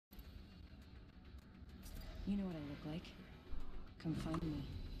You know what I look like. Come find me.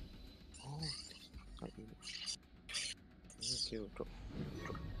 Oh, okay, drop.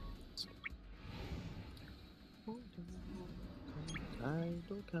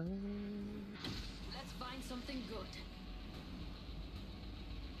 Let's find something good.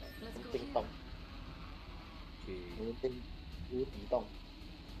 Let's go 叮 here. 咚， Okay, 无底洞，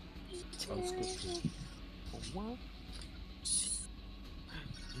 sounds good too. What?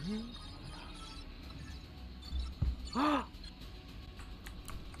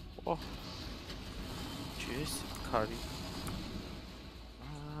 Oh, jeez, Curry.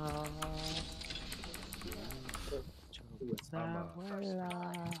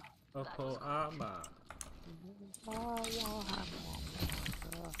 Opo ama.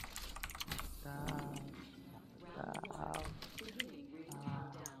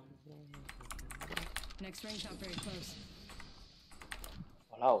 Next ring's not very close.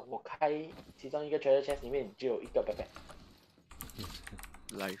 然后我开其中一个 treasure chest 里面就有一个 backpack，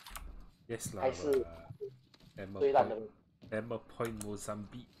 Life. Yes 啦，还是 Emma 最烂的 Point Emma Point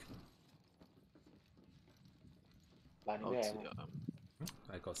Mozambique. 把里面有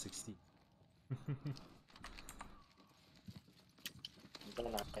I got 60. 你不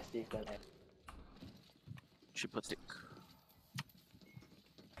能拿 SD 跟 M， Triple tick.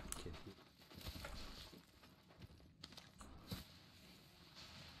 Okay.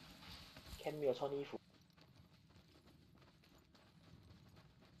 ，Ken 没有穿衣服，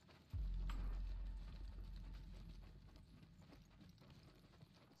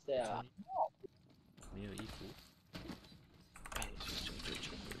是啊，没有衣服。哎，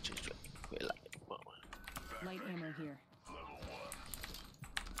追，回来，妈妈。 Light ammo here.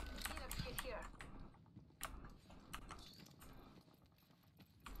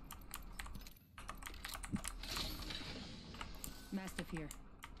 Mastiff here.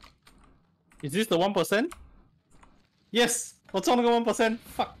 Is this the 1%? Yes! 我中了个 1%!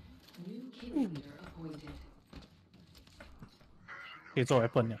 Fuck! New kill leader appointed. 可以做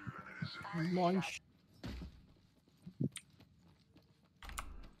weapon 了。Nice.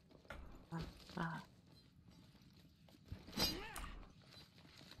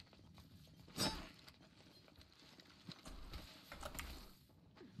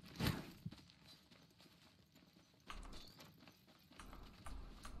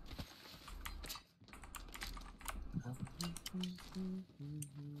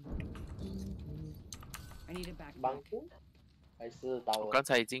 I need a backpack. 帮助还是刀我了？刚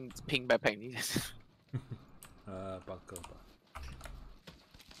才已经拼 backpack 你。bunker 吧。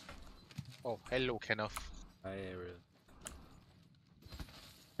 Oh, hello, Kenneth. Hi Aaron.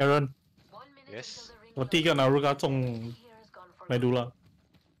 Aaron, Yes. 我第一个拿 Ruga 中 Medulla。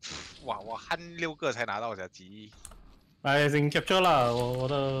哇，我焊6个才拿到小鸡，I think capture 啦，我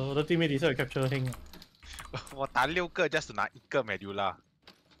的 teammate 底下有 capture Heng。我打6个 just 拿1个 Medulla。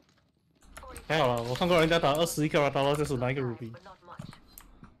还好啦，我看过人家打21个 Ratala 就是拿一个 Ruby。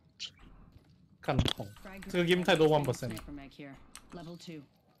看得懂， Frag 这个 grenade game 太多 and 1%。 sniper mag here. Level 2.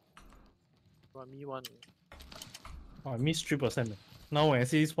 Me one. Oh, I missed 3%的。Now when I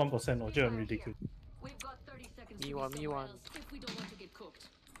see this 1%，我觉得很 ridiculous。 We've got 30 seconds Me to one, be me somewhere one. else if we don't want to get cooked.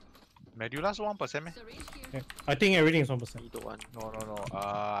 Medulla 是1% 咩 Syringe here. Yeah, I think everything is 1%. Either one.？No.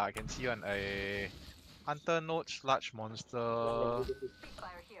 I can see one. A hunter notes large monster.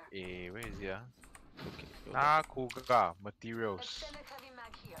 Spitfire here. Where is it? Okay. Narakuga materials. Extended heavy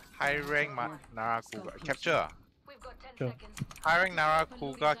mag here. High rank Narakuga capture. We've got 10 Sure. seconds. High rank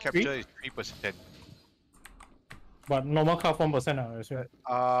Narakuga capture is 3%. But normal carve 1% ah, I swear.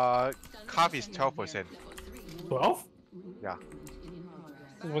 Carve is 12%. 12? Yeah.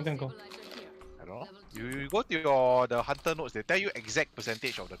 我这样讲。 I don't know. You go to the hunter notes. They tell you exact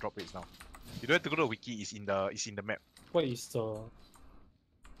percentage of the drop rates now. You don't have to go to the wiki. It's in the map. What is the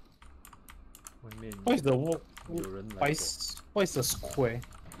外面 what is the wo- 有人来 what 过。 is what is the square?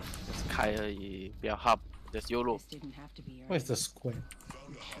 Just 开而已，不要 hub。Just YOLO. This didn't have to be What is right. the square?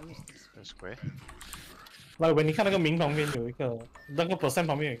 Who chose this? The square. Like when 你看那个名旁边有一个那个 percent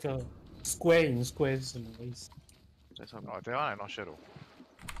旁边有一个 square in square 是什么意思？ That's one. Oh, that one I'm not sure though.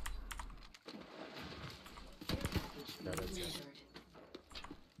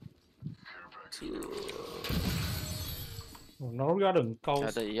 然后压的很高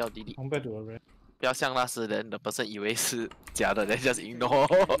假的也要滴滴， ，compared to the rest。不要像那时人的本身以为是假的，人家是 ignore。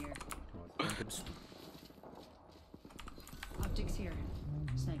 Here. 哦跟输 Optics here.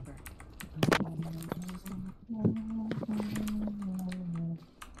 Sniper.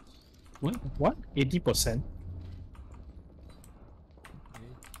 What? 80%?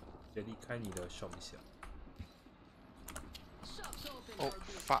 杰力开你的 shop 一下。 Shops open. Oh for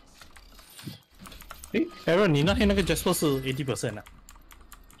business. fuck. 诶 Aaron，你那天那个 Jasper 是 80% 啊？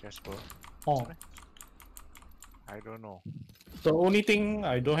 Jasper. 哦 I don't know. ，The only thing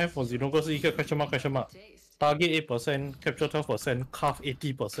I don't have for Zinogre 是一个 question mark Taste. target 8%, capture 12%, carve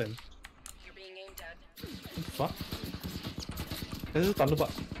 80%。 You're being aimed at. Fuck？还是打得吧？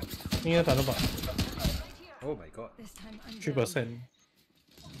应该打得吧 Oh my god. This time I'm ？3%。 down.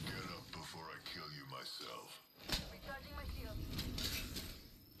 Get up before I kill you myself. Recharging my shields.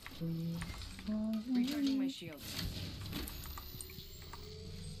 Recharging my shields.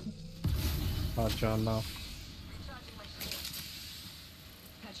 啊，这样呢？ Recharging my shields.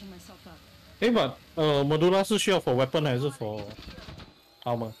 Patching myself up. 诶，but Modula 是需要 for weapon 还是 for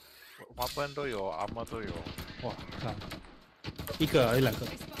armor？ Weapon 都有，armor 都有。哇，看一个还是两个？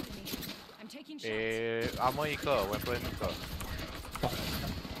 They spotted me. I'm taking shots. armor 一个，weapon 一个。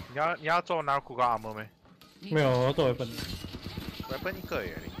你要做 Narco 跟 armor 没没有，我要做 weapon。 ？weapon 一个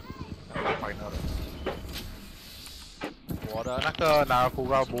耶，你。final 的。我的那个 Narco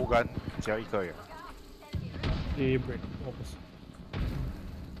跟 bow gun 只要一个耶。 break， 我不是。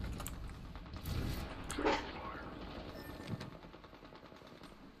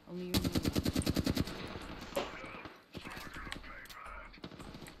 Only you know.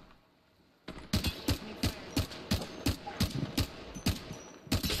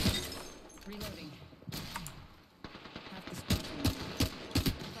 Reloading. Half the squad remaining.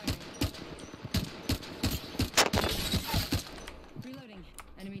 Firing. Reloading.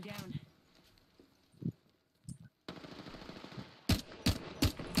 Enemy down.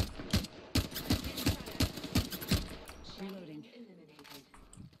 Reloading.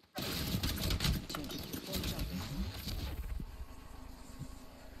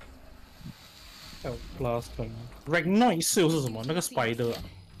还有 plus 跟 Ragnoid Seal 是什么？那个 Spider 啊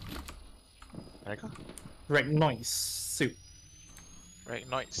哪一个 ，Ragnoid Seal。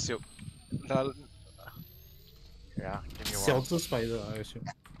 ？Ragnoid Silk。the yeah, give me 小 one. 只 Spider 还有什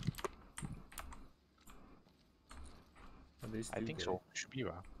么？ Are they I still think there? so. Should be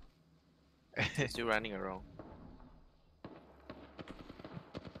吧。 Still running around.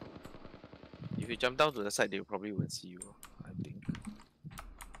 If you jump down to the side, they probably won't see you. I think.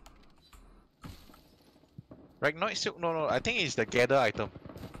 Ragnoid Silk? No, I think it's the gather item.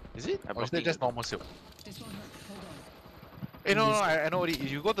 Is it? I'm Or is that blocking just it. normal silk? This won't hurt. Hold on. Eh, no, I know already.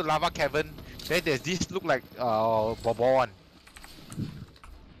 If you go to lava cavern, then there's this look like Bobo one.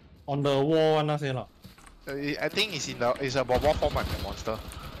 On the wall 那些了。 I think it's a Bobo form one, the monster.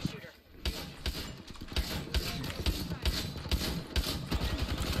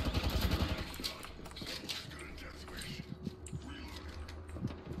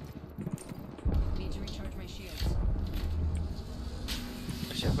 Need to recharge my shields.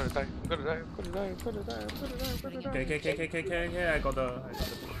 Actually, I'm gonna die. I'm gonna die. I'm gonna die. I'm gonna die. I'm gonna die. I'm gonna die. Okay, I got the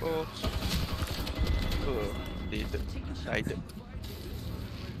Oh. Dead. Died.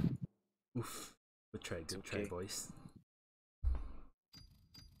 Oof. Good try, okay. boys.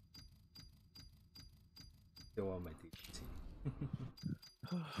 Still on my DPT.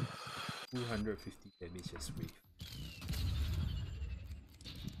 250 damage as wave.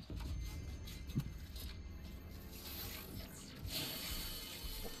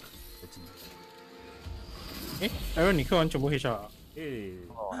 Aaron 你看完全部黑下啊？ Hey,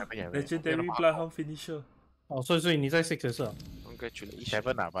 Oh, haven't legendary Bloodhound finisher. 哦，所以你在 6 也是啊？ Congratulations.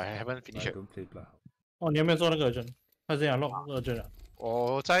 7 but I haven't finished I it. don't play Bloodhound. 哦，你还没有做那个 urgent，他这样 lock urgent 啊？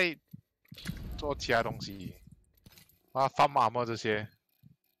我在做其他东西。farm armor 这些。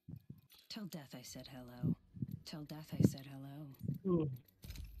 Tell death I said hello. Tell death I said hello.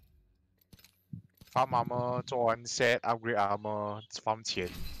 farm armor 做完 set upgrade armor farm 钱。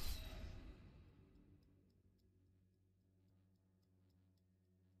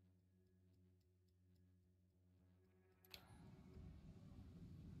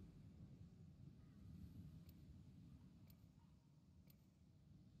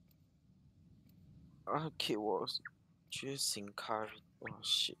Okay, was choosing car. Oh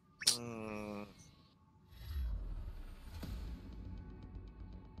shit.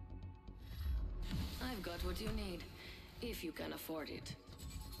 I've got what you need, if you can afford it.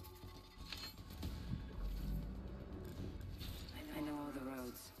 I know all the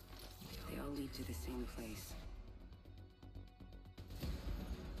roads. They all lead to the same place.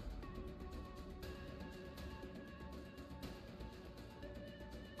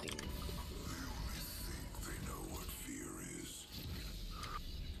 They know what fear is.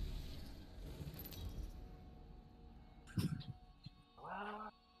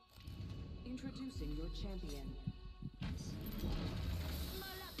 Introducing your champion.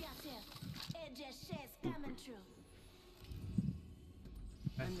 Roll up yourself. AJ Shay's coming through.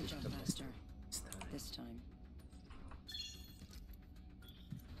 I'm the jump master. This time. this time.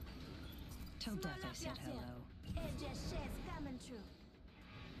 Till death I said hello.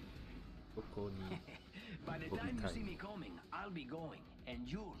 Coco ni By the time you see me coming, I'll be going, and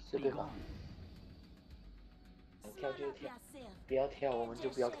you'll 这 be 对方 gone. 能跳就跳，不要跳我们就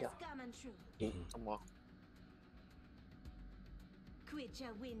不要跳。什么？ Quit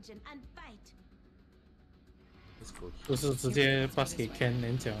your whinging and fight. Let's go. 就是直接 pass 给 Ken，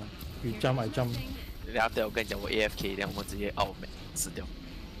然后讲 you jump I jump。然后对我跟你讲，我 AFK，然后我们直接 out 没死掉。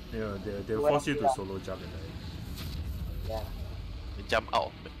 Yeah, they'll force you to solo jump and like. Yeah，你 jump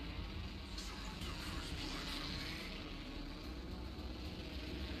out 没？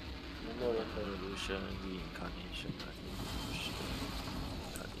有没有人可以？ Evolution, reincarnation, evolution,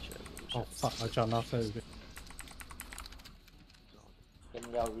 reincarnation, Oh evolution. fuck! I jumped off a bit. 先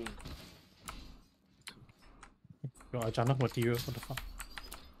要 ring， Yo, I jumped off material. What the fuck?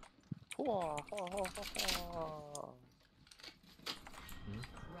 哇哇哇哇！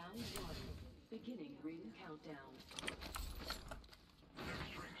 Round 1. Beginning ring countdown.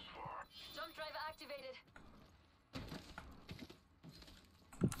 Jump drive activated.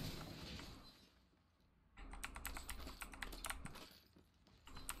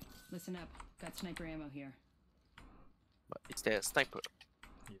 Listen up. Got sniper ammo here. But is there a sniper?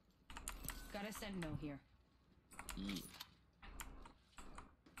 Got a sentinel here. Yee.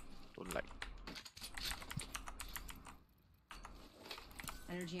 Don't like.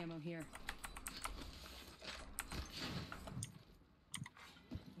 Energy ammo here.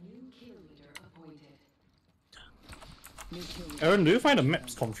 New kill leader appointed. New kill leader. Aaron, do you find the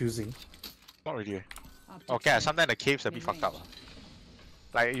maps confusing? Not really. Optics Okay, here. sometimes the caves a bit fucked up. Mid-range.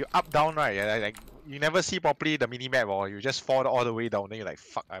 Like you up down right, yeah, like you never see properly the mini map or you just fall all the way down. Then you're like,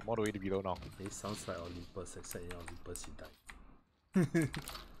 fuck, I'm all the way below now. It sounds like Olympus, except in Olympus you die.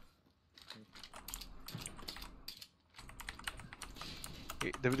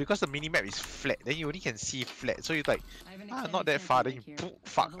 Because the mini map is flat, then you only can see flat. So you're like, I have an not extended that far. Then sample you here. poof,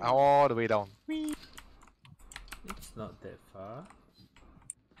 fuck Level one. all the way down. It's not that far.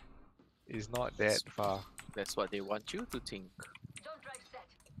 It's not that far. That's what they want you to think. Jump drive set.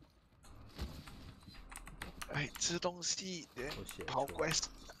 哎，吃东西，then Oh shit. 跑 actually. quest。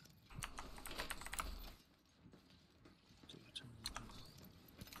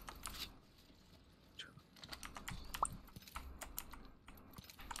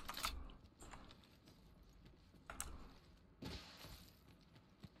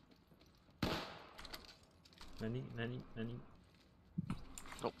 Nani.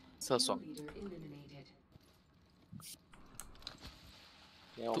 厕所 Kill leader eliminated.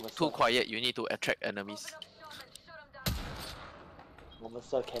 然后我 too 们 too 射 quiet. You need to attract enemies. Open up shop and shut 'em down. 我们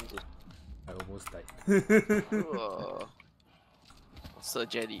射 Candy， I almost died. 射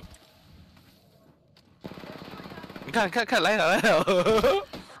Jelly。你看来了，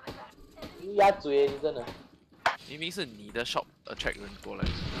你压嘴你真的。明明是你的 shop attract 人过来。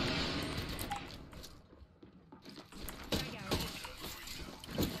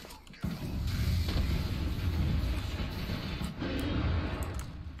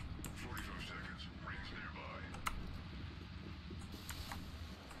 45 seconds. Rings nearby.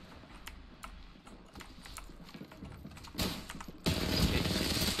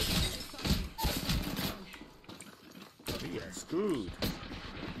 We are screwed.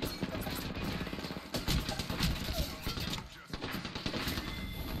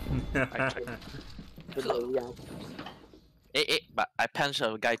跟我一样， But I punched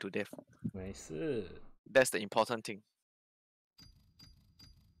a guy to death. 没事。 That's the important thing.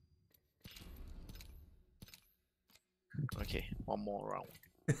 Okay, one more round.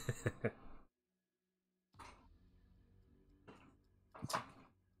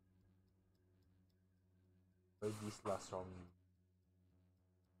 Why this last round?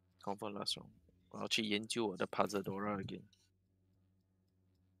 Confirm last round. 我要去研究我的 Puzzle Dora again.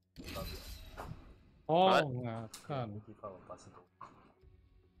 Oh, What? kan.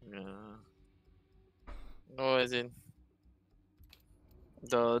 Yeah. No, as in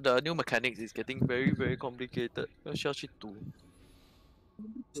the new mechanics is getting very complicated. 需要去读。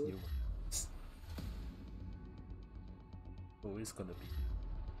 Always gonna be.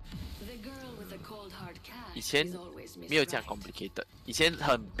 The girl with the cold hard cash 以前 is always 没有这样 misread. complicated，以前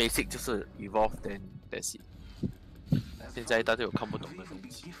很 basic 就是 evolve then that's it。现在大家有看不懂的东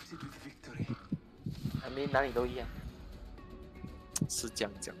西， Gifted with victory. I mean 哪里都一样。是这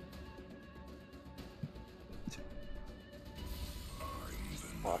样讲。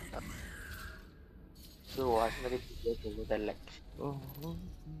我的，是我还是那个直接组都在 lag。哦。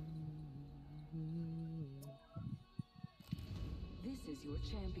 This is your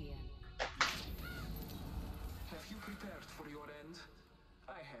champion. Have you prepared for your end?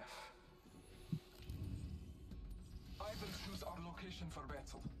 I have. I will choose our location for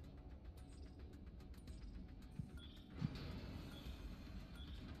battle.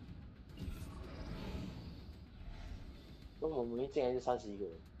 那我们竟然是31个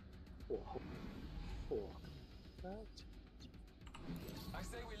人，哇哇！ I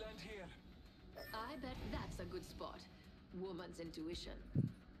say we land here. I bet that's a good spot. Woman's intuition.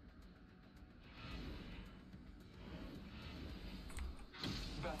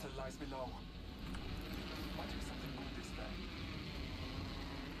 Battle lies below. Might be something good this time.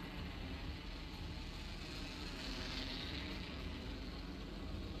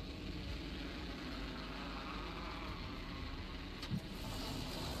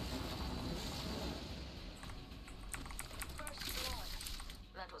 First blood.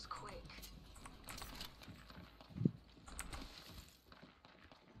 That was quick.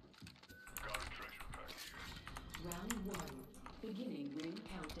 Got a treasure pack here. Round 1. Beginning ring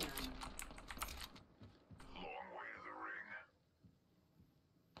countdown. Long way to the ring.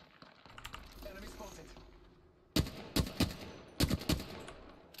 Enemy spotted.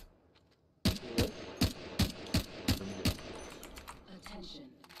 Attention.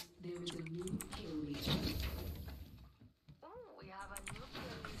 There is a new kill leader. Ooh, we have a new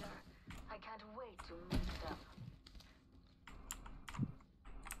kill leader. I can't wait to meet them.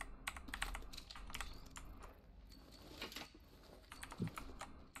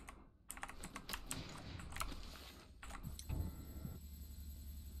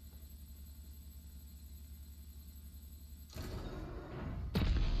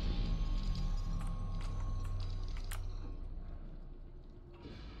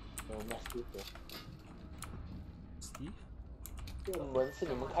那 Steve， Steve？ 这个门是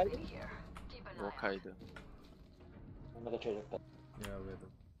你们开的？ Here. Keep an 我 eye 开的。那个 treasure pack。 Yeah, we do.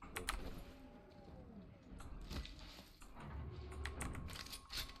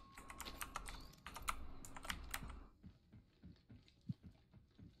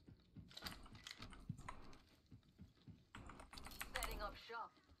 setting up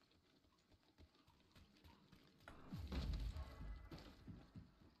shop.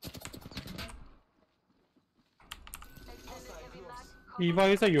 Extended heavy mag. 意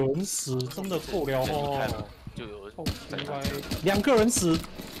外在有人死，真的够了哦！就有人哦在意外看2个人死，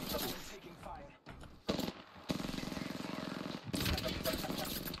 Taking fire.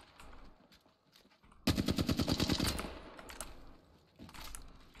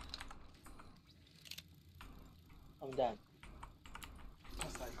 I'm done.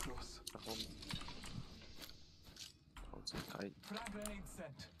 Hostile close. 然后我再开 Frag grenade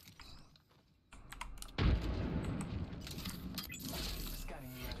sent.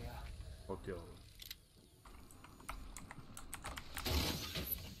 Scanning the area. Okay.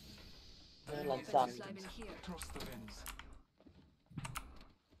 Like that. Slime in here. Trust the winds.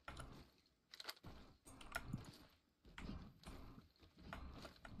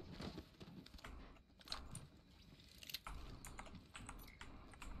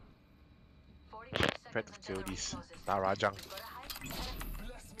 Try to kill this Rajang.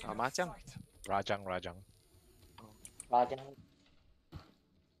 Bless me 打 with 麻将 sight. Rajang. Rajang.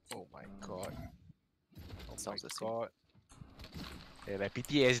 Oh my god. Oh Sounds my the same. god. Yeah, like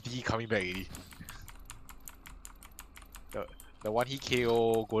PTSD coming back already. The one he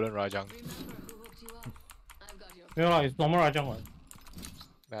KO Golden Rajang. Remember who hooked you up? I've got your 没有啦，normal 来讲完。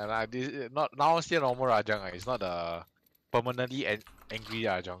 Nah, this not now still normal Rajang. It's not the permanently angry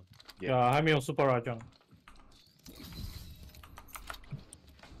Rajang. 对啊，还没有 super 来讲。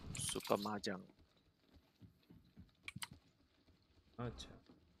 Super 麻将。 아차.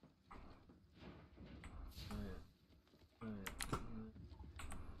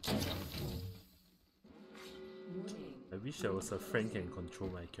 warning. I wish I was a friend can control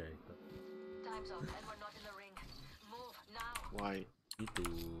my character. Time's up and we're not in the ring. Move now. Why? Need to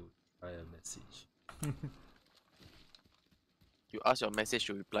write a message. You ask your message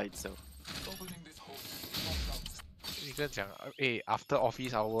to reply itself. Opening this hole. Watch out. 一个讲，after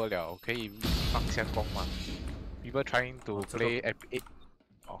office hour 了，可以放相公吗 ？People trying to 这个 play at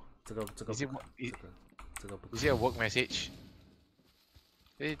这个 Is it 不 is 这个不可 is it a work message?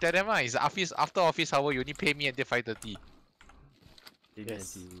 Tell them it's office after office hour. You only pay me until 5:30. Maybe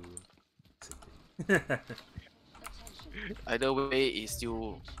Yes. until Either way, it's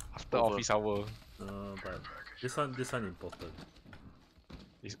still After over. office hour. but this one important.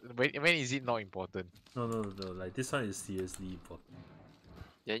 When is it not important? No, like this one is seriously important.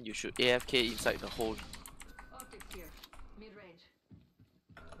 Then you should AFK inside the hole. Optics here. Mid range.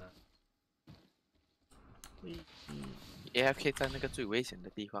 AFK 在那个最危险的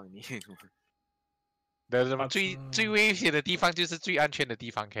地方，你最危险的地方就是最安全的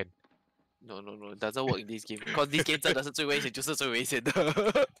地方 ，Ken。No, doesn't work in this game. Because this game 真的是最危险，就是最危险的。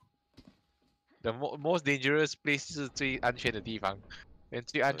The most dangerous place 是最安全的地方，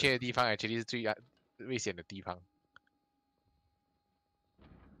最安全的地方 actually 是最危险的地方。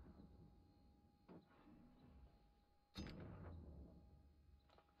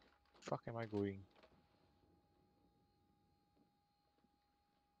Fuck am I going?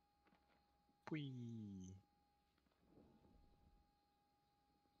 呸！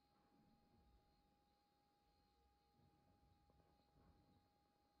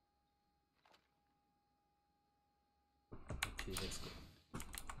 Okay, let's go.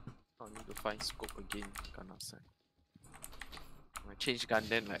 I need to find scope again. Gun outside. I change gun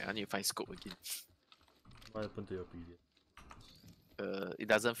then like I need to find scope again. What happened to your previous? It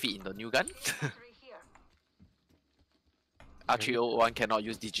doesn't fit in the new gun. R301 cannot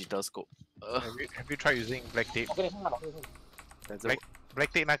use digital scope. Have you tried using black tape? 我给你看了，我给你看。 Black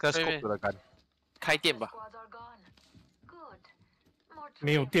tape 那个 scope 的 gun。开电吧。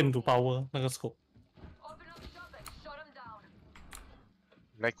没有电阻power那个 scope。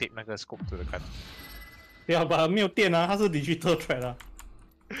 Black tape 那个 scope 的 gun。对啊，吧，没有电啊，它是 digital thread 啊。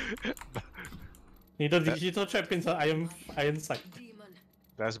你的 digital thread 变成 iron sight。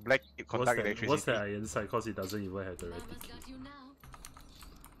 There's black contact electricity. What's the iron sight? Cause it doesn't even have the reticule.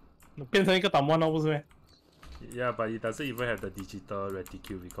 变成一个档案了，不是咩 Yeah, but it doesn't even have the digital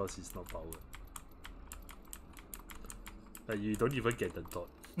reticule because it's not powered. Like you don't even get the dot.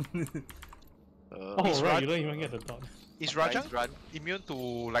 Oh right, you don't even get the dot. Is Rajang immune to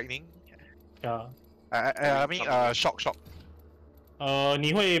lightning? Yeah. I mean, shock.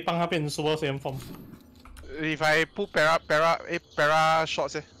 你会帮他变 Super Saiyan form. If I put para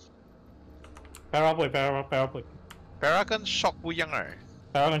shots 欸 Para 不会 Para 跟 shock 不一样哎。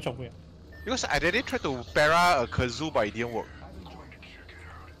Para 跟 shock 不一样。Because I did try to para a kazoo but it didn't work.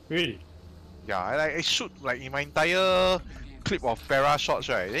 Really? Yeah, I shoot like in my entire clip of para shots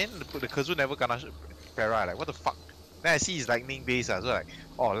right. Then the kazoo never gonna para. Like what the fuck? Then I see it's lightning base so like,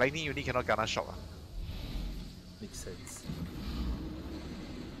 oh lightning unit cannot gonna shock. Makes sense.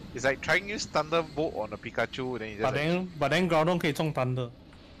 It's like trying to use thunderbolt on a Pikachu, then you just. But then Groudon 可以中 thunder.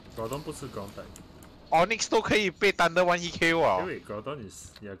 Groudon 不是 ground type. Onyx 都可以被 thunder one hit KO 啊。Wait, Groudon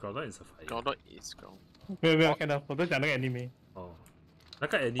is a fire. Groudon is ground. 没有，看到我在讲那个 anime。哦，那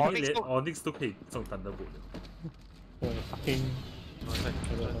个 anime 连 Onyx 都可以中 thunderbolt 的。fucking。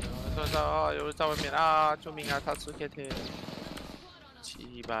有人在外面啊！救命啊！他吃 KT。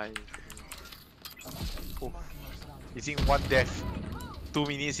700。已经 one death。2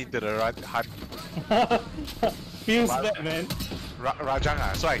 minutes into the hunt. Feels bad, man.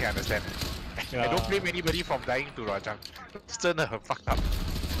 Rajang so I can understand. Yeah. I don't blame anybody from dying to Rajang. 真的很 fucked up.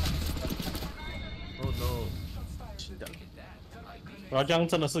 Oh no. Rajang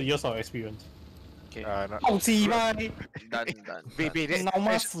真的是 years of experience. Okay. 好鸡巴！Dan. 脑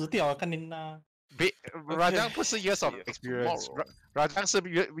妈死掉，看你那。Rajang 不是 years of experience. Rajang 是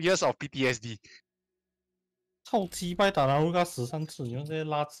years of PTSD. 超鸡掰打南路卡13次，你们这些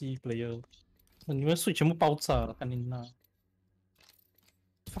垃圾 player， 你们税全部爆炸了，看你那。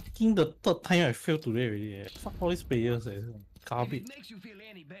Fucking the third time I failed today already. Fuck all these players, garbage.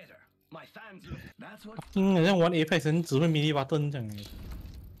 Fucking 好像玩 Apex 人只会 mini button 这样。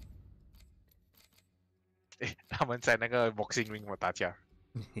他们在那个 boxing ring 打架。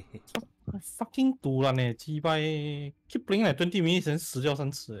Fucking 毒了呢，鸡掰 ！Keep playing like 20 minutes 人死掉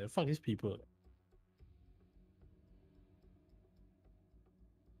3次，fuck these people.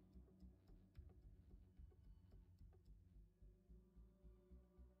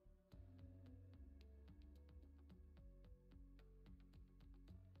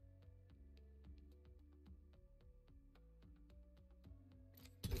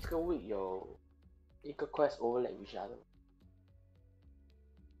 This week 有一个 quest overlap each other.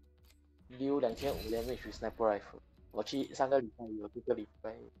 溜2500 damage sniper rifle. 我去3个礼拜有1个礼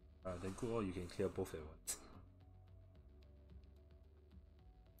拜。Then good or you can clear both at once.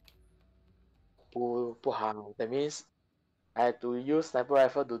 不好 That means I have to use sniper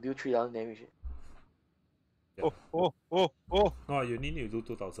rifle to do 3000 damage. Oh! No, you need to do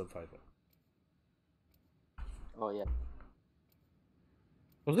 2005. Oh yeah.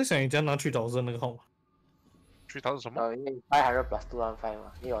 我在想你怎样拿3000那个号码。3000什么？因为500 plus 215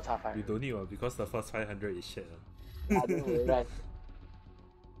嘛，因为我差500。You don't need one because the first 500 is shit.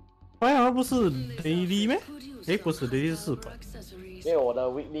 500不是 daily 咩？不是 daily 是400。因为我的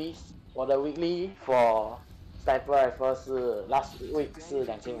weekly for sniper rifle 是 last week 是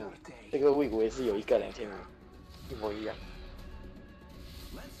2500，这个 week 我也是有一个2500，一模一样。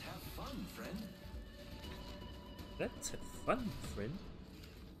Let's have fun, friend.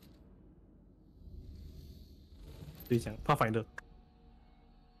 自己讲 Pathfinder。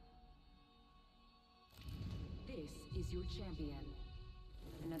 This is your champion.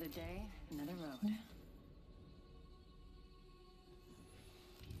 Another day, another road.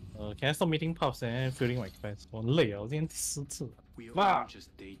 Can I stop meeting puffs and filling my quests? 我很累啊，我今天第4次了。 We are Wow. all just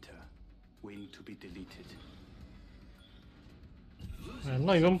data, waiting to be deleted. I'm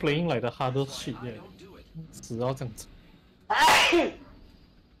not even playing like the harder shit yet. 死到这样子。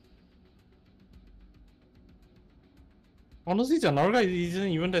Honestly 讲 Naruto isn't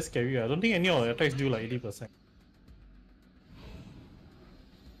even that scary. I don't think any of the attacks do like 80%.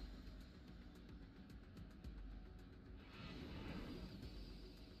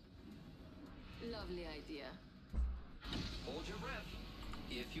 Lovely idea. Hold your breath.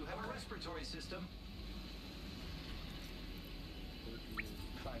 If you have a respiratory system.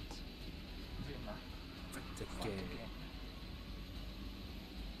 Fight. Vilma. Fight again.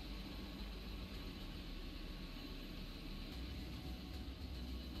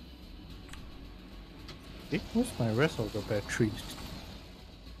 Where's my rest of the batteries?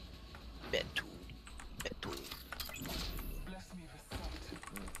 Battle. Battle. Bless me with sight.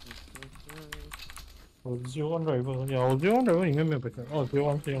 我01 driver， 呀，我01 driver 里面没有 battery。哦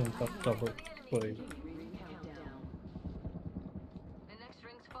，01是用 double 对。 The next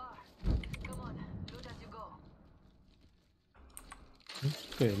ring's far. Come on, loot as you go.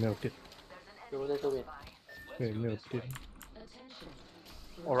 对，没有电。有在这边。对，没有电。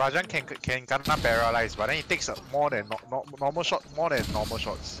 Oh, Rajan can gonna paralyze, but then it takes more than normal shot, more than normal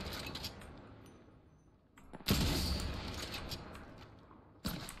shots.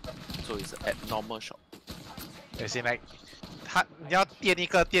 So it's an abnormal shot. As in like, 你要电一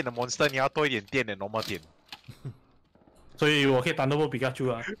个电的 monster， 你要多一点电的 normal 电。所以我可以 Thunderbolt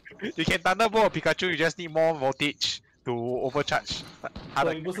Pikachu 啊。You can Thunderbolt Pikachu, you just need more voltage to overcharge.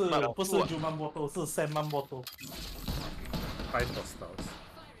 所以不是Juman Boto， 是 Sandman Boto。 5 hostiles.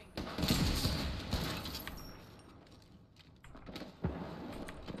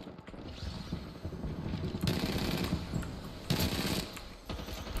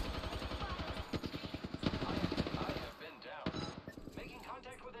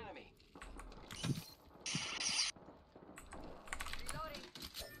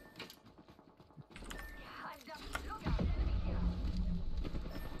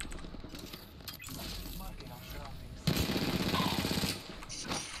 Marking our surroundings.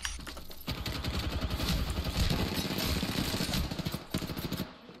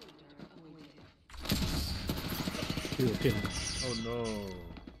 有电。 Oh no!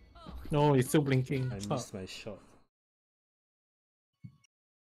 No, it's still blinking. I missed my shot.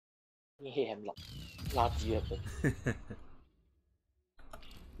 你黑很垃圾的本。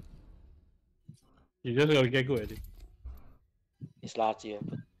 You just gotta get good at it. It's 垃圾的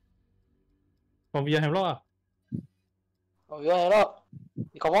本。放 VR Hemlock 啊。哦，原来了，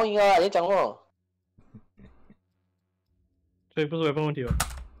你搞忘赢啊？你讲过。所以不是 weapon 问题哦。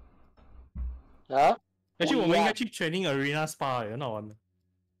啊？而且我们应该去 training arena spa 也很好玩的。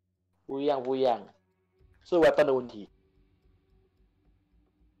不一样，不一样，是 weapon 的问题。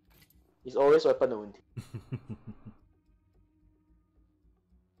It's always weapon 的问题。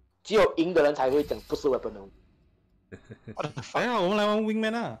只有赢的人才会讲不是 weapon 的问题。哎呀，我们来玩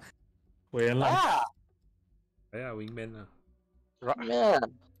Wingman 啊！我也烂。哎呀 ，Wingman 啊！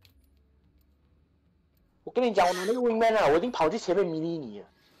 Man， 我跟你讲，我拿那个 Wingman 啊，我已经跑去前面迷你你了。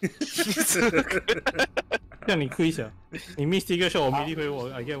让你亏一下，你 miss 第一个 shot， 我 melee 回我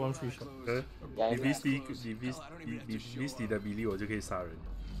 ，I get one free shot。你 miss 第一个，你 miss 你的 melee， 我就可以杀人。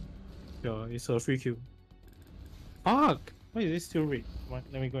Yeah, it's a free kill. Fuck! Why is it still red?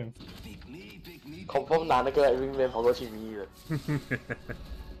 Let me go and. confirm 拿那个 Wingman 跑过去迷了。 The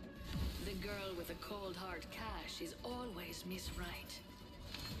girl with a cold hard cash is always Miss Right.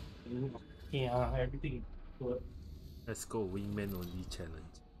 Yeah, everything good. Let's go Wingman only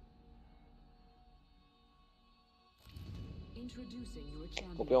challenge. Introducing your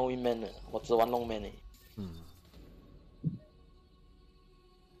champion. 我不用 Wingman 了，我只玩 Longman 而已。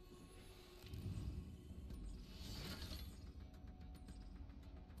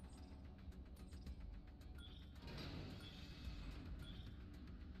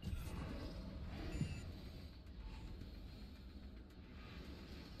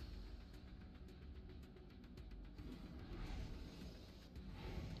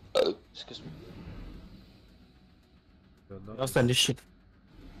Excuse me. I'll send this shit.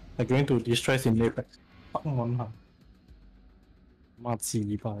 I'm going to distress in Apex. Fuck on 哈，妈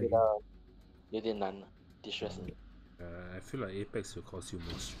鸡巴！有点难了 ，distress 你。I feel like Apex will cause you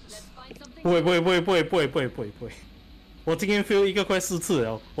more stress. 不会，我今天 fail 一个快4次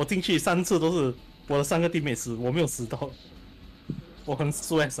了，我进去3次都是我的3个 teammate 死，我没有死到，我很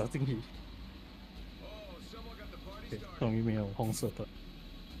stress 啊进去。终于没有红色的。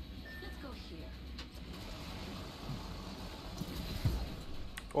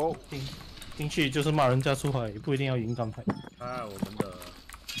哦，进去就是骂人家出海，不一定要赢刚才。啊，我们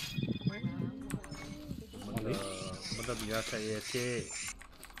的米亚赛耶 K。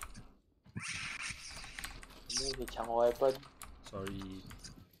你抢我一分。Sorry，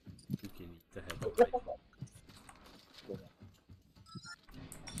 就给你这还不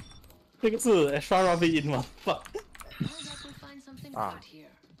这个是 extra rabbit in 吗 ？fuck。啊。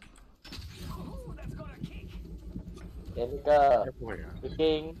连那个已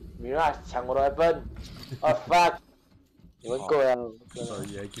经米拉抢我的一分。Oh fuck！ 你们够了。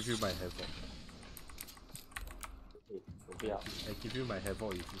Sorry, I give you my havoc. 我不要。I give you my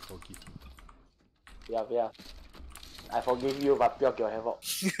havoc if you forgive me. 不要。I forgive you， but 不要给我 havoc。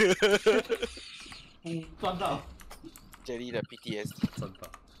赚到。这里的 PTSD 赚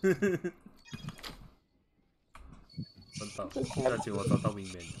到。赚到，而且我找到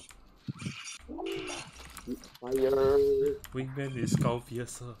Wingman。Wingman is 高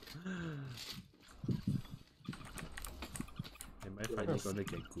fiercer. Am I finally gonna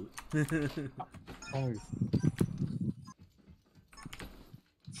get good? 终于。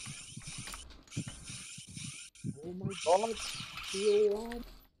Oh my god!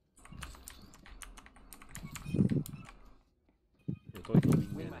有多一个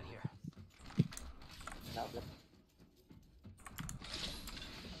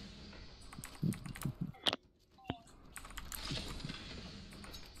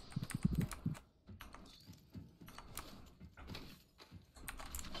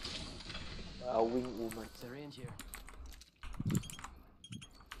woman. Syringe here.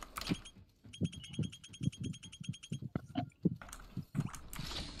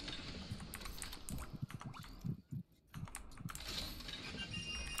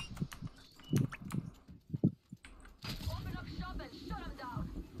 Open up shop and shut him down.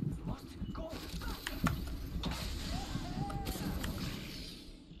 Must go.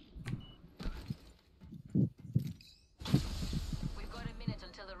 We've got a minute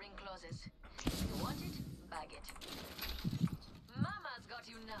until the ring closes. You want it? Bag it. Mama's got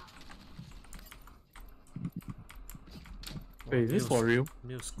you now. Wait, is this for real?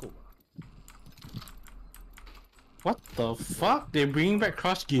 没有 scope 啊。What the fuck? They bringing back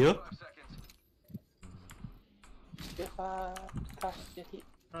Crush Gear?啊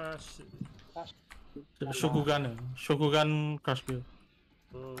是。Shokugan Crush Gear.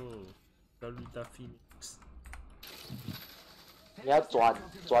 Oh, Garuda Phoenix. 你要转了，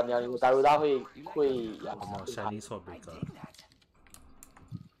你打入到会哦 Shining Sword Breaker.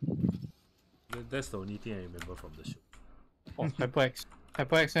 That's the only thing I remember from the show. 哦 HyperX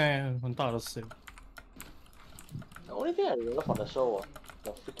现在很大的事。The only thing I remember from the show was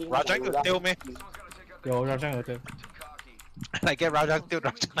the freaking Rajang 有丢咩？有 Rajang 有丢。I get Rajang 丢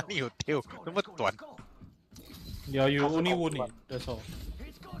 ，Rajang 哪里有丢？那么短。有 only one it, that's all.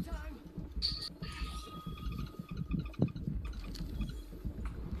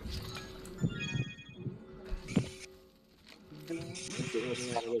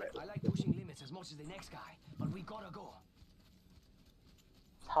 I like pushing limits as much as the next guy, but we gotta go.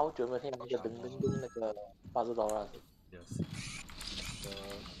 超久没有听那个噔那个80刀了。Yes.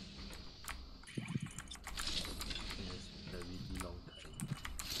 Very long time.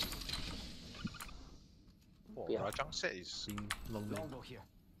 Oh, Rajang set is long. Longbow here.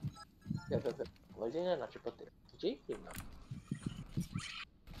 不，我现在拿去不得，这个呢？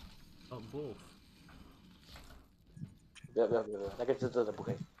 Oh, both. 不要，那个真的不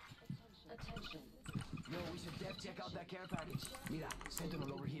可以。 Yo, we should def check out that care package. Mira,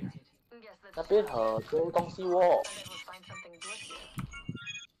 Sentinel over here. Guess that's 那边很多东西哦。 we'll find something good here.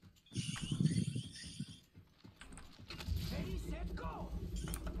 Ready, set, go!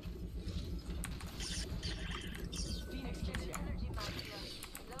 Phoenix kids here. Energy mine here.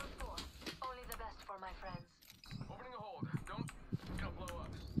 Level 4. Only the best for my friends. Opening a hold. Don't gonna blow up.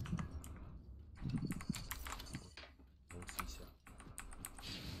 东西下。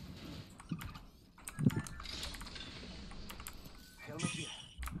 Helmet here.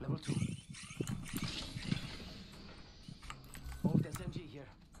 Level 2. Old SMG here.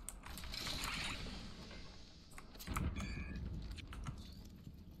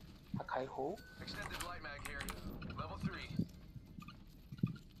 他开火。 Extended light mag here. Level 3.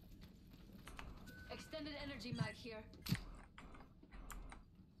 Extended energy mag here.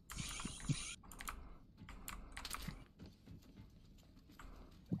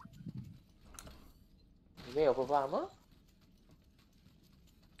 里面有不放吗？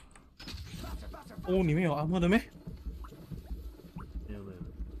哦，里面有 armor 的咩？没有没有。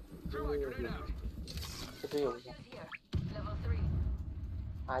这边有 Shield here. Level 3.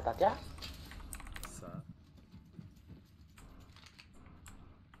 还打架？啥？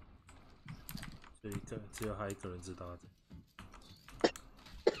所以只有他一个人知道的。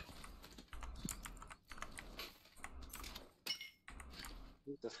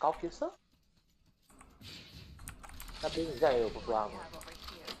The Scout Piercer？那边应该也有不放吗？ Have over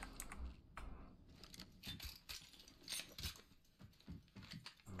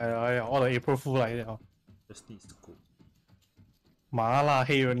here. 哎呀，我的 April Fool 来了， Just needs to go。麻辣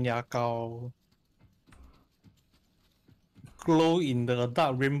黑人牙膏 ，Glow in the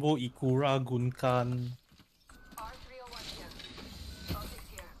Dark Rainbow Ikura Gunkan。 R301 here. Optics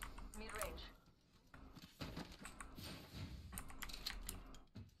here. Mid range.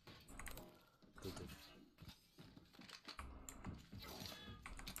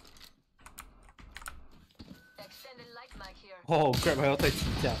 Extended light mag here. 哦，Grab 还要再起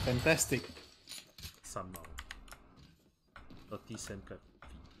价，Fantastic。 3毛，30 cent cut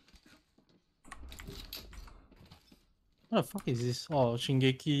What the fuck is this? 哦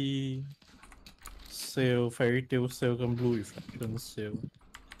，Shingeki Sale、Fairy Tail Sale 跟 Blue Reflection Sale。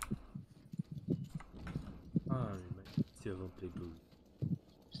啊，你们 still don't play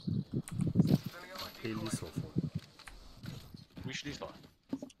blue。Play list of all. Which list one?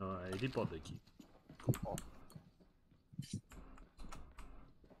 No, I already bought the key. Oh.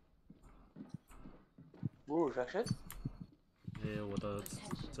 Blue Reflection？我的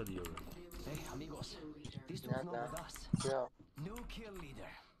这里有人。 Hey, amigos. This Yeah, dude's not yeah. with us. Yeah. New kill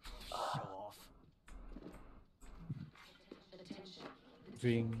leader. Show off.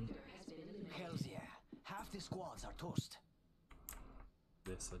 Drink。 Hells yeah. Half the squads are toast.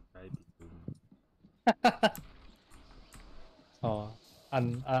 There's a guy between. 哦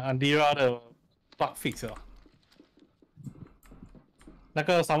，Andira 的 bug fix 了。那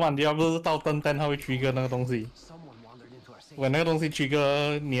个Andira 不是到登单它会trigger那个东西， Someone wandered into our 我那个东西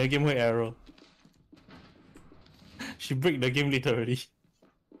trigger 你的 game 会 error。She break the game literally。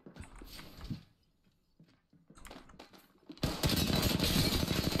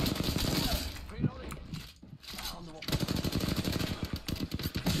 Reloading. On the wall.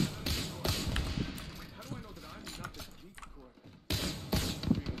 How do I know that I'm not the geek core?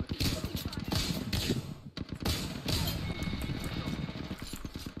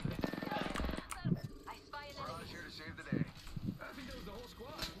 I spy an enemy. Here to save the day. I think that was the whole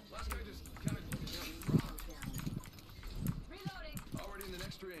squad. Last guy just kind of Reloading. already in the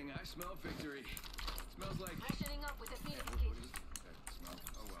next ring. I smell victory. Smells like. Rationing up with a Phoenix kit. Smell.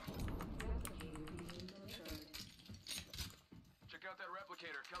 Oh well. Check out that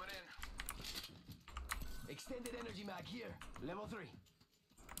replicator coming in. Extended energy mag here. Level 3.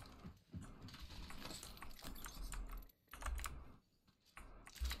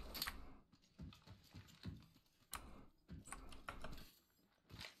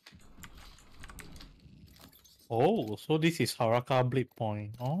 Oh, so this is Haraka Blade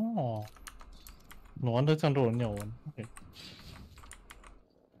Point. Oh, no wonder 这样多人要玩。Okay.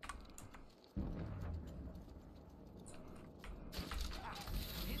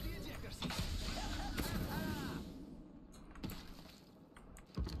 Hit the ejector seat.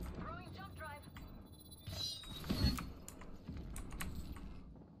 Throwing jump drive.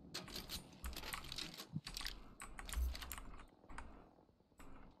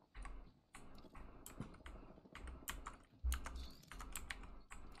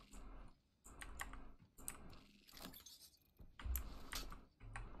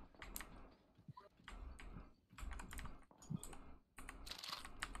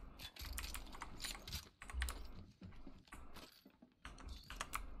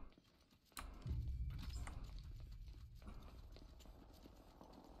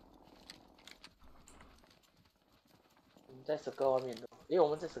我们在circle 外面的，因为我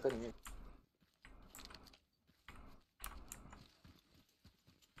们在circle里面。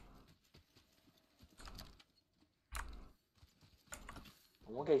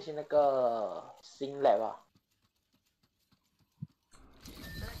我们可以去那个新 lab 啊。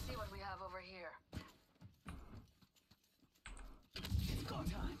 Let's see what we have over here. It's go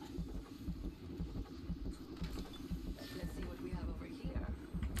time. Let's see what we have over here.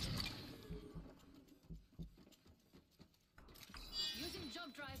 Using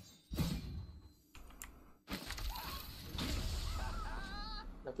jump drive.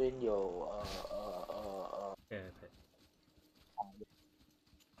 那边有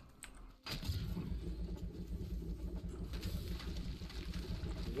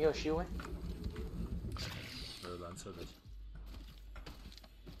你没有修吗？蓝色的。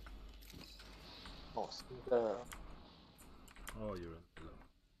哦，是一个哦，有人来了。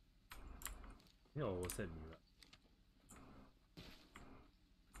因为我在迷了。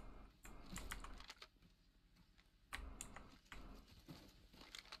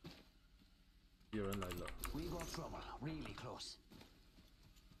有人来了。We got trouble, really close.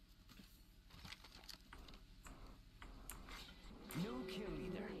 New kill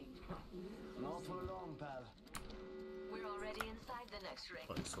leader. Not for long, pal. We're already inside the next ring.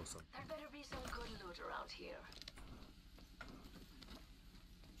 Oh, I saw some. There better be some good loot around here.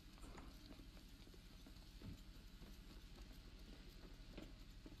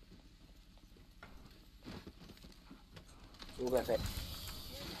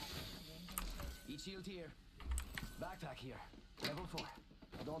 Eat shield here. Backpack here. Level 4.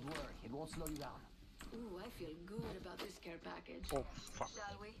 But don't worry, it won't slow you down. Ooh, I feel good about this care package. Oh fuck.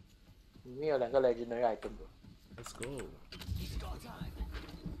 Shall we? 里面有2个 legendary item 的。 Let's go. He's got time.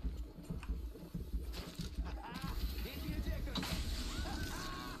 Hit the ejector.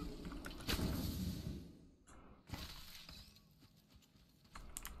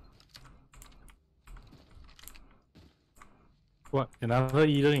 ？What? Another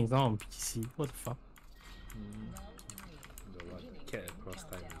e-learning is on PC? What the fuck? The one cat across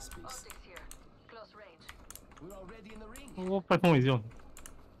time and space. Optics here. Close range. We're already in the ring. What platform is it on?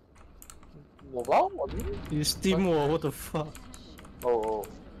 我不知道，我 Is Steam or what the fuck?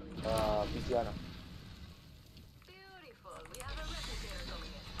 PC 啊。 Beautiful. We have a replicator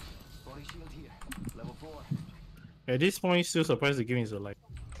coming in. Body shield here. Level 4. At this point, still surprised the game is alive.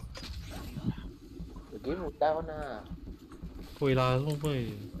 The game will die 呢。会啦，不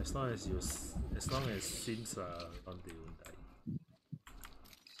会。 As long as sims are on, they won't die.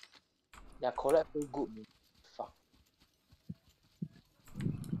 Yeah, collect so good. Fuck.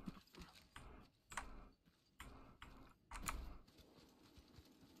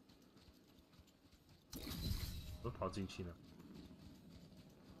 都跑进去了。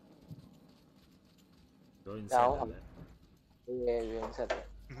有 inside 的。有 inside 的。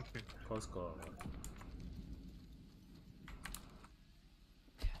Costco。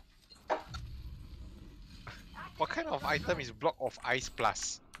 What kind of item is block of ice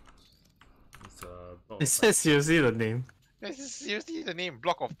plus? It's a block It of says seriously the name. This is seriously the name,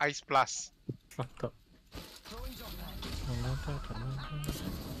 block of ice plus. Fucked up.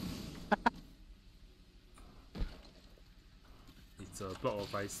 It's a block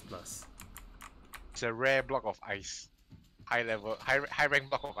of ice plus. It's a rare block of ice. High rank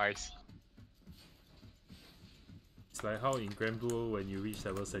block of ice. It's like how in Granblue when you reach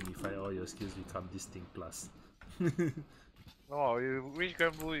level 75 all your skills become this thing plus. No, you reach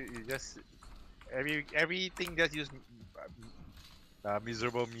Granblue, you just everything just use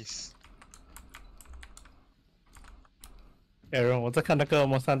miserable miss. Aaron， 我在看那个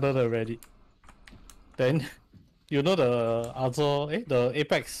Monster 的 Reddit。Then you know the the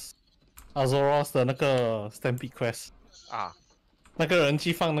Apex Azoros 的那个 Stampede Quest 啊，那个人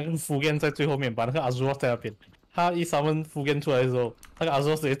去放那个副剑在最后面，把那个 Azoros 在那边。他一summon副剑出来的时候，那个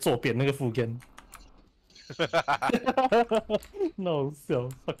Azoros 直接坐扁那个副剑。那好笑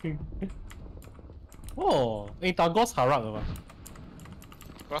 ，fucking。哦，你打 Ghost Harak 了吗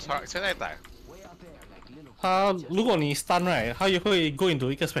Ghost Harak 现在打。他如果你 stun right， 他也会 go into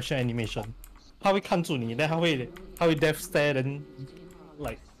一个 special animation， 他会看住你，但他会 death stare， then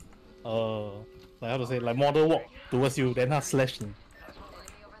like like how to say like model walk towards you， then 他 slash 你。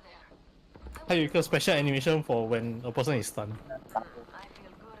他有一个 special animation for when a person is stunned。 I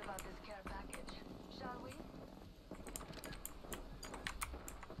feel good about this care package. Shall we?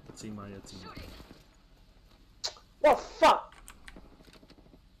 进吗？要进吗？ What fuck？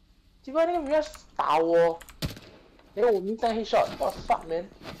 结果那个人要打我，然后我明在 headshot。What fuck man？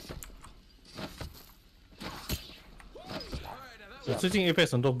 最近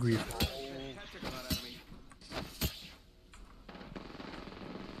Apex 很多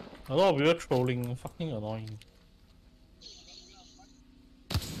grief。A lot of people trolling, fucking annoying.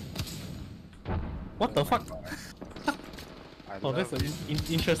 What the fuck? Oh, that's an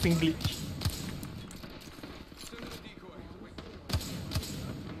interesting glitch.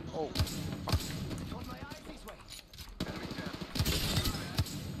 Oh,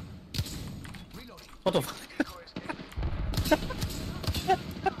 What the fuck?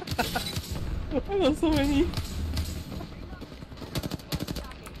 Why got so many?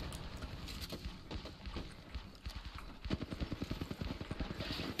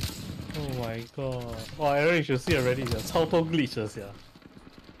 Oh my god. Wow, Aaron, you should see already, 超多 glitch 的 sia.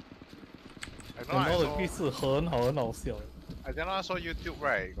 很多的 glitch 是很好笑的。I then I saw YouTube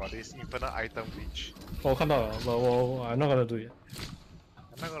right, got this infinite item glitch. 我看到了，我 I'm not gonna do it.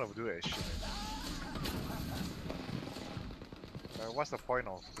 I'm not gonna do that shit. What's the point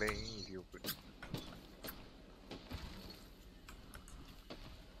of playing if you could?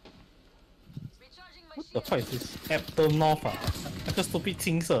 What the fuck is this? Apple North 啊，那个 stupid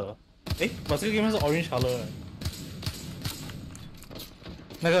青色。诶，我这个 game 是 orange color 的。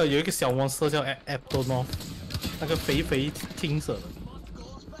那个有一个小 monster 叫 Apple North， 那个肥肥青色的。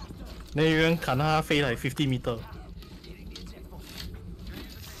那有人砍它飞来50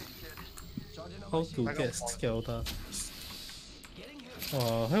 meter。How to get scale 它？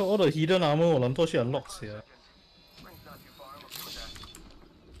哇，还有 all the hidden armor 我能都去 unlock 起来。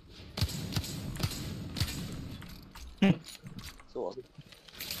是我。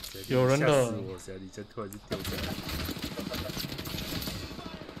有人的。吓死我！你这突然就掉下来。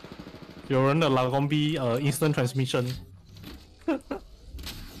有人的拉弓逼instant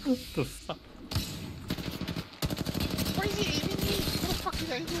transmission。The fuck? Why is he aiming me? What the fuck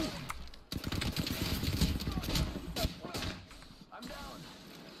did I do? I'm down.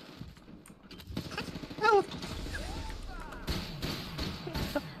 Help!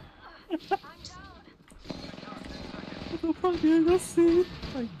 What the fuck did I just see?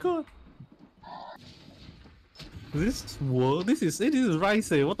 My god. This world, this is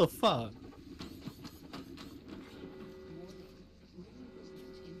Rise, what the fuck?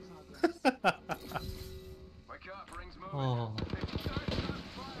 Oh.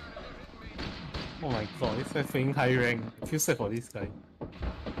 Oh my god, this guy's playing high rank. I feel sad for this guy.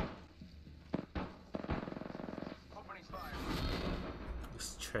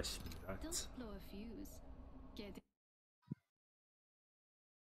 Just trash me, right? Don't blow a fuse. Get it.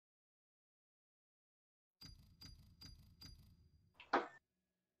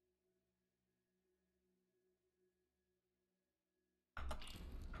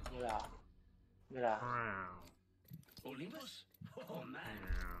 对啦。Olympus? Oh man.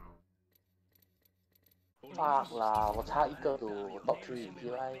 fuck 啦，我差一个 to top 3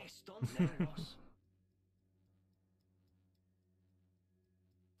 PI。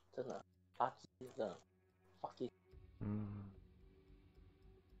真的，垃圾，真的 fuck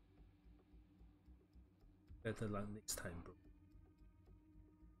it。Better luck next time, bro.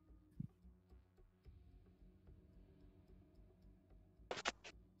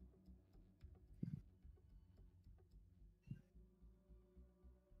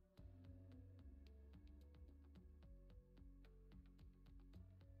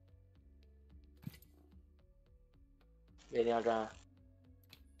 Về đeo ra.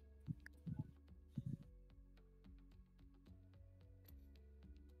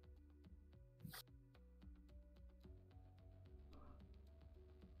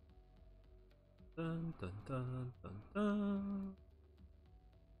 Dun dun dun dun dun.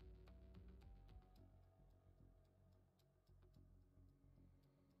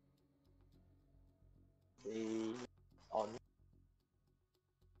 Thì on.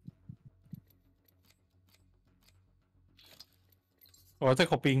我在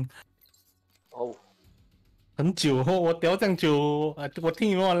copying。哦。很久后，我屌这样久，我听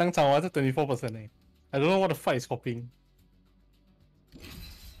你们玩2场，我还是 24% 呢。I don't know what the fuck is copying.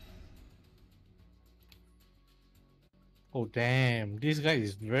 Oh damn, this guy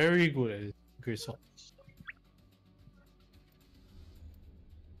is very good at great sword.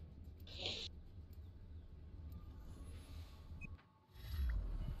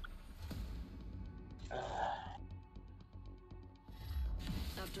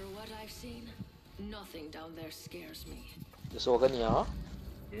 After what I've seen, nothing down there scares me. 就是我跟你啊。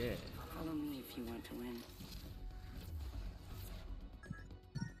Yeah. Follow me if you want to win.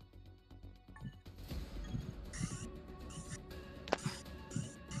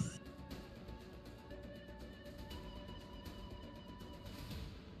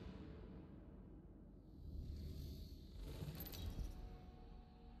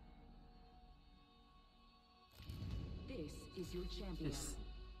 This is your champion.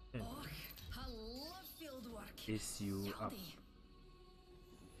 Oh, I love field work. Is you up?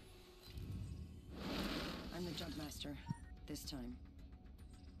 I'm the jump master this time.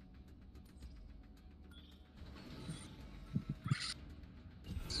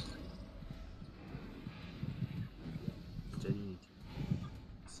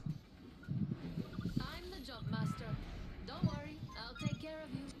 I'm the jump master. Don't worry, I'll take care of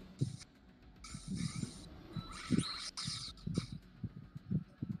you.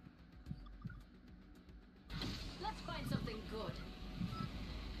 Let's find something good.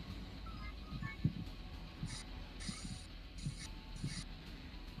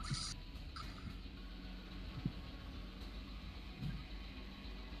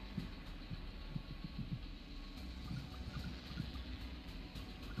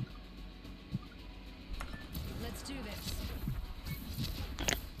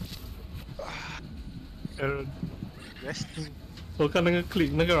 Aaron， Yes. 我看那个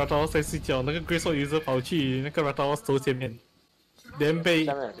clip， 那个 Ratalos 在睡觉，那个 Greatsword user 跑去那个 Ratalos 头前面，连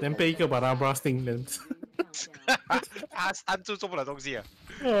被一个把他 blasting， 连。他按住做不了东西啊。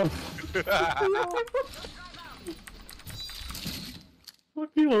我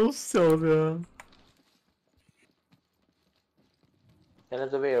挺好笑的。现在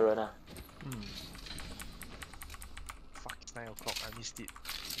这边有人啊。Fuck, it's 9 o'clock. I missed it.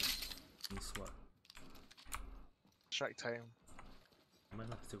 Miss what? Strike time. 慢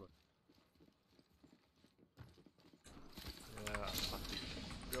啦，这个。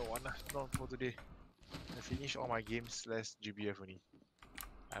不要玩了 not for today. I finished all my games, less GBF only.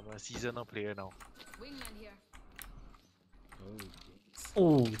 I'm a seasonal player now. Wingman here.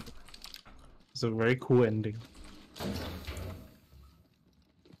 Oh, it's a very cool ending.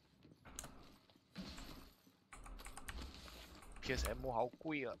 PS ammo 好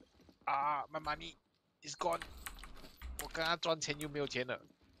贵啊！啊 ，my money is gone。我刚刚赚钱又没有钱了。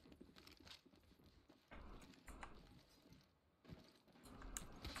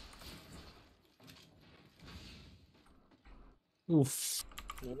Oof.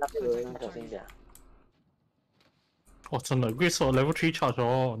 你那边有人小心一下。哇，真的 Greatsword level 3 charge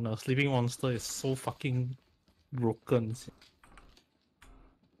哦，那 Sleeping Monster is so fucking broken.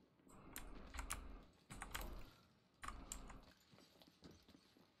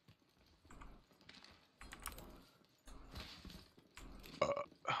 Ờ,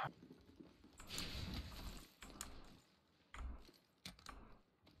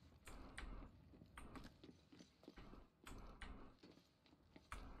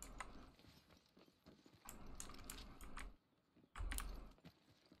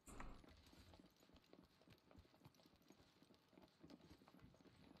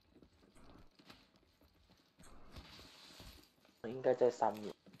 应该在3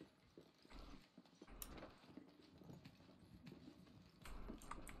米。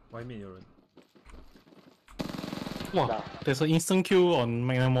外面有人。哇 ，there's an instant kill on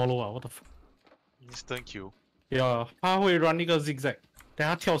Magnamolo 啊 ，what the fuck？ Instant kill。Yeah， 他会 run 一个 zigzag， 等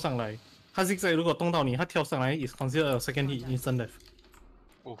他跳上来，他 zigzag 如果动到你，他跳上来 is considered a second hit instant death。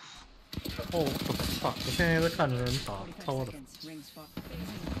哦。哦，我的 fuck！ 我现在在看人打，操我的。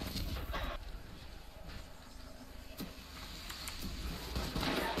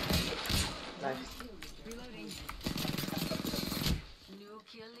New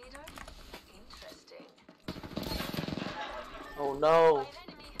kill leader? Interesting. Oh no！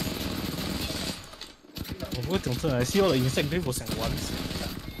 我不会讲真的，希望的 insect grave 我想玩。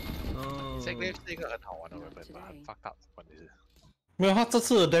Insect grave 是一个很好玩的 weapon， 很 fucked up， 问题是。没有，他这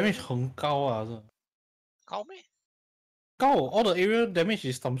次的 damage 很高啊，是。高咩？高 ，all the area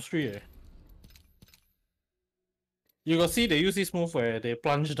damage is times 3哎。You got see they use this move where they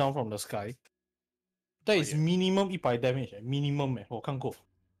plunge down from the sky. That is minimum 100 damage minimum 我看过。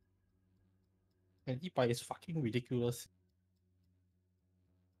And 100 is fucking ridiculous.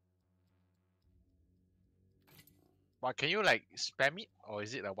 But can you like spam it or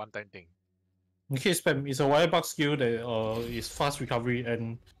is it a one-time thing? 你可以 spam. It's a wirebug skill that is fast recovery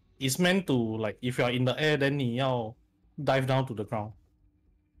and it's meant to like if you are in the air then 你要 dive down to the ground.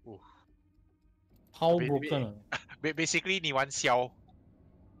 How broken? Basically 你玩消。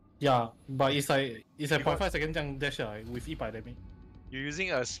Yeah, but it's like 0.5 second 这样 dash 下来 with 100 damage. You're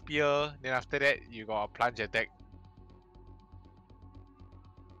using a spear, then after that you got a plunge attack.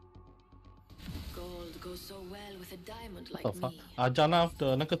 Gold goes so well with a diamond like What the fuck? me. Janaf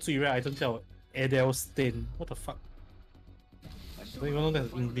的那个最 rare item 叫 Adele Stain. What the fuck? I don't even know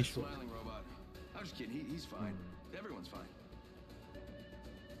that's English word. I'm just kidding. He's fine. Everyone's fine.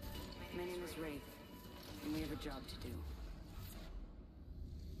 My name is Wraith, and we have a job to do.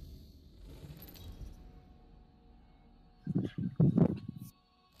 This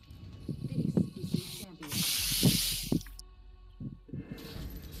is your champion.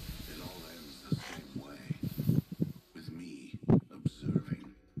 It all ends the same way. With me observing.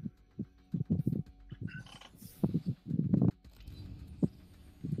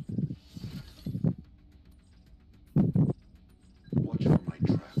 Watch for my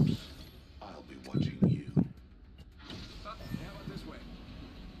traps. I'll be watching you. How about this way?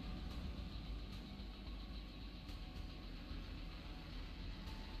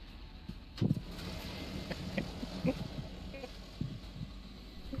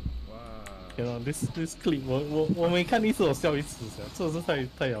 You know this clip 我每看一次我笑一次噻，这是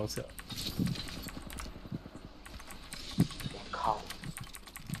太好笑了。我靠！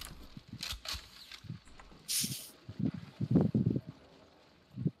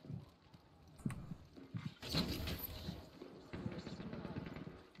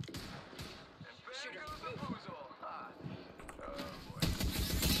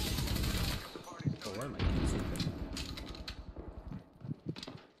 Oh, why am I using that?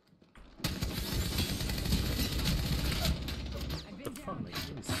 What the fuck, my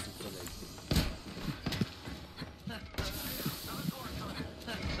game is super lagging.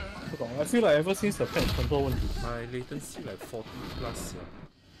 I feel like ever since the patch 很多问题。 My latency like 40 plus.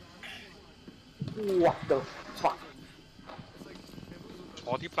 What the fuck?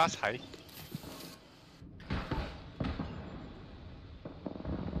 40 plus high.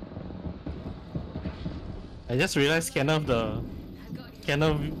 I just realized Kenneth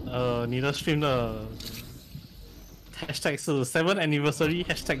你的 stream 的 hashtag 是 7th anniversary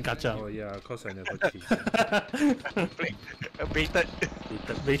hashtag gacha。 Oh yeah, cause I never changed. Baited.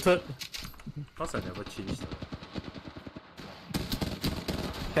 Baited. Cause I never changed.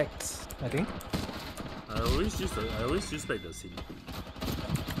 Text, I think. I always use back the same.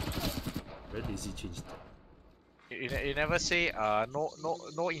 Very lazy change. You never say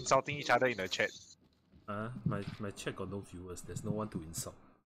no insulting each other in the chat. My chat got no viewers. There's no one to insult.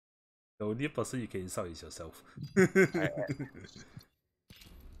 The only person you can insult is yourself.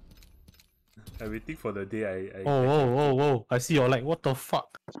 I'm waiting for the day I Oh! I see your lag. What the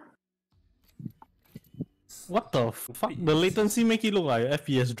fuck? What the fuck? The latency make it look like an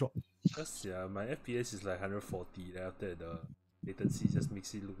FPS drop. Because yeah, my FPS is like 140. Then after that, the latency just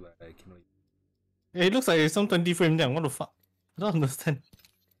makes it look like I cannot. It looks like it's some 20 frame down. What the fuck? I don't understand.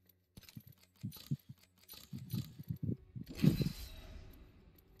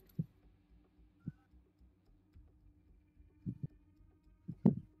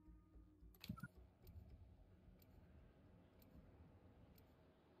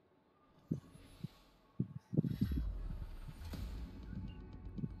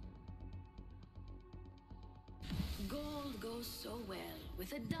 Gold goes so well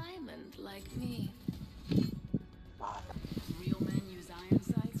with a diamond like me. Real men use iron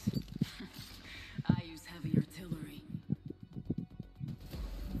sights. I use heavy artillery.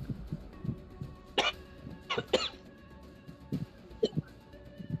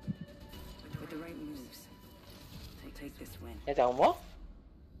 With the right moves, take this win. 你讲什么？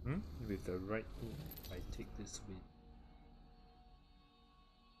 With the right move, I take this win.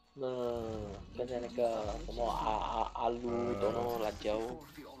 刚才那个什么阿鲁多诺辣椒。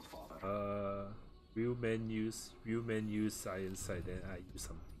Real men use iron sight, then I use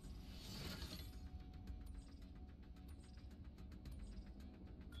something.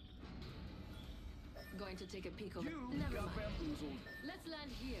 Going to take a peek over. Never mind. Let's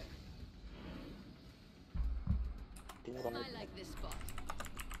land here. I like this spot.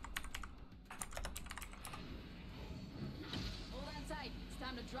 Hold on tight. It's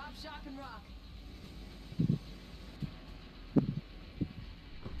time to drop, shock, and rock.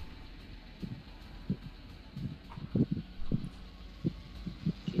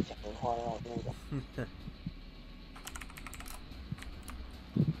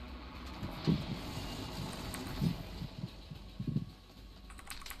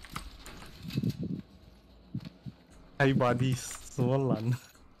 Hi buddies, 什么蓝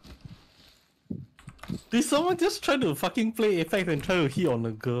Did someone just try to fucking play Apex and try to hit on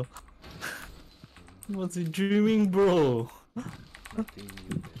a girl? Was he dreaming, bro?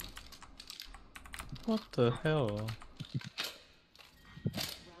 What the hell?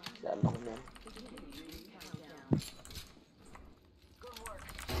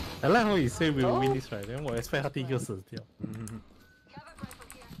 I like how you say we will win this, right? Then 我 expect 他第一个死掉。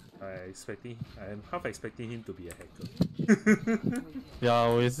 I'm half expecting him to be a hacker. Yeah,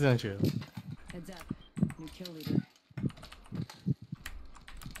 我也是这样觉得。 Heads up, new kill leader.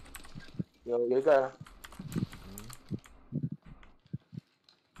 有一个。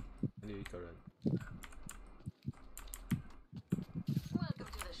还有一个人。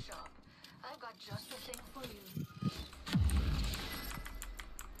 Welcome to the shop. I've got just the thing for you.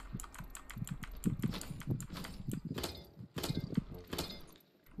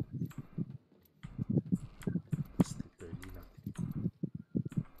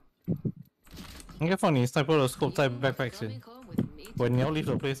应该放你 sniper 的 scope 在 backpack 先，我你要 leave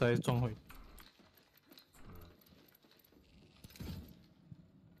the place 才撞回。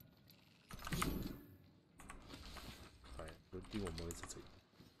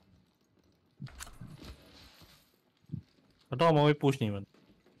我到我们会 push 你们。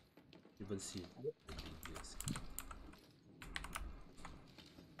Even see.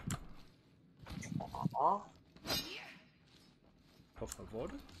 Por favor.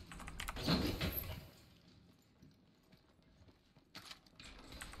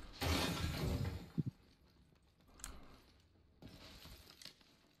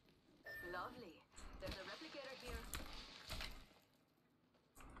 Lovely. There's a replicator here.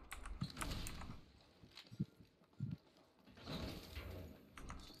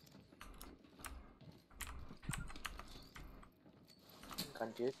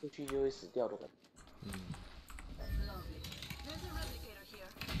 感觉出去就会死掉的人。嗯， Lovely. There's a replicator here.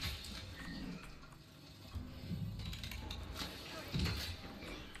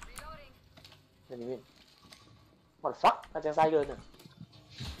 Reloading. 在里面。What the fuck？他这样杀一个人呢？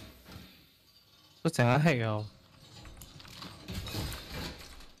都整下 hack 哦，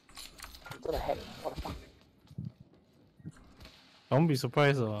真的 hack？What the fuck？ Don't be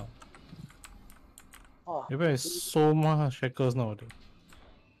surprised 啊。哇！ Maybe it's so much hackers nowadays.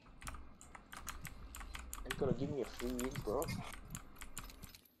 You're gonna give me a free win, bro?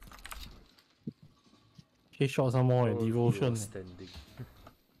 Headshot some more and Oh, devotion. standing.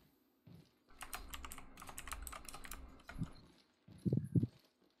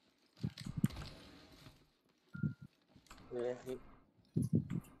 Yeah, he.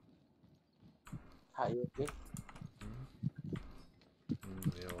 还有你，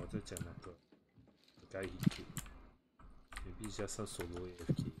没有，我在讲那个 the guy he killed. Maybe it's just a solo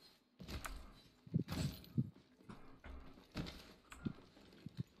AFK.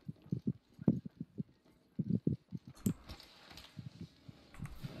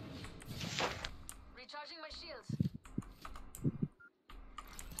 Recharging my shields.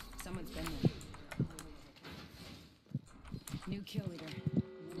 Someone's been there. New kill leader.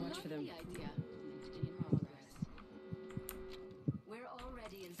 Watch for them. Idea. In progress. We're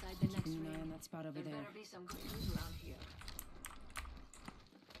already inside the next Keeping an eye ring. on that spot over There there. better be some good news around here.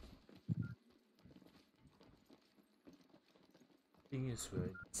 Thing is we're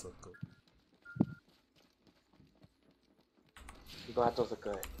in a circle. 你跟他做这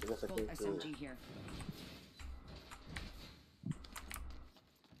个，这个是可 Bolt 以是 SMG here.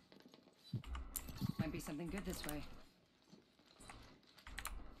 Might be something good this way.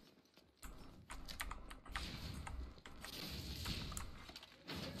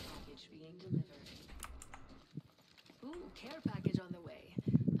 Package being delivered. Ooh, care package on the way.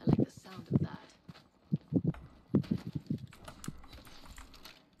 I like the sound of that.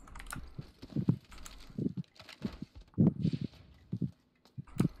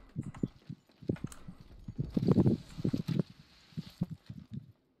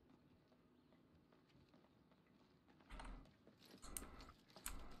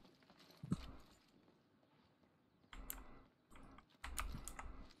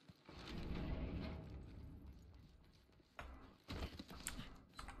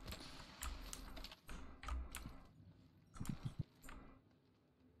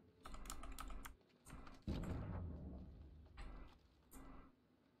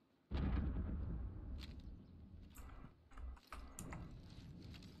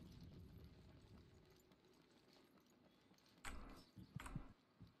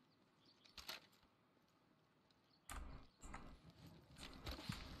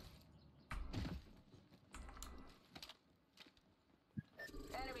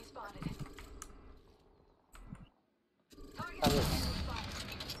 Enemy spotted. Target Target. spotted.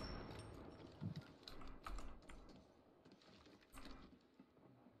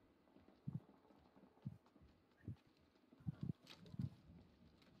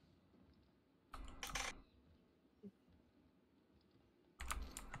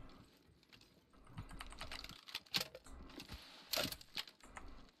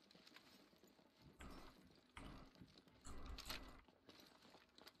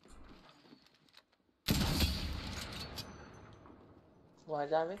我还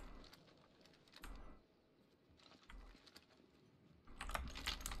在没？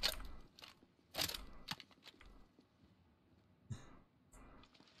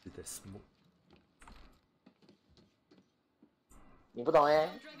 With the smoke. 你不懂哎，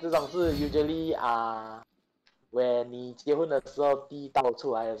这种是 usually when 你结婚的时候第一道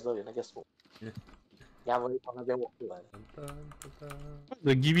出来的时候有那个锁，他们会从那边walk出来。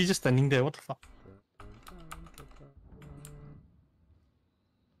 The Gibby just standing there. What the fuck?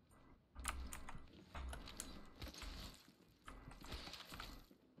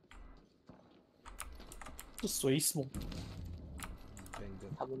 Just 谁 smoke？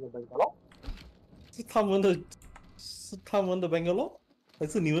 他们的那个咯，是他们的，是他们的 Bangalore， 还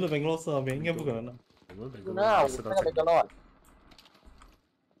是你们的 Bangalore 是那边？应该不可能的。我们每个那我人们那个咯。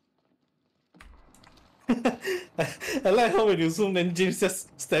I like how when you zoom, then James just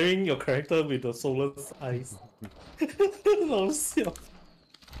staring your character with the soulless eyes. 好笑。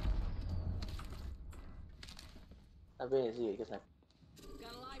那边也是有一个山。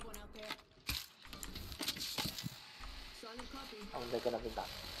 Got a live one out there. Solid copy. 他们在跟那边打，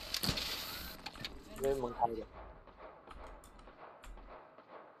因为门开的。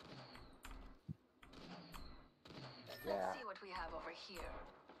Let's see what we have over here.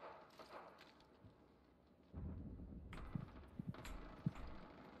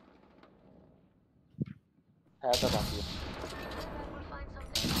 还要再把敌。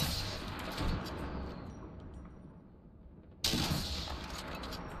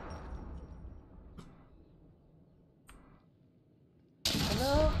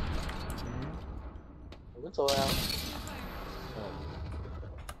 我们走了。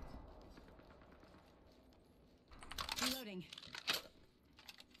Reloading.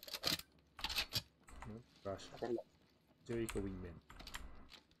 Rush， 就一个 wingman，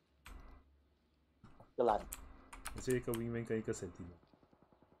 个蓝。就一个 wingman 跟一个 sentinel。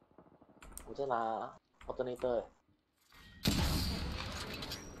我在拿 alternator。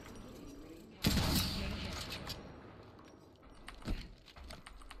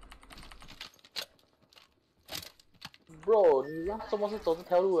 Bro， 你要怎么是走这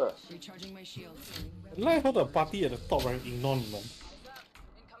条路的 Recharging my shields. Like how the party at the top right ignore 你们。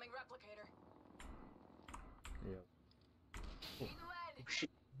 Yeah. shit，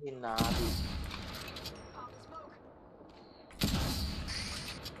 你哪里？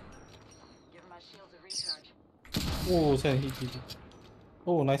 哦，现在一击。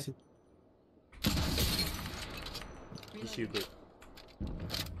哦，nice。 Issue good。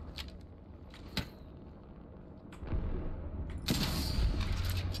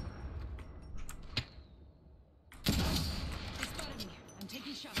 I'm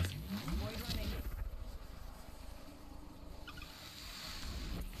taking shots. Avoid running.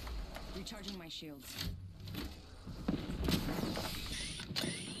 Recharging my shields.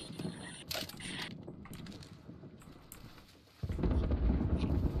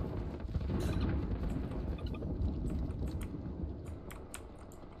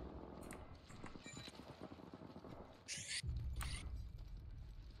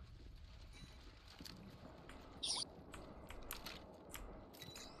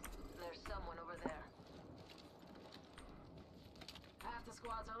 There's someone over there. Half the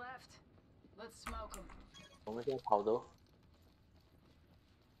squads are left. Let's smoke them. 我们现在跑的哦。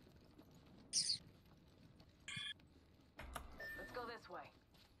 Let's go this way.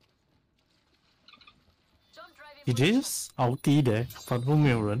 Jump driving. It is ulti there，反正没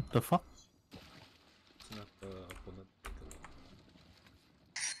有人。The fuck？ 是那个 opponent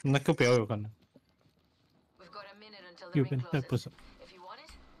那个比较有可能。 We've got a minute until the 右 ring 边，那不 closes. 是。 If you want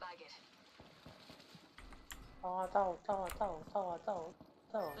it, bag it. 到。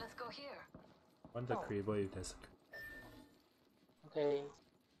 Let's go here. One the Kraber if there's OK，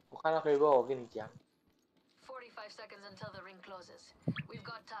 我看到 Kraber， 我跟你讲。 45 seconds until the ring closes. We've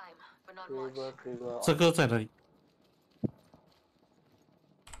got time, but not much. Kraber。这个在哪里？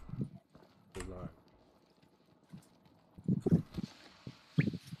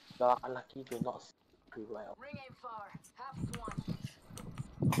 You are unlucky to not see Kraber. Ring ain't far. Half one.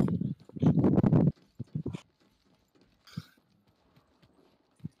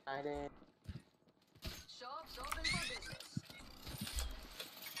 Shop's open for business.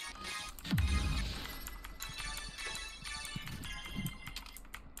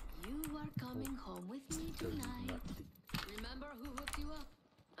 You are coming home with me tonight. Remember who hooked you up?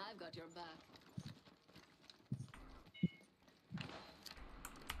 I've got your back.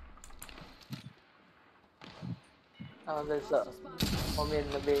 他们在射，后面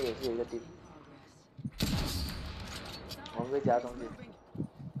那边也是有一个地。我们被夹中间。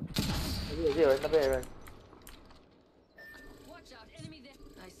那边也是有人，那边有人。 Watch out, enemy there.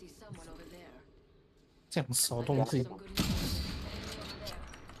 I see someone over there. 这样少东西。 Some good news. Enemy over there.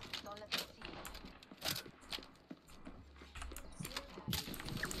 Don't let them see.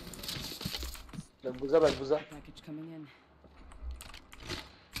 忍不住，忍不住。 Package coming in.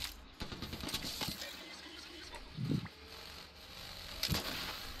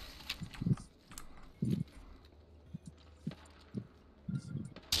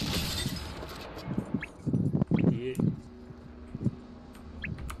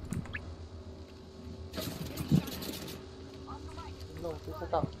 No， 不知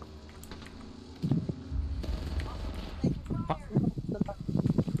道。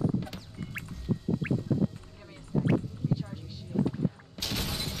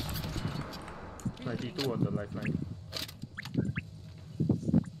 92 on the lifeline.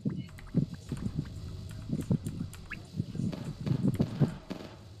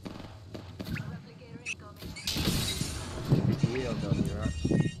 PTA on the Mirage.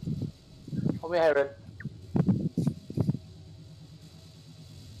 后面还有人。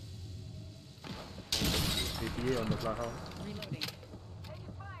 PTA on the Bloodhound. Reloading.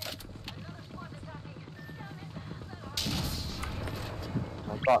 我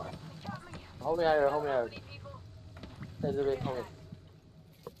到了。后面还有人，后面还有人。在这边后面。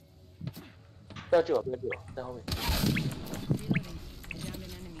不要救我，不要救我，在后面。 Reloading. I downed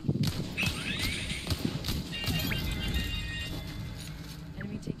an enemy.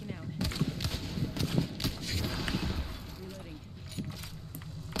 Target taken out. Reloading.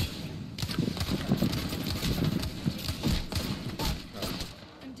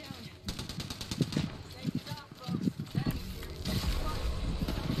 I'm down. My abilities aren't working.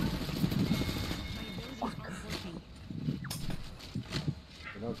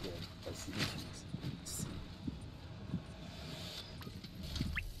 You're not good. I see.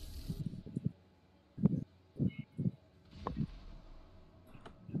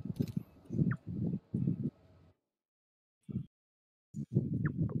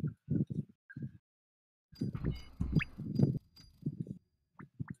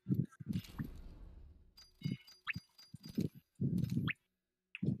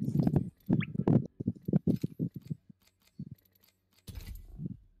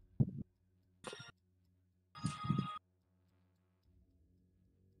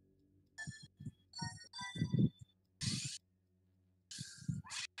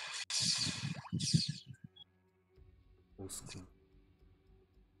 Old school.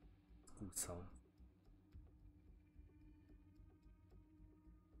 School sound.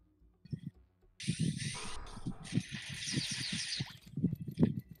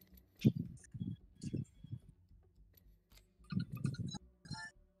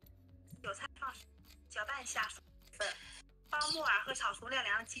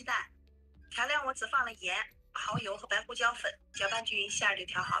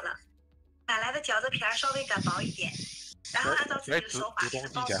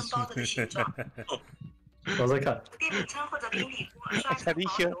 Cooking show. Oh.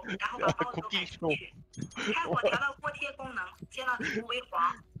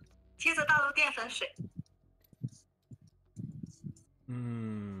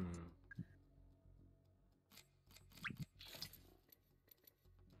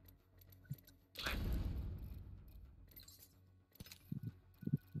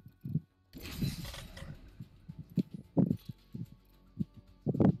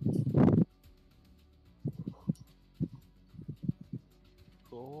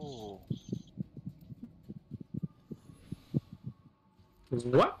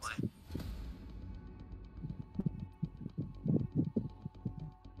 What?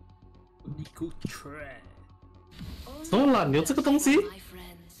 你够 try。什么啦？你有这个东西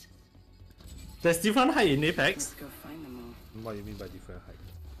 ？There's different height in Apex. What do you mean by different height?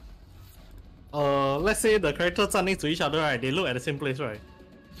 Let's say the character 站立 to each other, right? They look at the same place, right?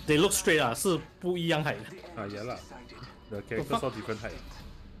 They look straight 啊，是不一样 height 的。啊，yeah 啦，the characters all different height.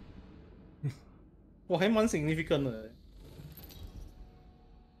 我还蛮 significant 的。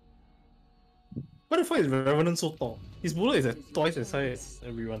Why the fuck is Revenant so tall? His bullet is twice as high as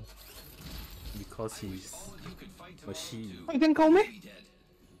everyone. Because he's machine. 他有这样高咩？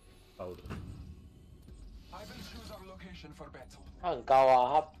高的。他很高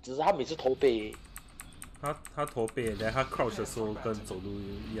啊，只是他每次驼背。他驼背，然后他 crouch 的时候跟走路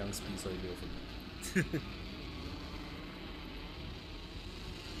一样 speed， 所以没有分。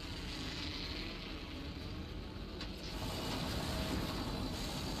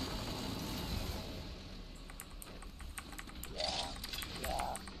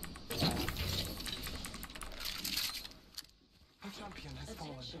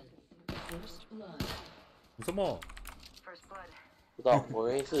你什么？不知道，我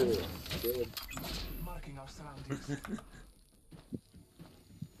以为是。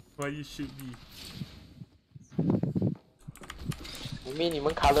Why you shoot me？ 明明你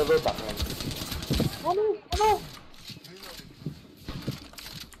们卡的都挡了。Oh no! Oh no!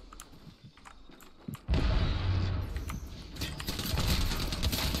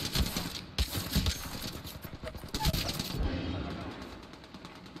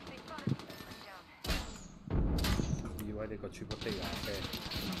 以為你個全部地牙啡。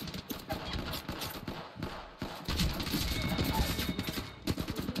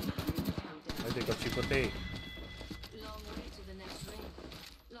你哋個全部地。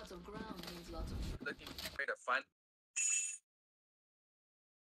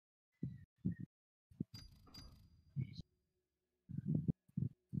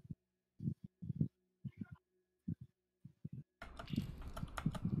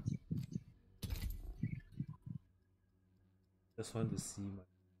Just want to see my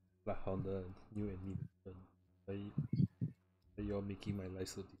Black Honda new animation. Why you're making my life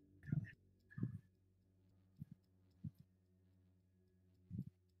so difficult?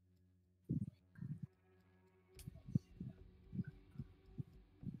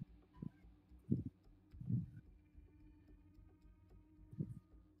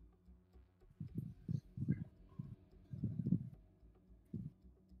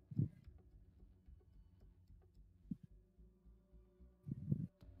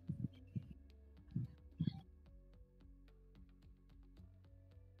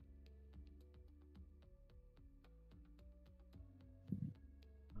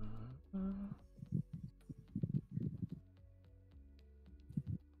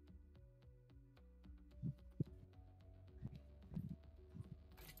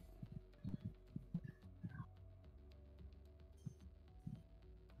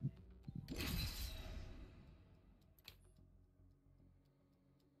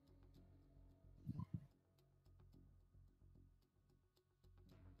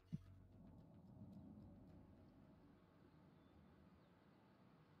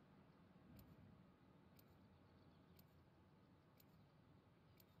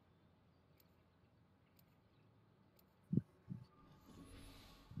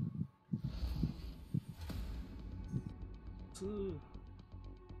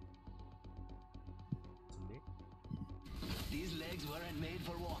 These legs weren't made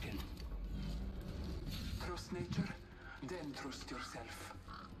for walking. Trust nature, then trust yourself.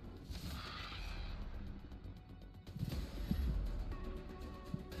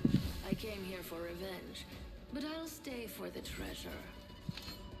 I came here for revenge, but I'll stay for the treasure.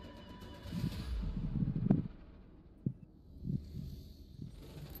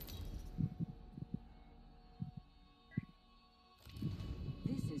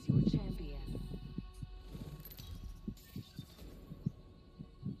 This is your champion.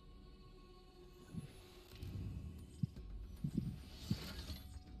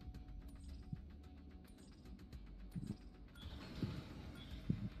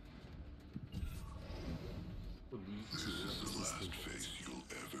 The last face you'll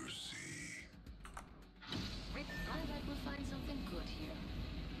ever see. I bet we'll find something good here.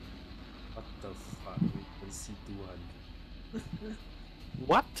 What the fuck? We can see 200.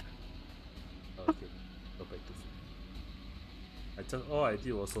 What? Okay, go back to food. I just all I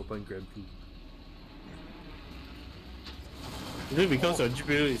did was open Grand Prix. Is it because your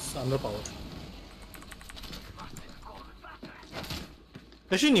GPU is underpowered?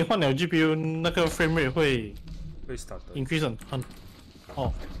 Actually 你换了 GPU 那个 frame rate 会会 start increase 很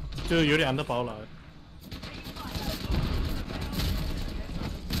哦，就有点 underpowered 了。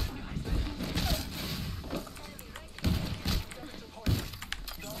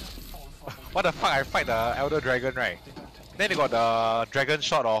What the fuck? I fight the Elder Dragon, right? Then they got the Dragon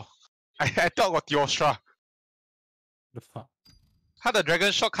Shot, oh. I thought got Theostra. The fuck? 他的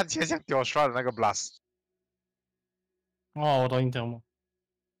Dragon Shot 看起来像 Theostra 的那个 Blast。哦，我懂你讲吗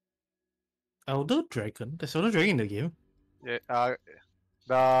 ？Elder Dragon? There's Elder Dragon in the game? Yeah,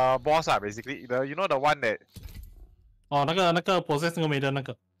 the boss basically. You know the one that 哦，那个 possess 那个没的那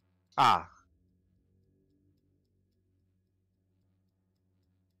个。啊。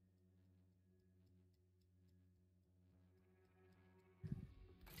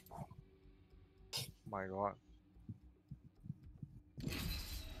My god.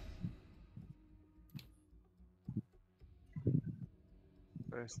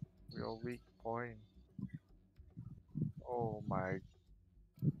 Where's your weak point? Oh my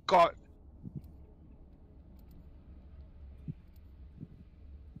god.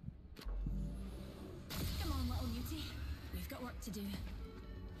 Come on, little Newtie. We've got work to do.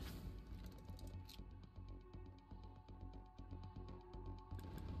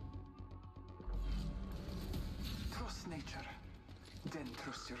 Trust nature, then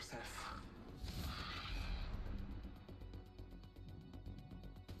trust yourself.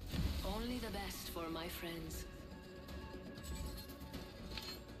 Only the best for my friends.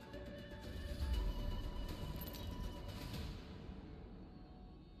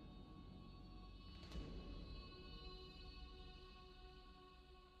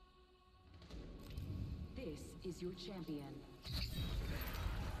 This is your champion.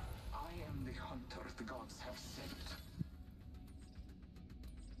 I am the hunter the gods have sent.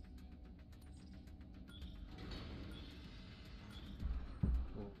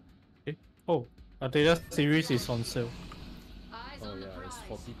 Oh, Data series is on sale. Oh yeah, it's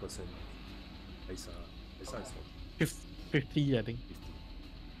 40%. Isa is 50, I think. 50.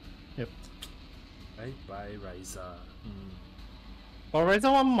 Yep. I buy Ryza. But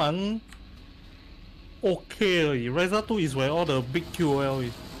Ryza 1蛮 okay 而已 Ryza 2 is where all the big QOL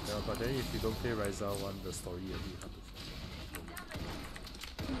is. Yeah, but then if you don't play Ryza 1, the story a bit hard to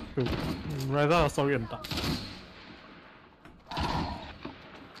True. Ryza 的 story 很大。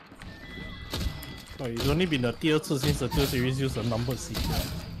Oh, it's only been the 第二次 since the 2 series use the number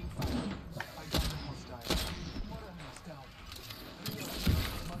sequence.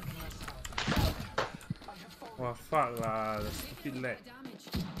 Wow, fuck lah, the stupid lag.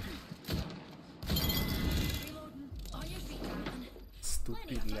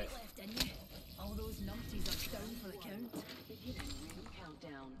 Stupid lag. All those numpties are down for the count. Beginning ring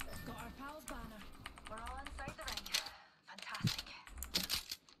countdown. Got our pals banner. We're all inside the ring. Fantastic.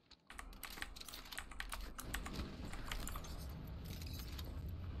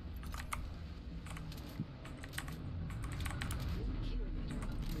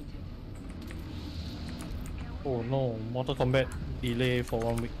 Oh no, Mortal Kombat delay for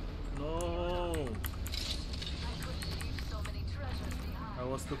 1 week. No. I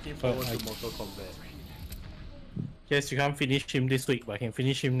was looking forward to Mortal Kombat. Yes, you can't finish him this week, but I can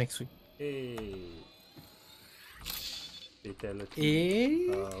finish him next week. Hey. Fatality.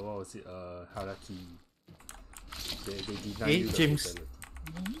 What was it? Haraki. They deny you the James. fatality.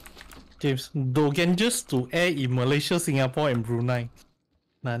 James, Dogen just to air in Malaysia, Singapore, and Brunei.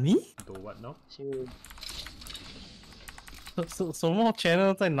 Nani? Do what now? 什么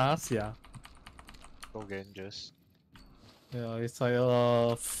channel 在哪下 Avengers. Yeah, it's like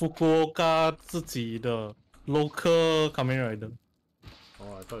Fukuoka 自己的 local Kamen Rider.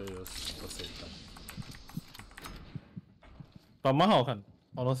 Oh, I thought it was the same time. But 蛮好看，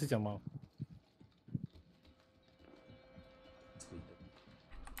我东西讲蛮好。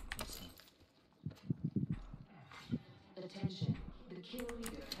Attention, the kill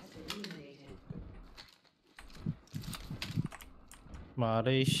leader has been eliminated. 马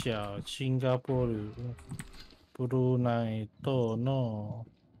来西亚、新加坡、布鲁奈都 no。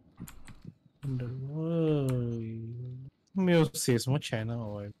没有写什么 channel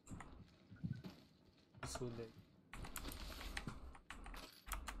哦。So late.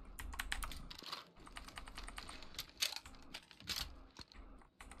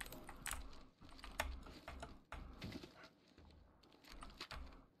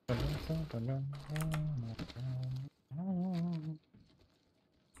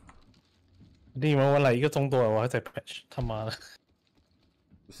你们玩了1个钟多了，我还在 patch， 他妈的！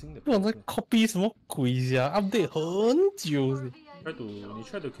我在 copy 什么鬼呀 ？update 很久。你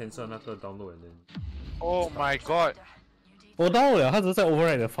try to cancel 那个 download and then. Oh my god! 我 download 了，它只是在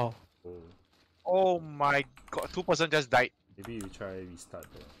override 的 file。Oh my god! 2% just died. Maybe you try restart.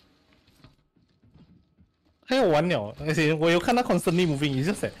 还有玩了，而且我有看到 constantly moving， it's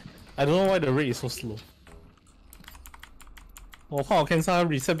just that I don't know why the rate is so slow。我怕我 cancel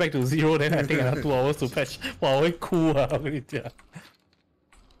reset back to 0， then I take another 2 hours to patch， 哇，我会哭啊！我跟你讲。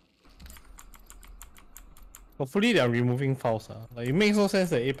Hopefully they are removing files. Like, it makes no sense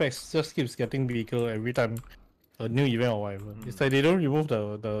that Apex just keeps getting bigger every time a new event or whatever. It's like they don't remove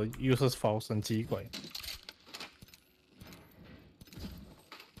the users files 很奇怪。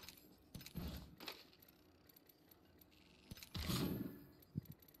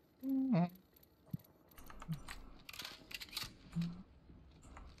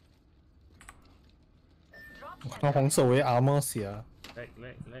我看黄色为 armor 写啊。Lag.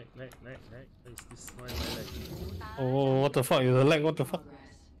 Is this why my lag? Oh, what the fuck? Is a lag? What the fuck?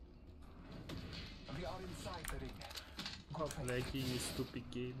 We are inside the ring. Stop lagging, you stupid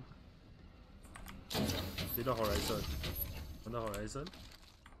game. 谁的 Horizon？ 我们的 Horizon？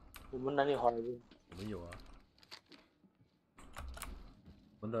 我们哪里 Horizon？ 我们有啊。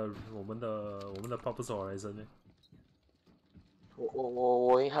我们的 pop 不是 Horizon 呢？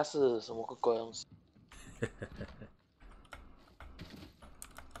我以为它是什么鬼东西。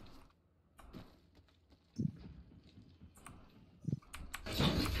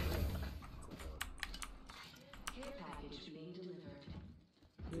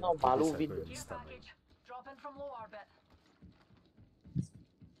那马路边。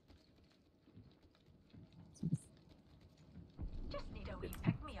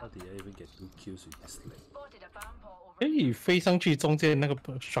How did I even get 2 kills with this lag? 可以飞上去中间那个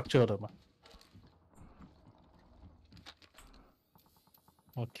structure 的吗？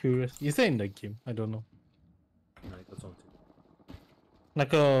我 curious. Is that in the game? I don't know. 哪一个中间？那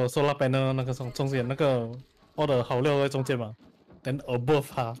个 solar panel 那个中间那个 all the 好料在中间嘛 ？Then above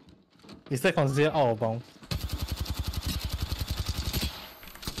它 ，is that considered out of bound?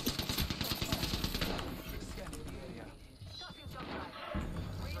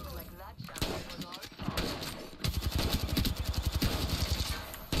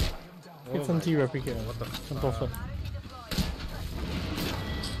 SMG replicate 很多分。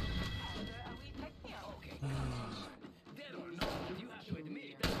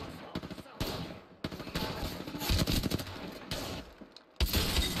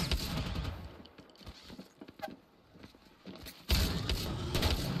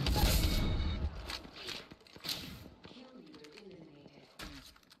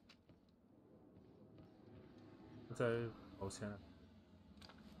在楼下。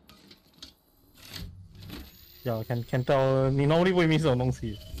Yeah, can tell. 你 normally 不会 miss 这种东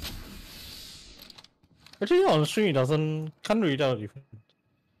西。Actually, on stream it can't really tell the difference.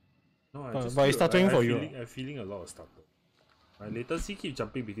 No, I but just it's starting for you. I'm feeling a lot of stuff. My latency keep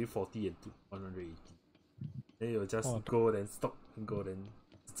jumping between 40 and 180. Then you'll just go, then stop, and go, then.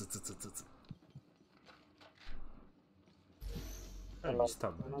 Try and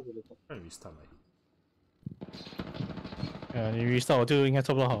restart my. 你 restart 我就应该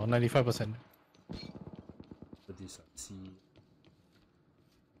差不多好 95%。这里想 see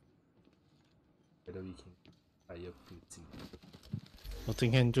whether we can hire building。我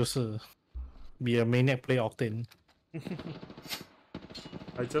今天就是 be a maniac play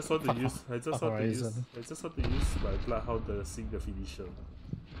Octane。I just want to use I just want to use my Bloodhound 的新的 finisher。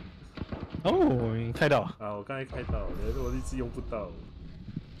哦，你开到啊？我刚才开到，但是我一直用不到。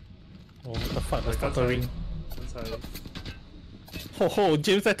我的 fuck the stuttering。刚才。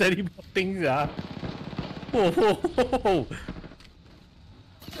James 在teleporting 啊！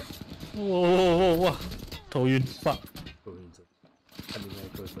哇！头晕 fuck。头晕着，看另外一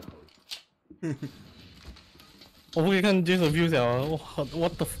个会好一点。我不可以看 James 的 views 啊！我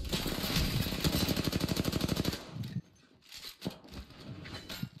what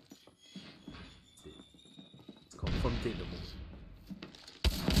the。confirm dead 的梦。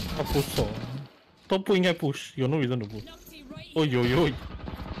他不爽，都不应该 push， 有 no reason to push。哦有。Okay,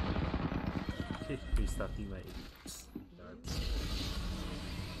 restarting my edits.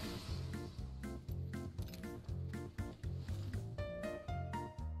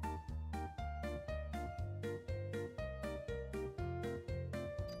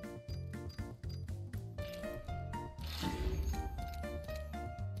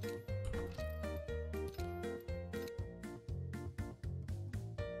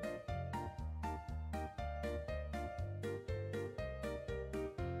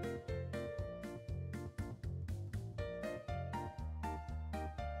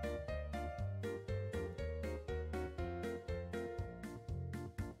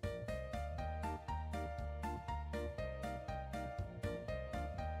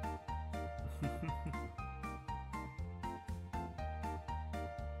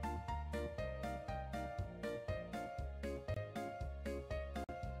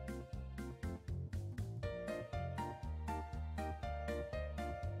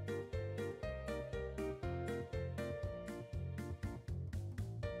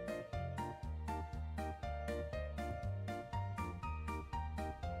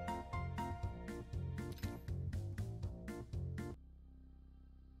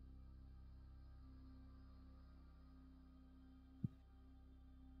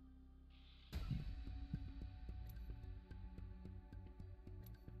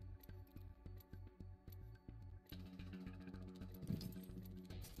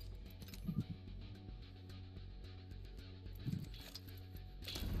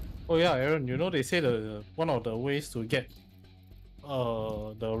 Oh yeah, Aaron, you know they say the one of the ways to get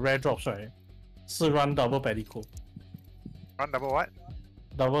the rare drops, right? 是 run double Pedico. Run double what?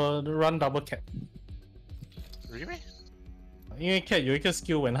 Run double cat. Really? 因为 cat 有一个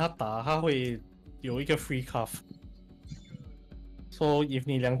skill when 他打他会有一个 free cuff. So if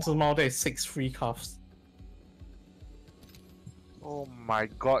你两只猫带 6 free cuffs. Oh my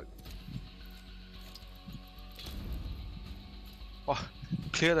god. 哇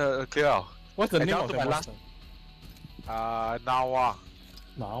clear 了 What's the I name down of to the my last monster? Nawa.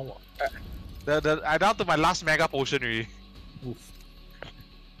 I down to my last mega potion already. Oof.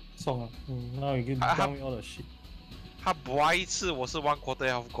 Song now you get down with all the shit. 他 boy 一次我是 1/4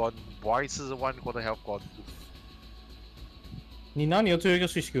 health gone, boy 一次是 1/4 health gone. 你拿你的最后一个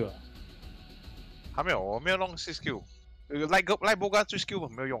switch skill 啊？还没有，我没有弄 switch skill. Light bowgun switch skill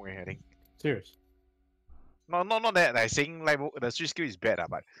没有用诶 I think. Serious? Not that I saying the switch skill is bad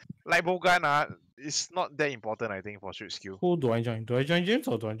but light bowgun is not that important I think for switch skill. Who do I join? Do I join James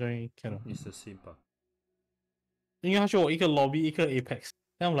or do I join Ken? It's the same 吧。因为他说我一个 lobby 一个 Apex，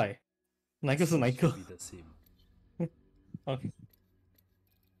 那我来哪一个是哪一个 ？Be the same.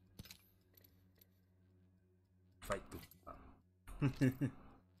 OK。Fight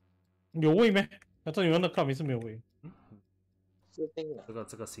有位咩？那这你们的 club 是没有位。是定的。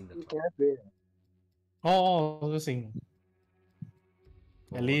这个新的。哦，这个新。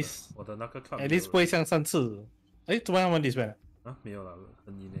At least 我的那个 club at least 不会像上次。哎，怎么样他们 disband 啊？没有啦，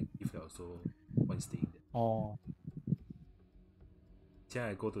很 inactive 了，说 one stay 的。哦。现在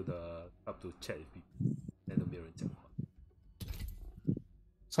I go to the club to chat with people， 但都没有人讲话。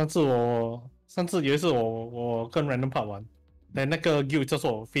上次有一次我跟 random part 玩，但那个 guild 叫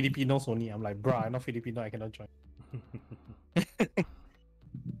做 Filipino Sony，I'm like bro, I'm not Filipino, I cannot join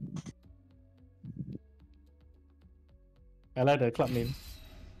 。I like the club name。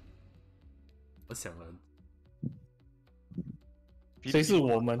我想了，谁是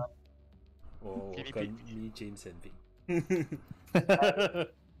我们？我跟 me James and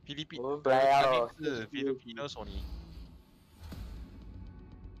Vic。Filipino 我们本来要是 Filipino Sony。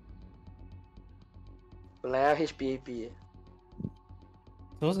本来要 HBAB。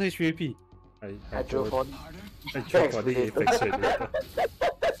什么是 HVAP？ hydroponic infection.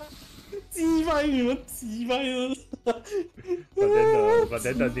 击败你们，击败了。but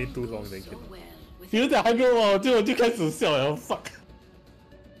then the day too long then cannot. 有点还没有我就开始笑了 ，fuck。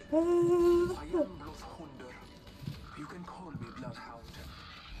 I am Bloodhunter. You can call me Bloodhound.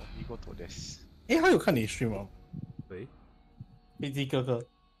 見事です。哎，他有看你 stream 吗？喂，飞机哥哥，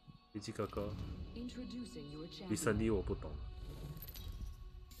飞机哥哥 Introducing your champion. ，recently 我不懂。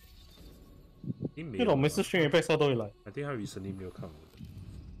因为我每次 stream 被烧都会来。I think 他 recently 没有看我的。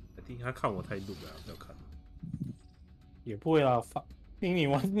I think 他看我太noob了，没有看。也不会啦，fuck。你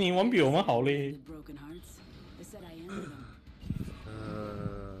玩比我们好嘞。 Broken hearts. They said I ended them.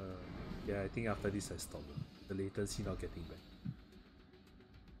 Yeah, I think after this I stop. The latency not getting back.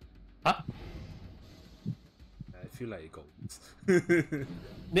 啊？ I feel like it goes.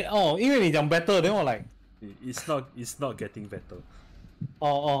 因为你讲 better， then 我 like it's not getting better.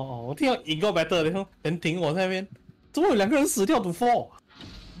 我听到 it got better， 然后人停我在那边，怎么有2个人死掉 to fall？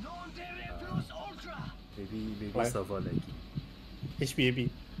 Maybe server laggy. HPAP。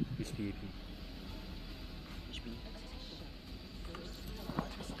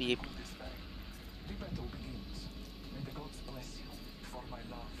 BAP。 The battle begins. May the gods bless you for my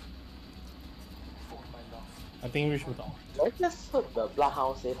love. For my love. I think we should down. I just heard the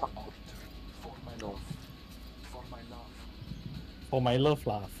Bloodhound say fuck. For my No. love. For my love. For my love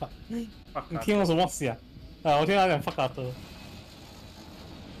啦，fuck。你听到什么事啊？我听他讲 fuck after。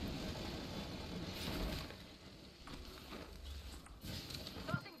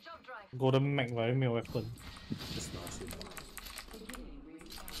 Golden Mac 吧，没有 weapon。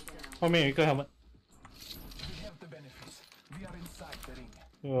后面有一个他们。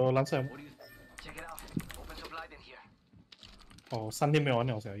有蓝色。哦，3天没玩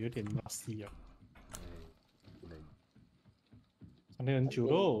了，噻，有点 nasty 啊。3天很久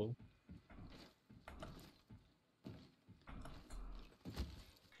喽。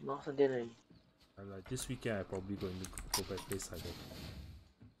 3天而已。 Like this weekend, I probably going to go back play Cyberpunk.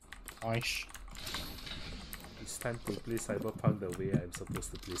 Nice. It's time to play Cyberpunk the way I'm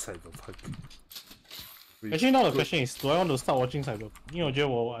supposed to play Cyberpunk. Actually, now the question is, do I want to start watching Cyberpunk? 因为我觉得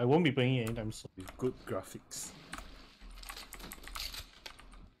I won't be playing it anytime soon. With good graphics.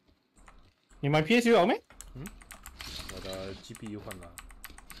 你买 PSU 了没？我的 GPU 换了。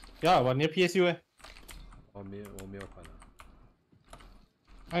要吧，你的 PSU 哎？我没有换了。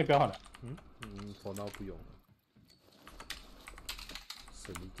那你不要换了。 for now 不用了，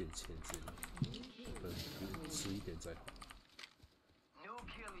省一点钱之类的，迟一点再好。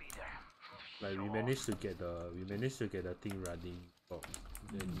Like we managed to get the thing running for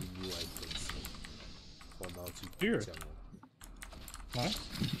any new items. For now 就这样了。来。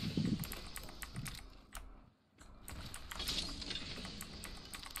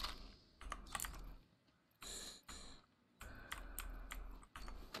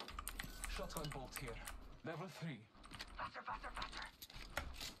 Shotgun bolt here. Level 3. Faster, faster, faster.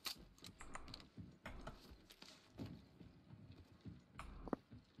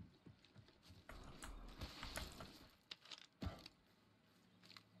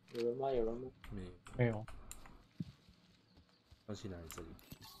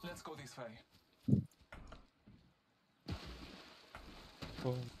 Let's go this way.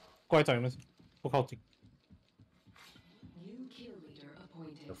 过来找你们，不靠近。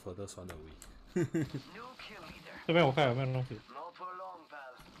 The furthest one away. 这边我看有没有东西，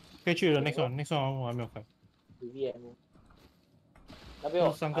可以去的 next one 我还没有开。那边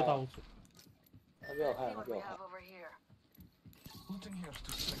有3个道主。那边有看，那边有看。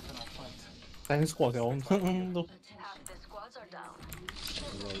 3 squad 我们都。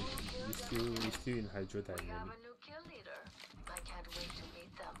 We still in hydrodynamic.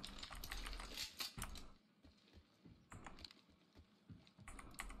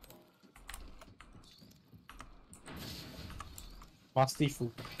 Mastiff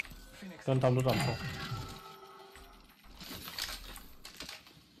跟他们都撞错。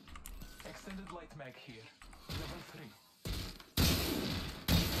 Extended light mag here. Level 3.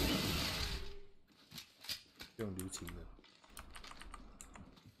 用流情的。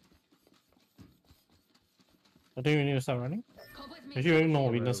 I think we need to start running. Actually, no,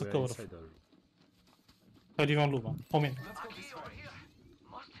 we need to go. 还有地方录吗？后面。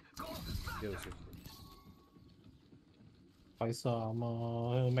白色啊嘛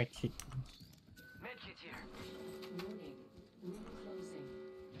 ，Medkit。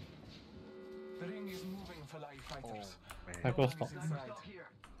 The ring is moving for life fighters. 还不少。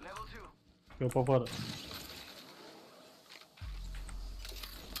有波波的。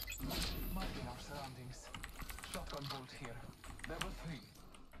 Marking our surroundings. Shotgun bolt here. Level 3.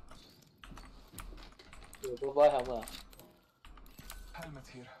 有个 boy helmet。 Helmet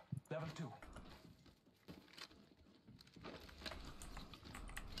here. Level 2.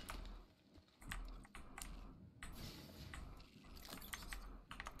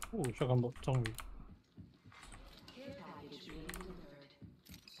 Oh, shotgun bolt 終於 Care package being delivered.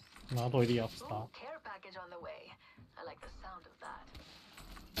 拿到啲 up star。 Care package on the way. I like the sound of that.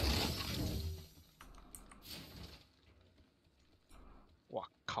 哇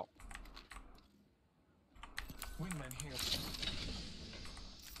靠！ Wingman here.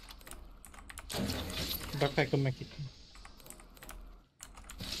 backpack 都 make it。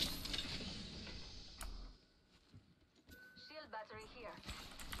 Shield battery here.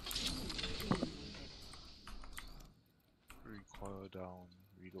 Recoil down,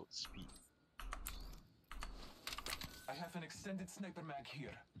 reload speed. I have an extended sniper mag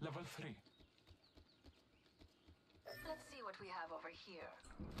here. Level 3. Let's see what we have over here.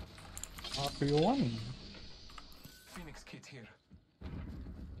 RP1 Phoenix kit here.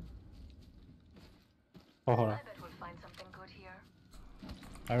 好好啦 I bet we'll find something good here.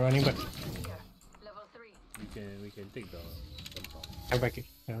 I running back Here, level 3. We can take the care package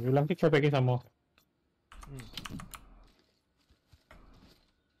you lắm cái care package some more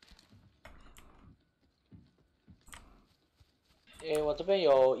我这边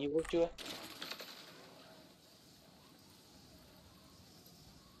有衣物就。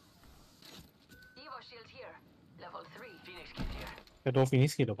 Evo shield here. Level 3. Phoenix kit here. 要多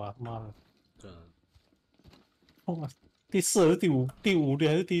finish 了吧妈的真的痛啊第4还是第5里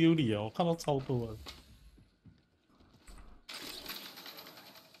还是第6里哦我看到超多了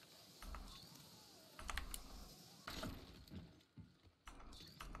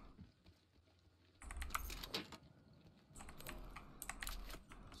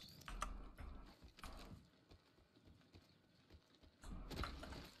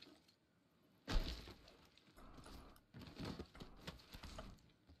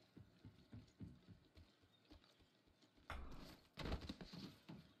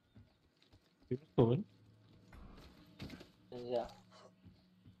有人等一下，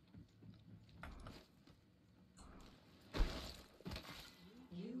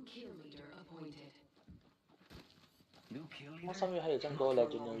 New kill leader appointed. New kill 它 leader. 上面还有这样多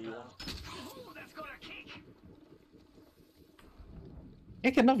legendary 的。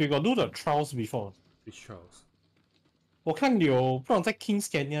 哎 Kenneth you got do the trials before Which Charles 我看有不懂在 Kings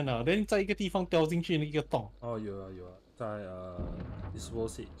Canyon 啊 then 在一个地方掉进去那个洞哦有啊有啊在Eastwall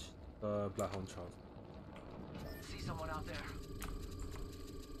Siege Bloodhound Charles See someone out there.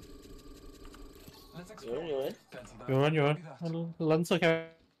 Let's 有 explore. 人有人， Fancy that. 有人 Copy that. 蓝色 care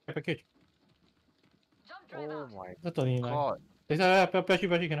package Jump drive Oh out. my 在等你来 god！等一下不要去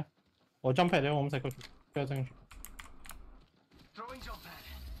Kenneth我 jump pad 然后我们才过去不要这样去 Throwing jump pad.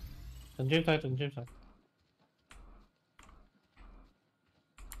 等 James 来等 James 来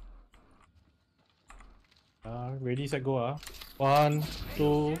ready set go 啊 1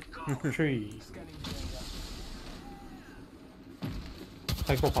 2 3 Scanning the area.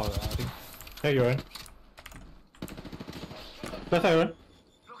 太够跑了啊还有人在有人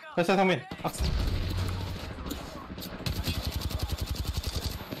在上面啊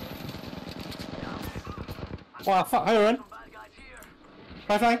哇 fuck 还有人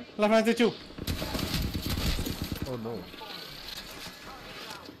lifeline 在救 Oh no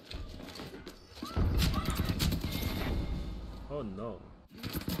Oh no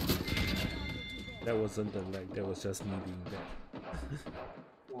That wasn't the lag, that was just me being bad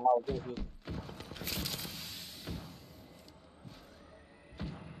哇，我这个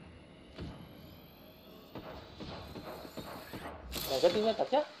两个地方打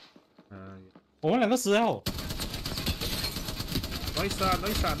架，我们两个死了 Nice 啊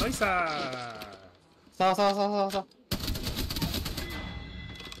Nice 啊 Nice 啊杀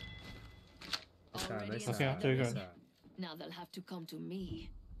Already Nice in 行啊 front 这 of 个 us. 人 Now they'll have to come to me.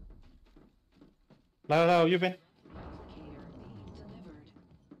 来我右边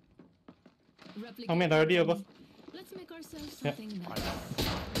Care being delivered. 上面来第二个 Let's make ourselves Yeah. something nice.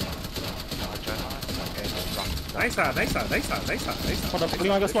 Nice 啊 Nice 啊 Nice 啊 Nice 啊 Nice 我的另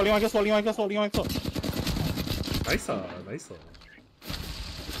外一个错 Nice 啊 Nice 啊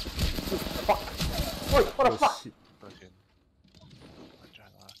喂，我的 Oh fuck！ shit 抱歉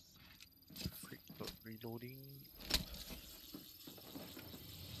，Quick load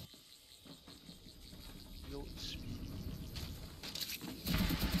reloading。Reload speed。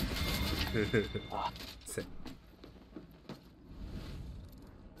 Set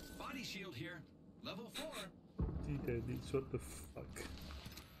Body shield here. Level 4. What the fuck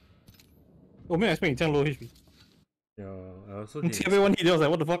我没有 expect 你这样 low HP Yeah I also 你 didn't 直接被问题掉噻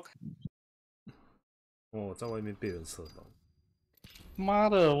what the fuck 哦，在外面被人射到。妈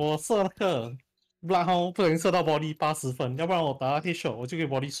的，我射那个 Bloodhound 不小心射到 body 80分，要不然我打 hit shot 我就可以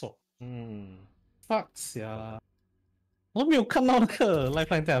body shot。嗯 fuck 呀，我都没有看到那个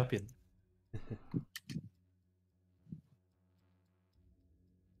lifeline 在那边。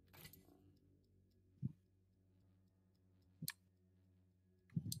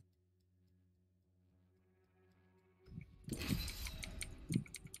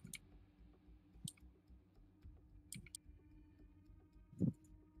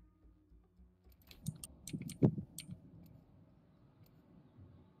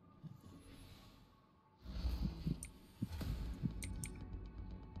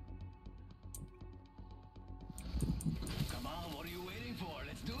Come on, what are you waiting for?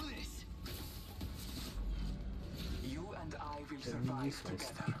 Let's do this. You and I will Let me survive use my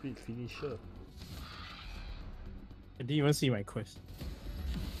together. stupid finisher. I didn't even see my quest.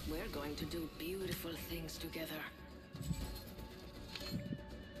 We're going to do beautiful things together.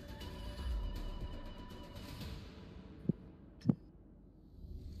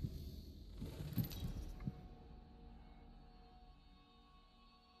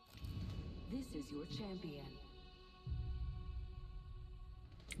 This is your champion.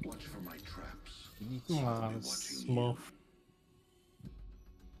 Watch for my traps. Smurf.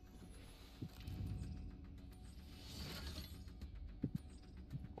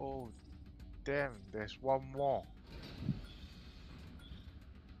 Oh, damn! There's one more.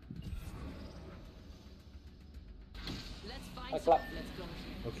 Let's find Like some. that. Let's go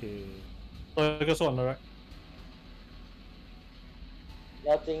here. OK，这个是我的 right，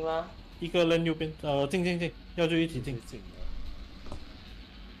要进吗？一个人右边，进，要就一起进。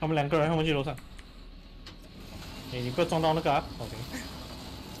他们2个人，他们去楼上。你不要撞到那个啊 ！OK。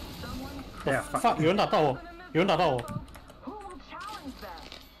哎呀 fuck， 有人打到我，有人打到我。 Who will challenge them?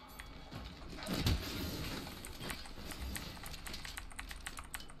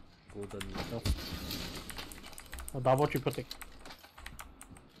 Golden 我 double triple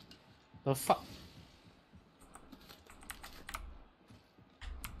take。The fuck。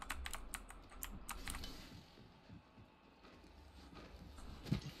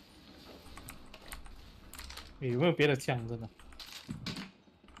有没有别的枪？真的。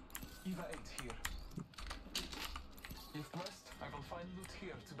 Eva 8 here. If blessed, I will find loot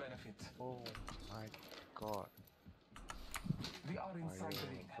here to benefit. Oh my god. We are inside the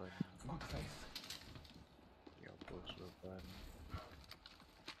ring. Fire weapon. Good faith. Your boss weapon.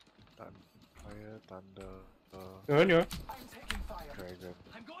 Fire, thunder, 有人， I'm taking fire. dragon.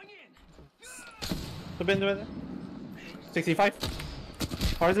 I'm going in. 这边65。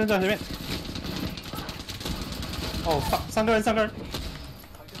Horizon 在这边。哦 fuck， 3个人。刚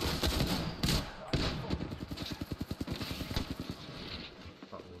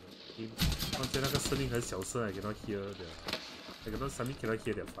才那个声音很小声，I cannot hear the， I cannot suddenly cannot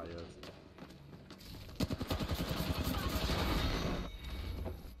hear their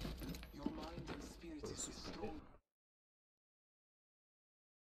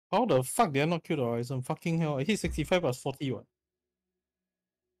the fuck did I not kill the Horizon? Fucking hell! I hit 65 plus 40 what?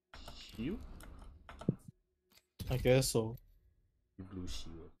 You? I guess so. You blue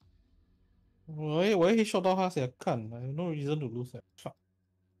shield. 我也 hit shot 到他噻，看 I have no reason to lose that. Fuck.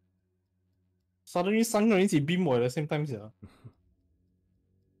 Suddenly 3个人一起 beam 我 at the same time 噻。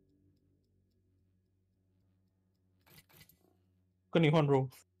跟你换 roll。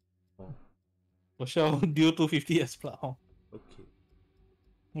哦。我需要 deal 250 S plus 哦。OK。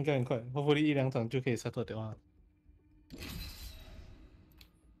应该很快 ，hopefully 1-2场就可以 settle 掉啊。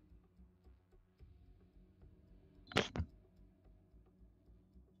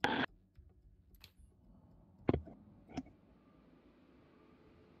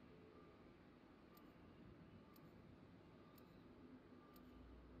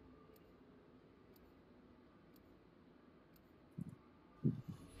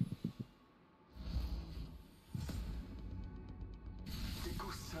The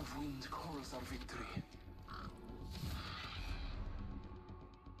gusts of wind chorus our victory.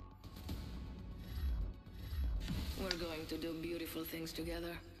 We're going to do beautiful things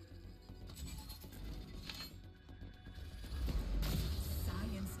together.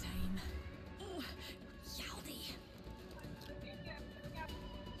 Science time. Ugh, yowdy.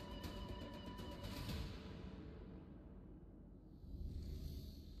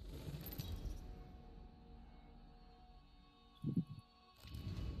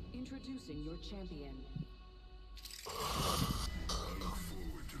 Introducing your champion. I look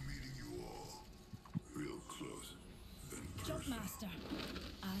forward to meeting you all. Real close and personal. Jumpmaster.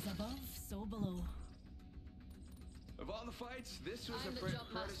 As above, so below. Upon fights. This was I'm a the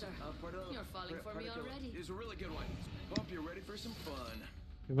jump master. You're falling for me already. It's a really good one. Hope you're ready for some fun.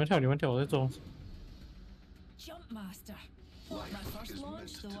 你们跳，我在做。 Jump master. Not my first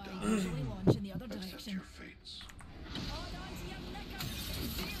launch, though I usually launch in the other direction. Hold on to your knicker.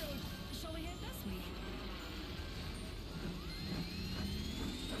 Zero. Shall we head this way?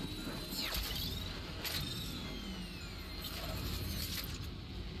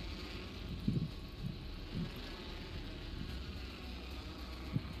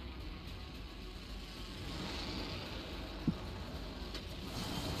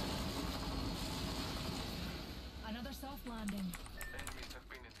 Another soft landing. Enemies have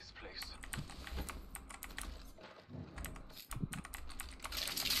been in this place.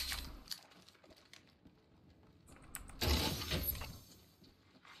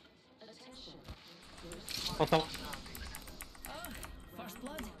我操！ First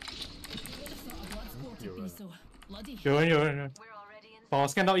blood. Would have thought a blood sport would be so bloody. 有人，把我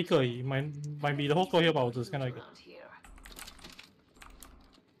scan 到一个而已，might be the whole squad here，把我只 scan 到一个。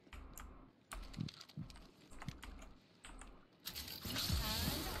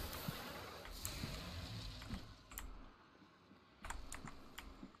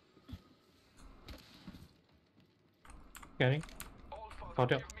 Scanning， 跑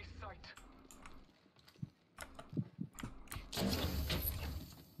掉。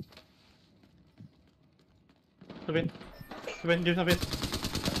 这边，就那边。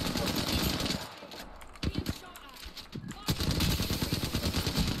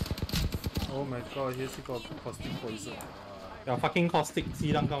Oh my god, here's got caustic poison. Yeah, fucking caustic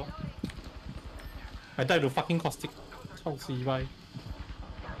鸡蛋糕。I died to fucking caustic， 臭死歪。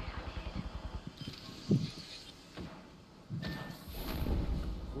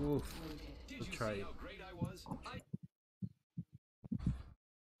 Oof. Let's try it.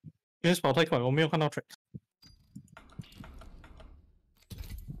 因为跑太快，我没有看到 track。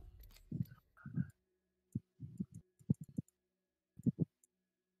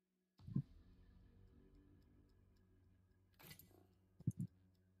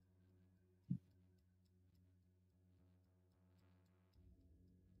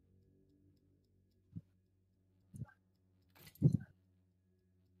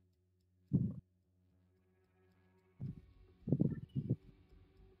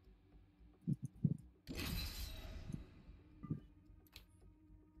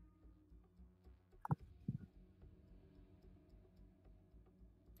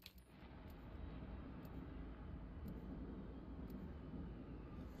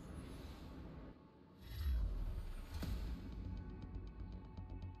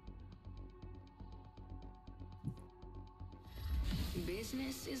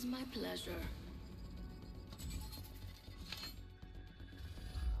 Business is my pleasure.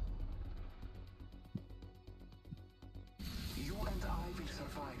 You and I will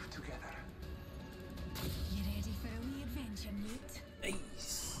survive together. You ready for a wee adventure, mate?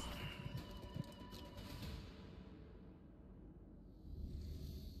 Nice.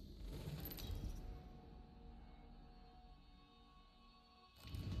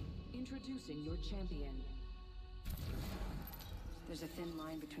 Introducing your champion. There's a thin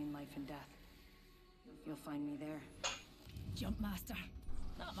line between life and death. You'll find me there. Jump master.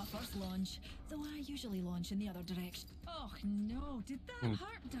 Not my first launch, though I usually launch in the other direction. Oh no, did that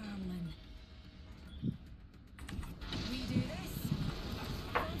hurt, darling? We do this.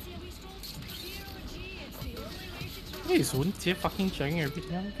 Fancy a wee stroll? Zero G, it's the only way to travel. 为什么你直接 fucking dragon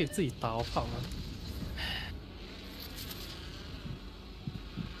everything 可以自己打我跑了？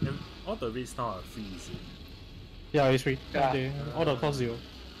 And all the raids now are free, is it? Yeah, it's free. Yeah. All the cost 0。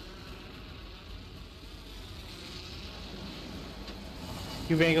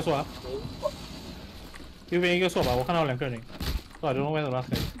右边一个硕啊，右边一个硕吧，我看到2个人。So I don't know where the last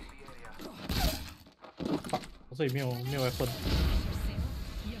guy. 我这里没有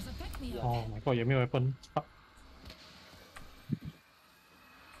weapon。Oh my god， 也没有 weapon。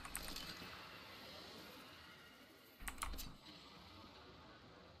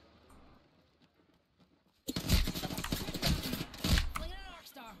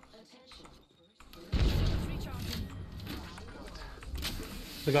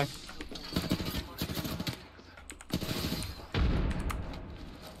这个。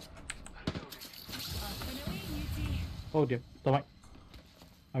Oh dear， 等会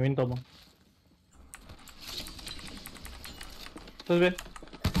 ，I mean 等吗？这边。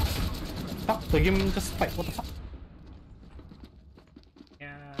Fuck the game just spike. What the fuck?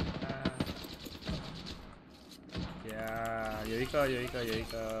 Yeah， 有一个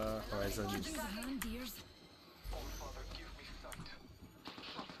Horizon。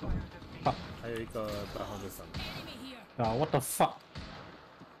 还有一个大号的伞。Ah, what the fuck?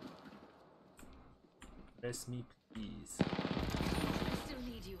 Bless me, please. I still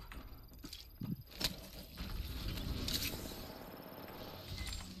need you.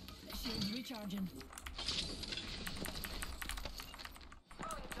 Shields recharging.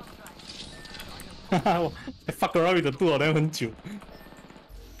 I fuck around with the two of them 很久。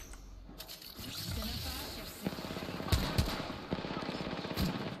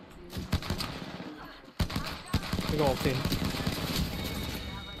这个 OK。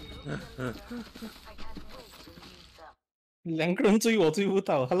两个人追我追不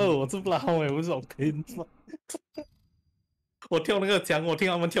到 ，Hello， 我追不到哎，我是 OK。我跳那个墙，我听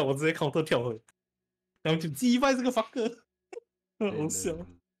他们跳，我直接 counter 跳回，然后就击败这个 fucker， 好笑。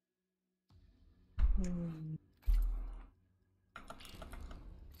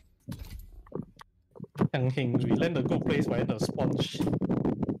强行 we land the good place by the sponge。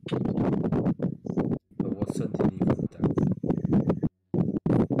我身体里混蛋。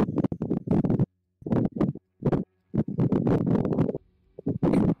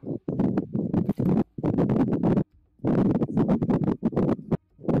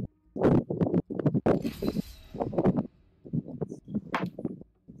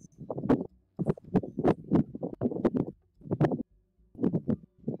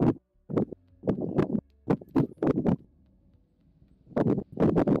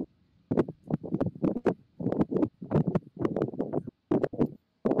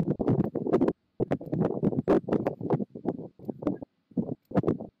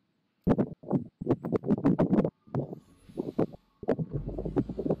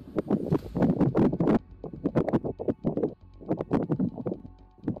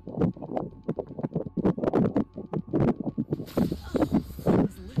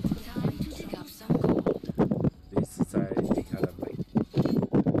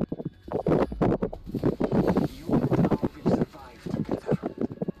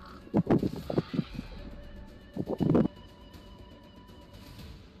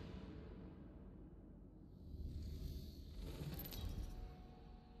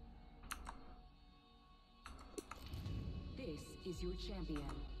Is your champion.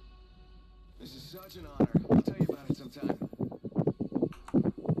 This is such an honor. I'll tell you about it sometime.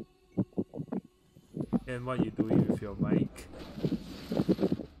 And what you doing with your mic?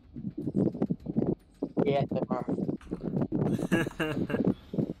 Yeah, hold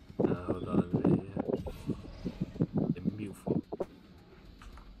on, wait. Mute for.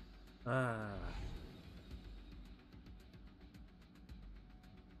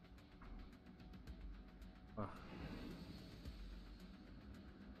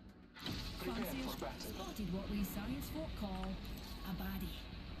 Spotted what we science folk call a baddie.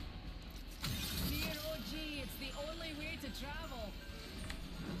 Dear OG, it's the only way to travel.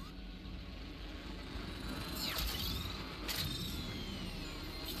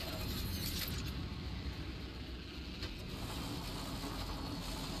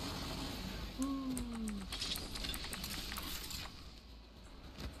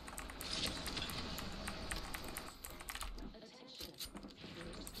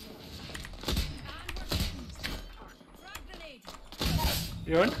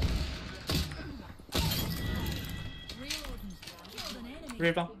 You in?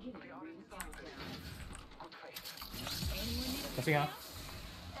 Rave down. Nothing ah.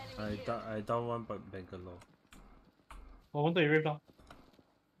 I down one but Bangalore. 我们对 rave down.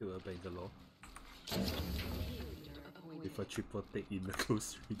 To a Bangalore. With a triple take in the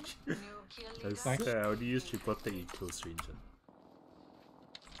close range. I swear I only use triple take in close range.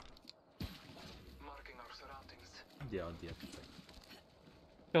 Marking our surroundings. Yeah, on the other side.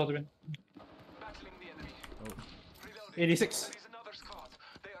 跳这边。 Battling the enemy. Oh. 86. There is another squad.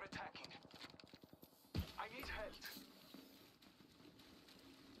 They are attacking. I need help.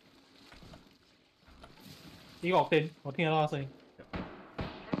 一个 octane， 我听得到声音。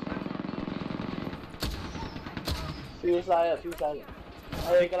Fuse 了，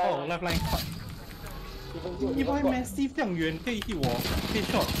还有一个来。哦 ，left line cut。意外 massive 这样远可以 hit 我 ，hit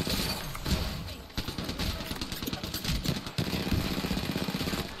shot。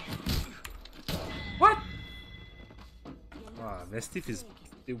 Mastiff is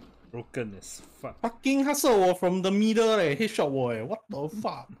still broken as fuck. Fucking 他射我 from the middle 嘞 ，headshot 我哎 ，what the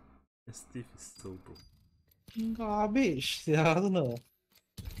fuck？ Mastiff is so broken. Garbage 呀，真的。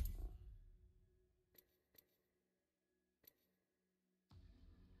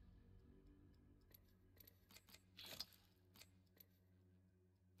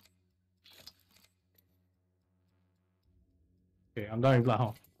Okay, I'm done with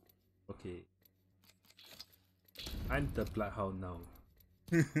Bloodhound. Okay. I'm the Bloodhound now.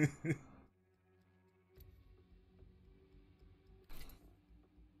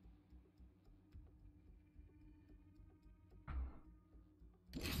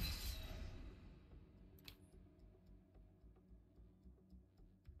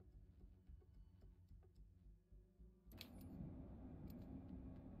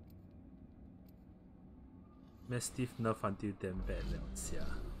 Mastiff nerf until damn bad now,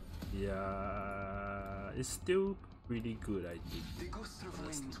 yeah, it's still pretty good, I think.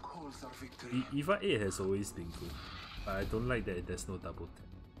 Eva 8 has always been good, but I don't like that there's no double tap.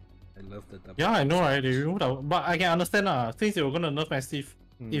 I love the double. Yeah, I know, right? They removed double, but I can understand since they were gonna nerf Mastiff.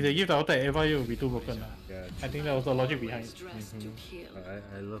 If they give double tap, Eva 8 will be too broken. Yeah, I think that was the logic behind it.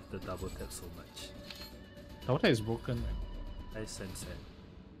 I love the double tap so much. Double tap is broken, right? I sense that.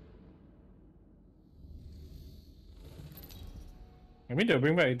 I mean, they'll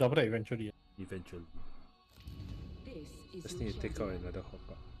bring back double tap eventually. Eventually. This Just need to take out another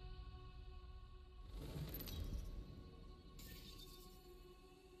hopper.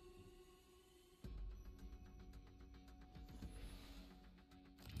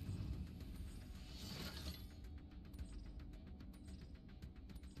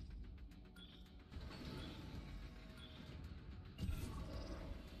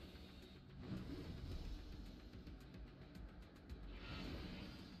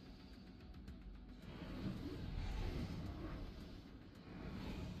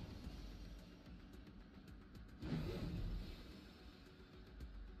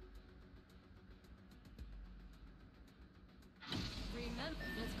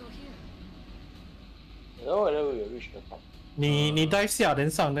 Oh, whenever we reach the top. 你 dive 下连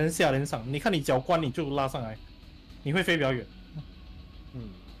上，连下连上，你看你脚关你就拉上来，你会飞比较远。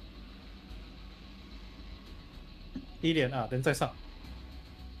第一连啊，连再上，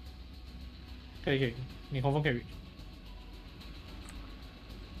可以，你红枫可以。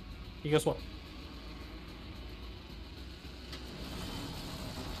一个sword。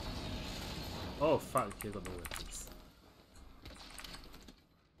Oh fuck! Here got no weapons.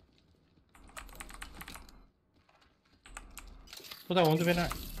都在我们这边那。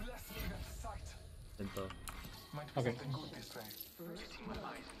Enter. OK。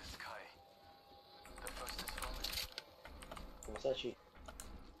我下去。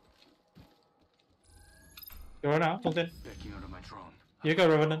有人啊，中间。有一个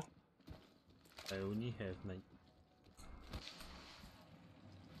Revenant。I only have 9.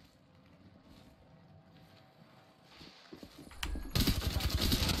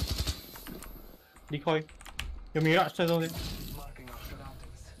 离开，有 Mirage 在中间。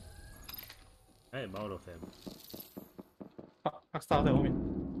I am out of ammo. Star 在后面。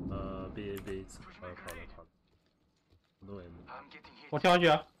被跑了。No ammo. 我跳下去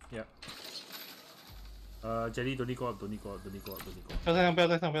啊。Yeah. Jelly, don't need go up. 不要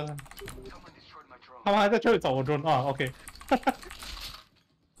再上。他们还在这里找我 drone 啊 ，OK。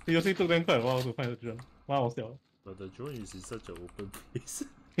游戏速度快，我要快的 drone， 蛮好笑的。But the drone is in such an open place.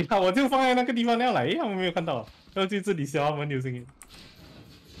 你看，我就放在那个地方那样来，他们没有看到，要去这里消他们有声音。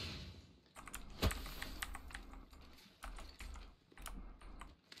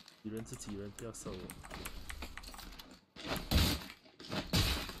自己人，不要射我。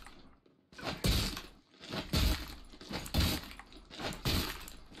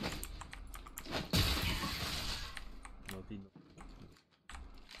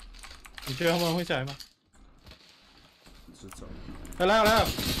你觉得他们会下来吗？是走。来了。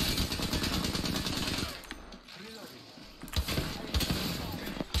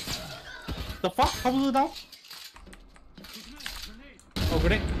The fuck？ 他不是刀？哦，不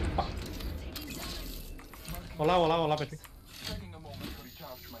对。我拉回去。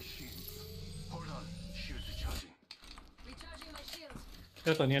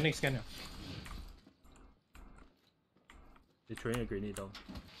要等你的 next scan 了。They're throwing a grenade down.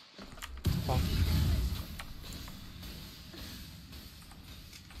 好。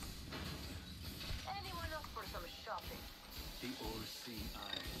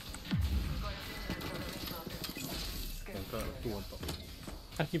两个不稳懂。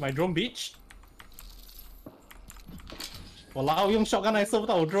Anti my drone bitch！ 我拉我用 shotgun 还射不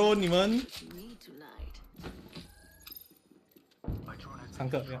到我 drone， 你们。3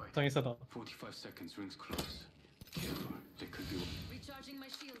个，终于射到了。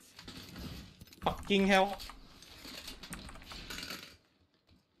Fucking hell！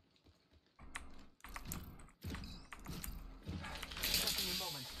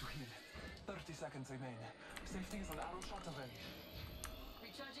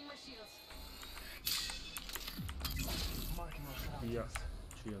 一样，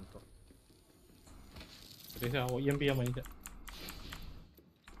去远动。等一下，我EMP要闷一下。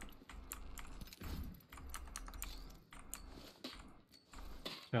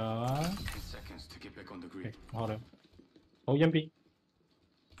啊。OK， 好的。我EMP。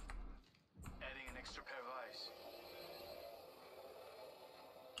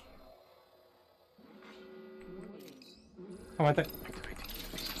他们还在，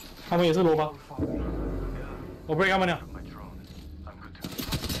他们也是罗巴。我 break 他们了。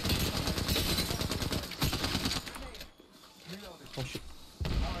Oh shit！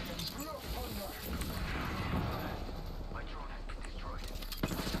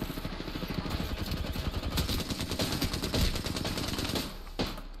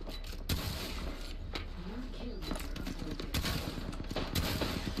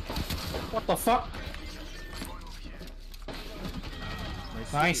 What the fuck?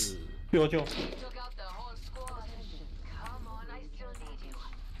 Nice， 被我救。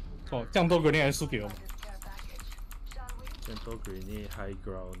哦，这样多 grenade 还输给我们。这样多 grenade high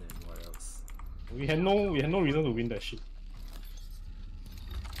ground and what else? We had no reason to win that shit.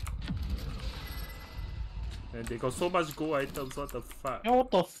 And they got so much gold items. What the fuck? Yeah,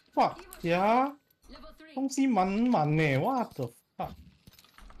 what the fuck? Yeah， 东西满满呢。What the fuck？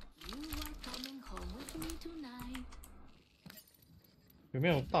 有没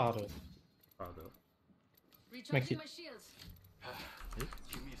有大的？大的。Make it。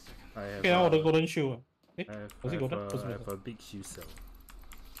 I 可以拿我的 golden shield 啊。诶， have 我是 golden， 不是 I have a big shield cell.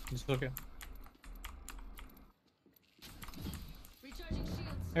 你说这样。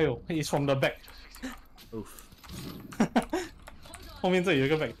哎呦 ，It's from the back。Oof。后面这里有一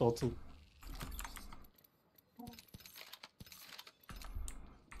个 back 多处。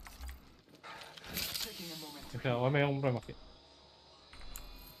你看，外面用 black market。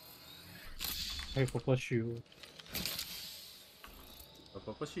还有 purple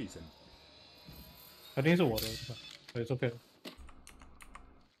shield。purple shield 是？肯定是我的，对，是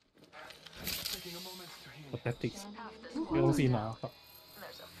OK。Pathetic， 没东西拿。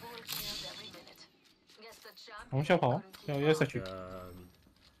我们需要跑，要下去。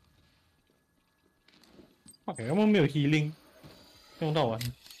OK， 我们没有 healing， 用到完。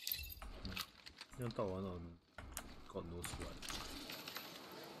用到完了 ，God knows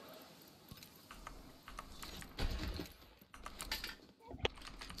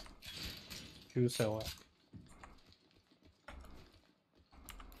what。Q cell 啊。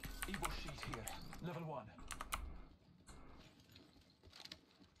 Evo sheet here, level 1.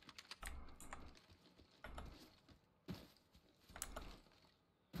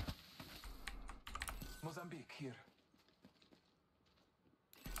 Mozambique here.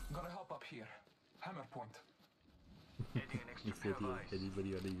 Gotta hop up here. Hammer point. If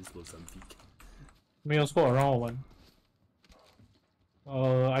anybody wanna use Mozambique. 没有 squad 让我玩。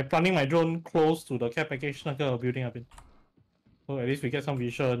I'm planning my drone close to the care package 那个 building 那边。So at least we get some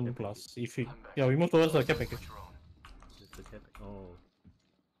vision plus if we move towards the care package. Oh.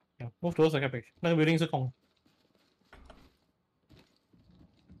 Yeah, move towards the care package. 那个 building 是空。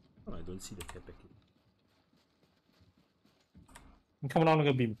Oh, I don't see the care package. 你看不到那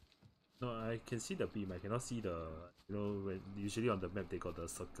个 beam。 No, I can see the beam. I cannot see the. You know, when usually on the map they got the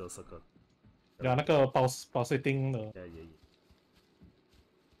circle. Yeah, 那个保setting的。Yeah.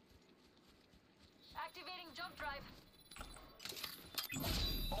 Activating jump drive.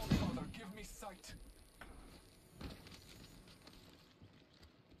 All father, give me sight.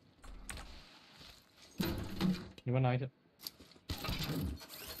 You want item?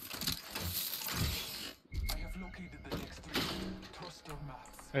 I have located the next ring. Trust your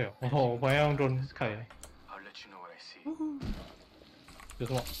maths. 哎呦，我本来要用 drone 开的。 I'll let you know what I see. 有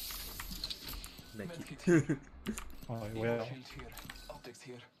什么？ Medkit. 哦，我要。 Shield here. Optics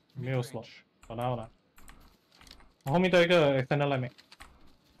here. 没有 slot， 我拿。我后面都有一个 extended light mag。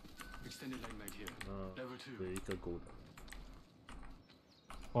 Extended light mag here. Level 2. 有一个 gold。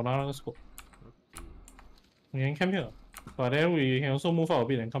我拿那个 scope。你能 camp here, but then we can also move out a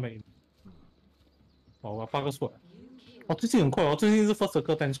bit and come back in. 哦，我8个 squad。哦，最近很快哦，最近是 first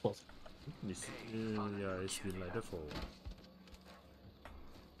circle 10 squad。Yeah, it's been like that for a while.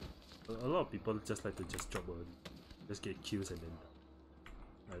 A lot of people just like to just drop early, just get kills and then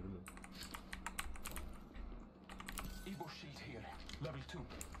I don't know. Evo sheet here. Level 2.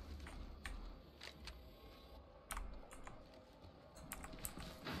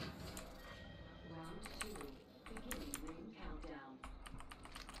 Round 2. Beginning ring countdown.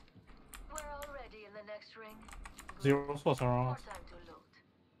 We're already in the next ring. Zero squad around. More time to loot.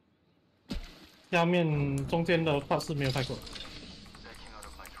 下面中间的话是没有太过。 Backing out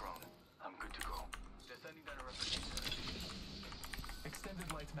of my drone. I'm good to go. They're sending down a replicator.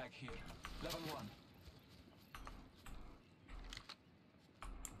 Extended light mag here. Level 1.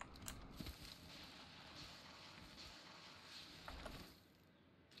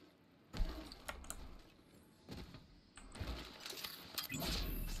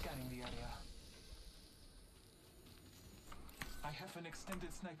 Scanning the area. I have an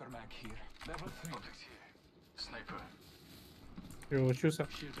extended sniper mag here. Level 3. Optics here. Sniper. 有 choose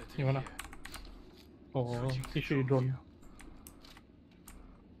你们呢？哦，继续 drone。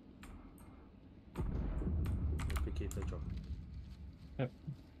 Replicator drop. Yep.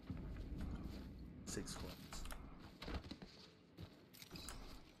 6 squads.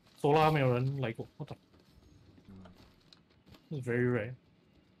 Solar 没有人来过，我操。It's very rare.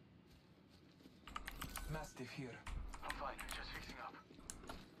 Mastiff here. I'm fine, just fixing up.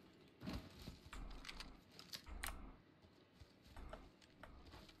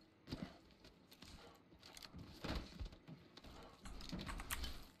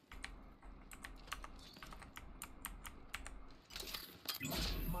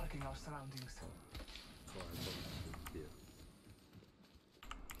 Marking our surroundings.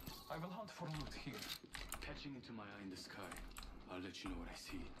 I will hunt for loot here. Catching into my eye in the sky. I'll let you know what I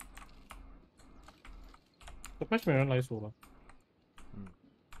see. 这边没人来说了。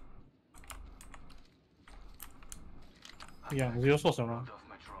Yeah, zero source around.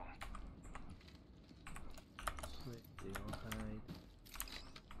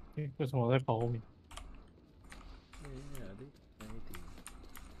 Okay, 为什么我在跑后面？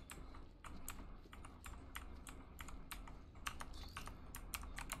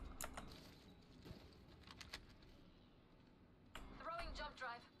 Throwing jump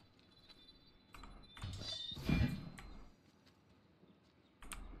drive.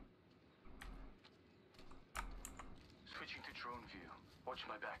 Switching to drone view. Watch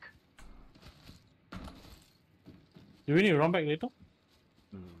my back. Do we need to run back later?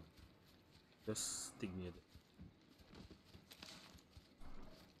 Just stick near the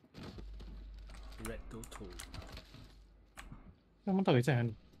Red Doto. 他们到底在哪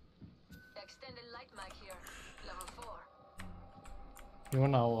里？ Extended light mag here. Level 4. 你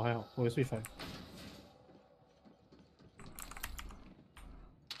们拿我还好，我有睡翻。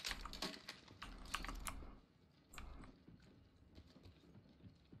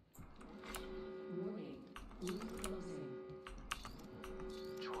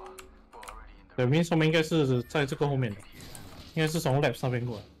 对面上面应该是在这个后面的，应该是从 lab 上面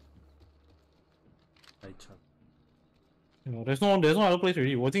过来。there's no other place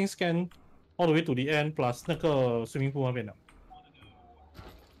already. 我已经 scan all the way to the end plus 那个 swimming pool 那边了。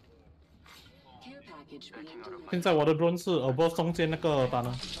现在我的 drone 是 above 中间那个单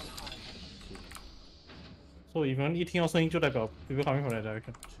呢，所以你们一听到声音就代表 people coming from that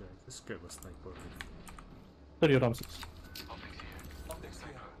direction。Just grab a sniper. 这里有 dom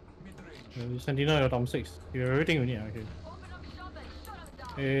 6。Sentinel 有 dom 6，有 everything you need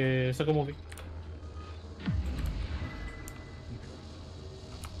actually。second movie。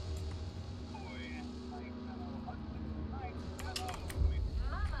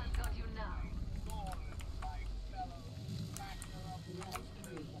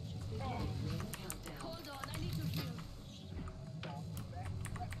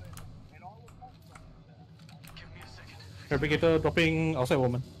 Replicator dropping outside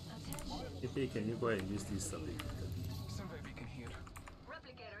woman. Hey, can you go ahead and use this survey?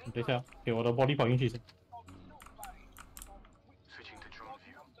 等一下，给我的 body 跑进去先。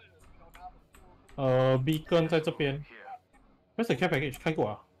beacon 在这边。Where's the care package？ 开过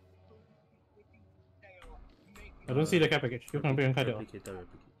啊 ？I don't see the care package， 有可能被人开掉了。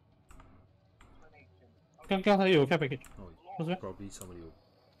刚才有 care package， 不是 ？Probably somebody will.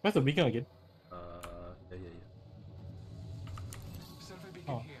 Where's the beacon again？ Yeah.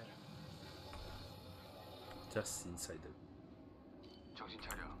 Oh. Just inside the. 重新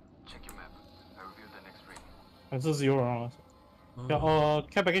拆掉 Check your map. I reveal the next ring. 还是只有人啊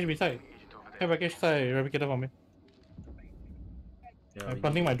？care package 比赛 ，care package 在 replicator 旁边。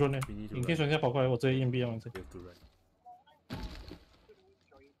planting my drone 呢？你可以人家跑过来，我直接 EMP 他们。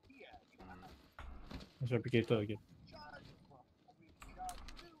replicator again.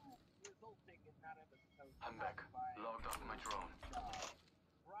 I'm back. Logged off my drone.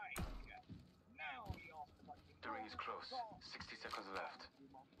 The ring is close. 60 seconds left.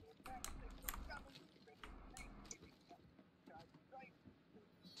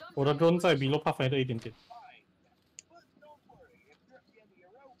 我的 drone 在 below pathfinder 一点点。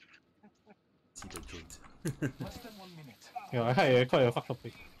记得 drone。有，还快有 fuck up。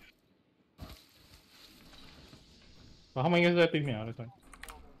他们应该是在对面啊，那边。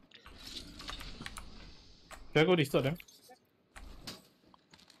Should I go disturb them？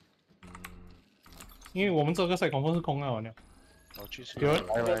 因为我们这个赛confirm是空啊，完了。我去吃。有人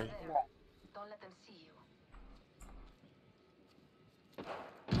来。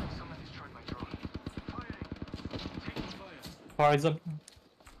 Horizon。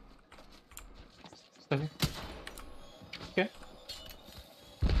Okay。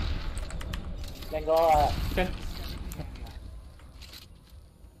两个。Okay。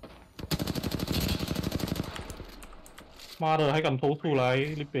妈的，还敢偷出来？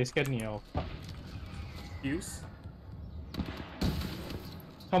你别 scan 你哦！Use。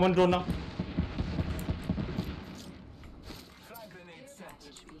他们 drone 呢？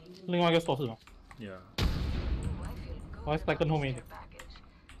另外一个 source 是什么 Yeah。我还是在更后面一点。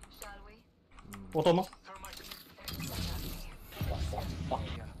我懂吗？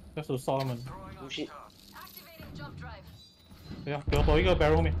要是烧他们。不是。对呀，给我躲一个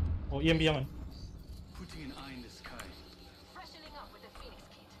barrel 后面，我 EMP 他们。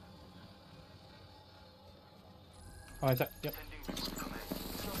还在，呀。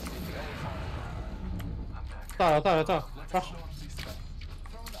炸了，炸了，炸了！啊！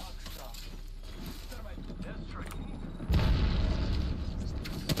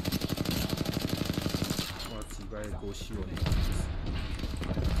哇，几百个秀啊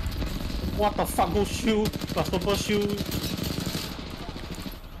 ！What the fuck? Go shoot! Plus super shoot!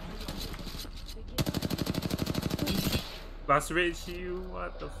 Plus red shield.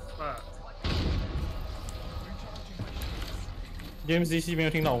 What the fuck? James DC 没有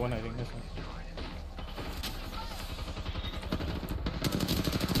听到我们来听，但是。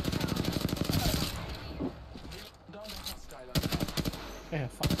哎呀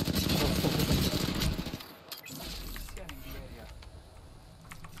 ，fuck！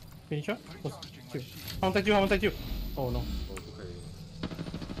 Finish？ 不是，救！他们在救，他们在救。Oh no！ 我不可以。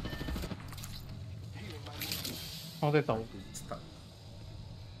他们在找我。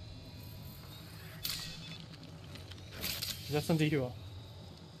你在升级去吧。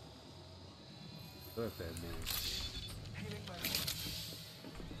都係病咩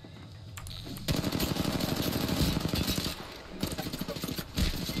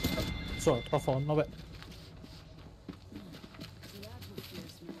？Sorry, tough on, not bad.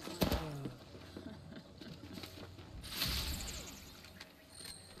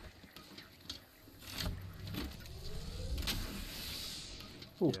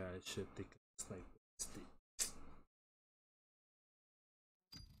 Yeah, I should take a sniper stick.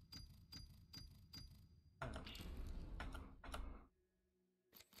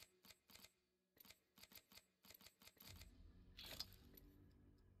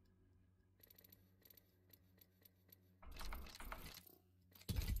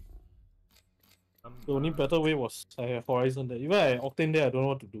 The only better way was I have Horizon there. Even I Octane there, I don't know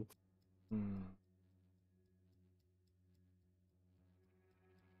what to do.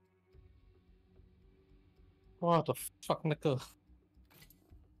 What the fuck 那个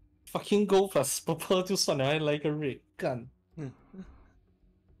fucking gold plus purple 就算了，还来一个 red 干。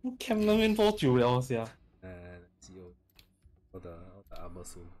camp 那边多久了噻？只有我的 armor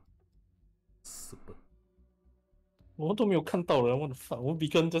soul super。我都没有看到人，我的 fuck， 我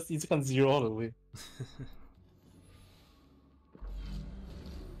beacon just 一直看 zero all the way。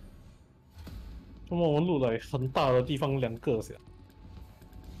怎么我们录来很大的地方两个噻？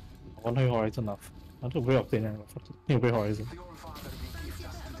我那个 Horizon 啊，啊这不要这样了，你有被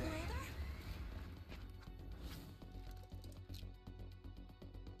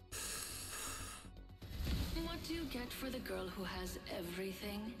Horizon。What do you get for the girl who has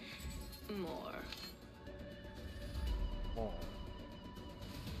everything? More. Oh.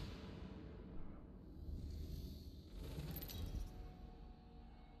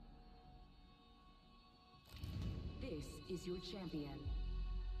 This is your champion.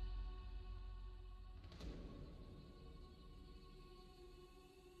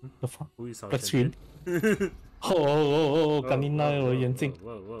 The fuck? Who is our Black screen? Oh, kanina 我的眼睛。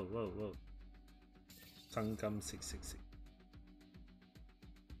Whoa. 张金666。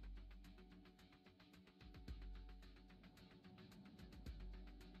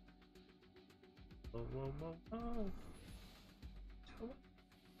Whoa.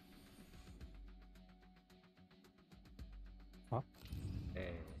 Huh?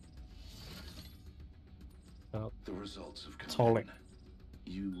 The results have come. 超累。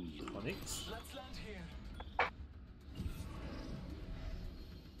You lose. Let's land here.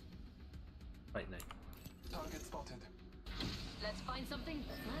 Right now. Target spotted. Let's find something.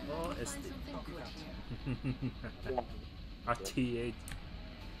 Oh, Find SD. something good. RTA。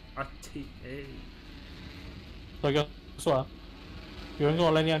这个说啊，有人跟我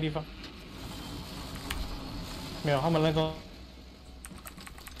来那个地方。没有，他们那个。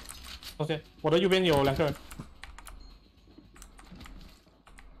OK， 我的右边有2个人。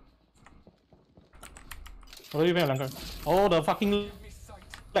我的右边有2个人。Oh the fucking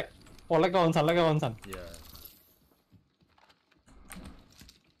lag！ 我 lag 到很惨 ，lag 到很惨。Yeah。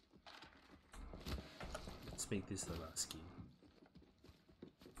Let's make this the last game。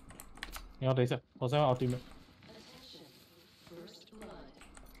你要等一下，我先要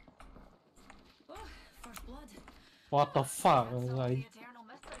ultimate。Oh, first blood. What the fuck? Like,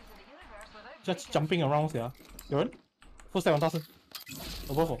 just jumping around here. 有人 ？Footstep 很大声。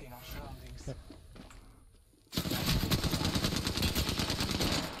Above 我。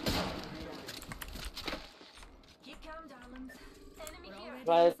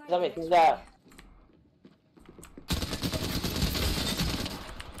来，上面现在。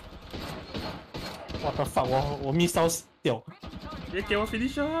What the fuck！我 miss 到掉。别给我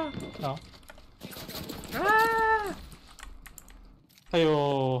finish 啊！好。啊！还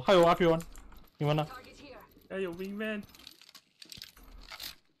有 RP1， 你们呢？还有 Wingman。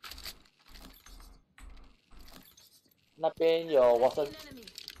那边有Watson。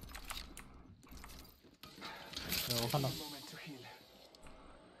我看到。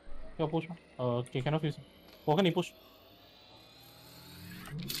要 push 吗？给 cannot fuse。我跟你 push。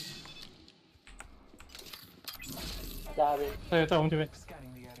在我们这边。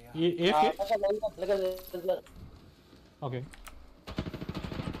AFK。那个。OK。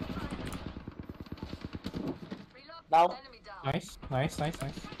Down。Nice。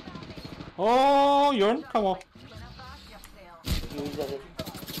哦，有人看我。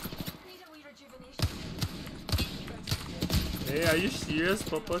Hey, are you serious?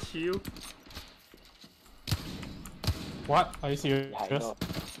 Purple shield? What? Are you serious?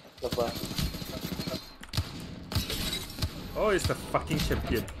 Oh, it's the fucking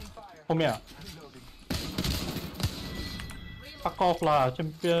champion. 后面啊 ？Fuck off 啦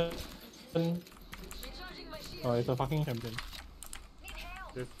 ，champion。Oh, it's a fucking champion.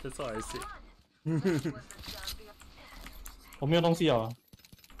 That's all I said. 我没有东西啊。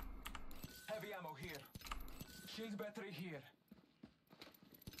Heavy ammo here. Shield battery here.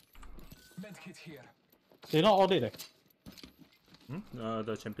 Medkit here. They're not all dead.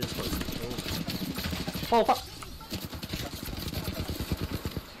 The champion's first. Oh fuck!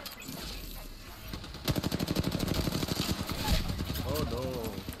 Oh no!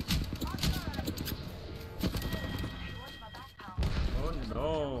 Oh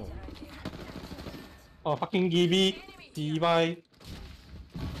no! Oh fucking Gibby! Bye.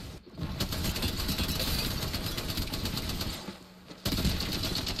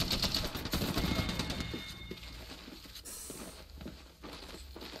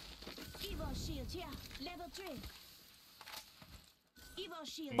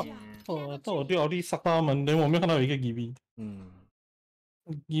哦，但我对奥利杀到他们，连我没有看到有一个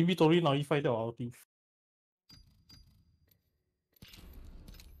Gibby。Gibby 都拿一 fight 掉奥利。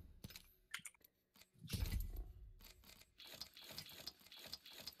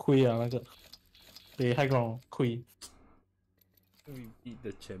亏啊那个，对 high ground 亏。We beat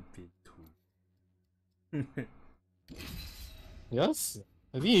the champion too. Yes,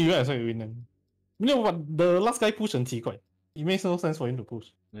 I think you guys are winning. You know what? The last guy push 很奇怪。It makes no sense for him to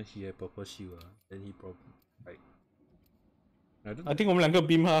push. Then he had purple shield, then he probably like. I think 我们两个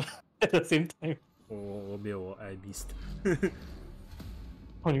beam 他 at the same time. 我没有，我 I missed.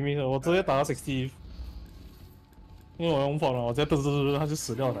 哦，你 miss 我直接打到60。因为我用跑了，我直接嘚，他就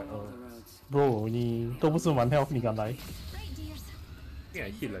死掉了。Bro， 你都不是满 health， 你敢来 I think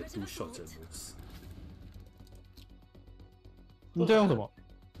I hit like 2 shots at most. 你在用什么？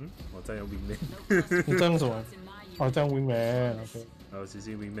我在用 Wingman. 你在用什么？哦，在用 Wingman。I was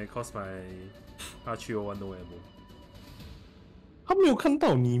using Wingman cause my R301 no ammo. 他没有看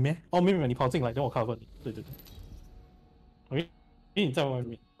到你咩？哦，没有，你跑进来，等我 cover 你。对。因为你在外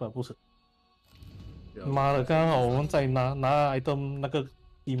面，不是。妈的，刚好我们在拿 item 那个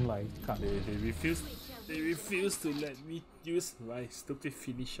team 来看。They refuse to let me use my stupid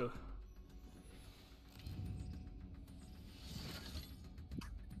finisher.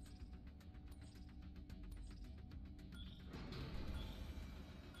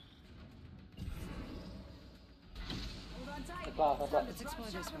 Let's explore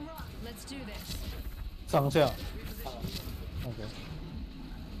this way. Let's do this. 上下。OK。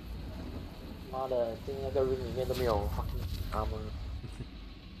妈的，进那个 ring 里面都没有 fucking armor。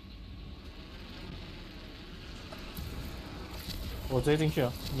我直接进去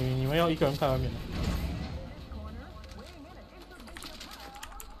啊！你们要一个人看外面的。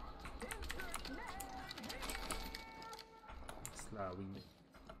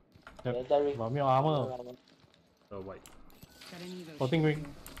我没有 armor。White. 我定 ring。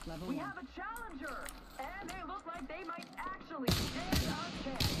 We have a challenger, and they look like they might actually stand a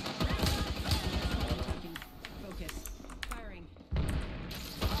chance. Focus. Firing.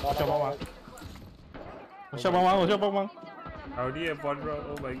 我需要帮忙。我需要帮忙。 I already have 1 round.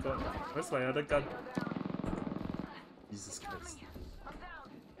 Oh my god. Where's my other gun? Jesus Christ.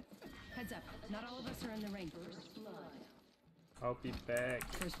 Heads up. Not all of us are in the ring. I'll be back.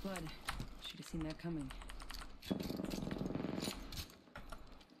 First blood. Should have seen that coming.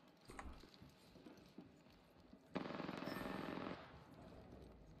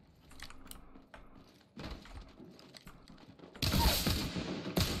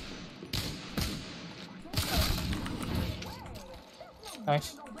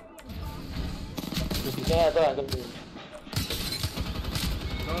 Nice. Yeah, I can do.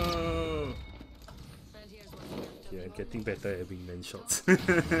 Oh. Yeah, getting better at wingman shots.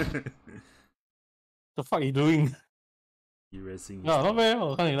 The fuck are you doing? Erasing. No, not bad.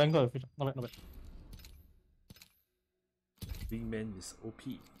 Oh, can't even go. Not bad, not bad. Wingman is OP.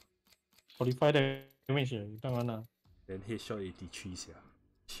 45 damage, 当然了。 Then headshot 83 sia.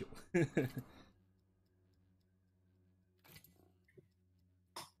 Shiok.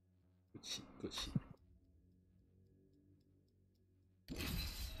 Good shit, good shit.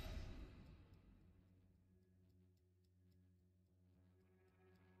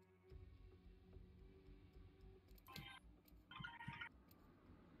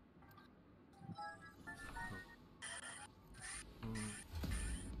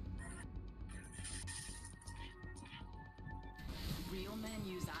 Real men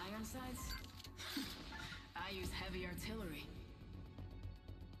use iron sights? I use heavy artillery.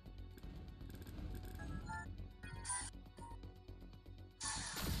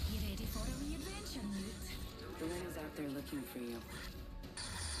 You ready for a wee adventure, Newt? The wind is out there looking for you.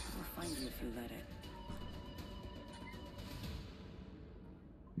 We'll find you if you let it.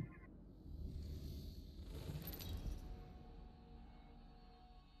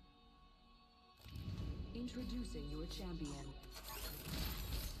 Introducing your champion.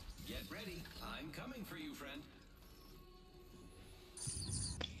 Get ready. I'm coming for you, friend.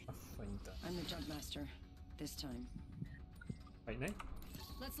 I'm the jump master. This time.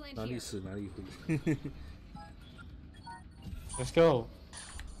 Let's land here. 哪里死哪里回。Let's go.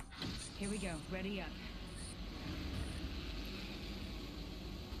 Here we go. Ready up.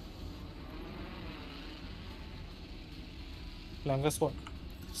 SWAT.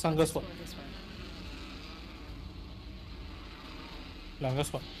 3个 SWAT. 2个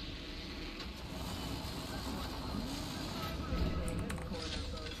SWAT.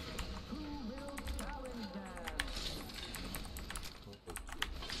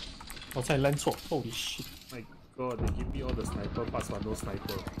 Oh, I land错. Holy shit. My god, they give me all the sniper parts but no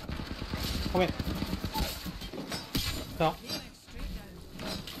sniper. Come here. Down.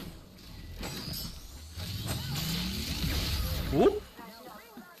 Ooh.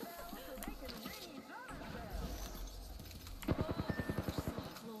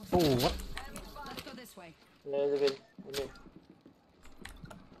 Oh, what? Let's go this way. There's a bit.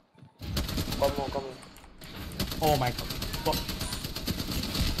 Come on. Oh my god. What?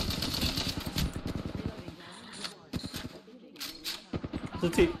 The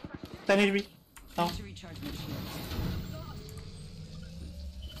T. 10 HP. Down. To recharge my shield.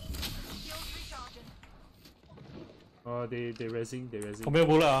 They raising. 我没有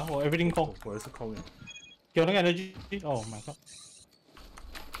bullet 啊，我 everything 空。我也是空的。给我那个 energy。Oh my god。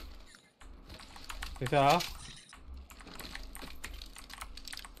等一下啊。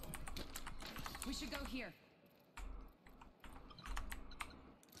 We should go here.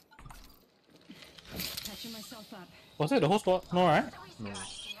 Catching myself up. Was it the whole squad? No, right? No.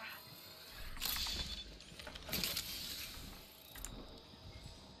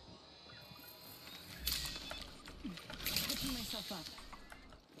 Catching myself up.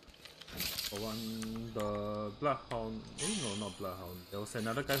 One, the Bloodhound. No, not Bloodhound. There was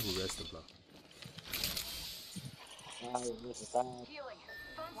another guy who rested the Blood.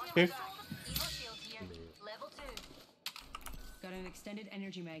 Okay. Level 2. Got an extended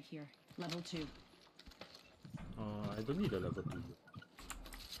energy mag here. Level 2. I don't need a level 2.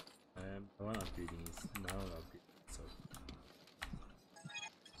 I want upgrading is now upgrade. So.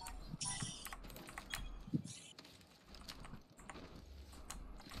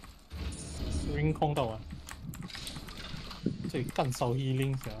 Ring 空到啊！这里干少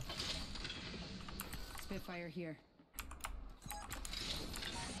healing 噻。 Spitfire here.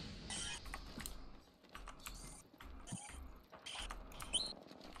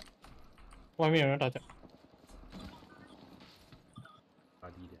 外面有人打架。大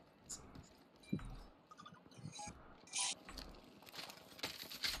力点。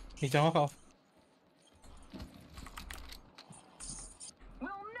你讲话好。 Will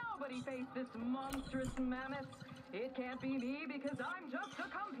nobody face this monstrous mammoth? It can't be me because I'm just a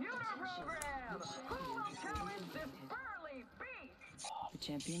computer program. Who will challenge this burly beast? The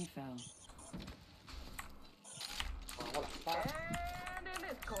champion fell. And in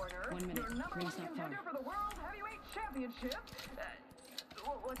this corner, 1 minute. your number Ring's one not far. contender for the World Heavyweight Championship.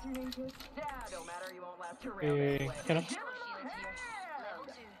 what's your name, kid? Yeah, don't matter, you won't last around anyway. Can I? Give him a hand!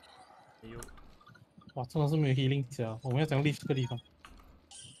 哎呦，哇，真的是没有 healing 下，我们要怎样 leave 这个地方？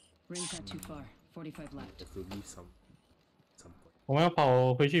 Ring's not too far. 45 left. have to leave some point. 我们要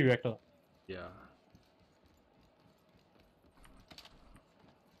跑回去 react 了。 Yeah.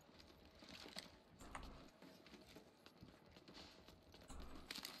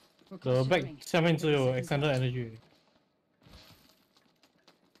 We're The close to back ring. 下面只有 extended energy。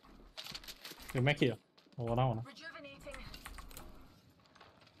有 make it 啊？我拿。 Rejuvenating.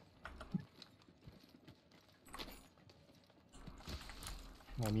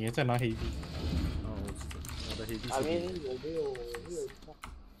 哦，你也在拿黑币，哦，我的黑币阿是明有没有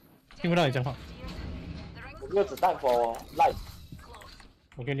听不到你讲话。我没有子弹 for life，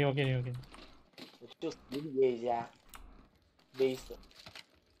我给你。我就实力一下 base。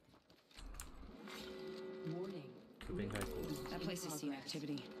 Warning. 这边开始。 That place is sea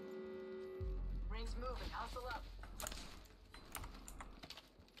activity. Ring's moving. Hustle up.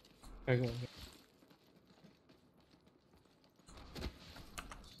 开个。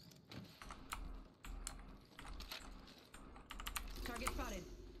 Target spotted.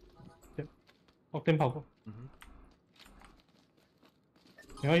 我跟跑过。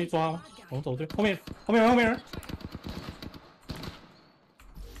你要去抓吗？我们走对，后面人。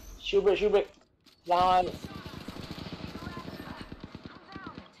 Shield break， 拉。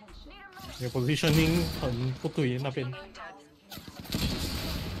 你的 positioning 很不对那边。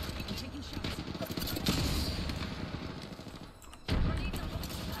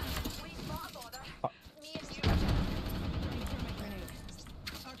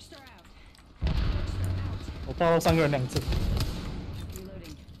 我爆到3个人2次，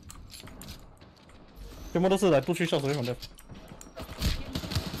全部都是来不去笑手一的。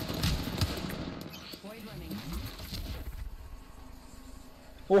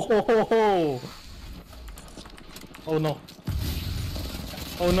哦吼吼吼 ！Oh no!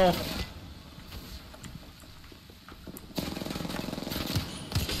 Oh no!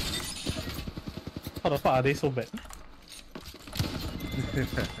 How the fuck are they so bad?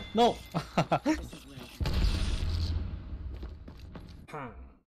 No! 胖。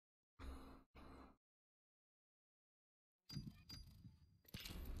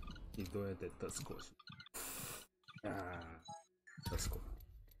你都要得 third score 啊 ，third score。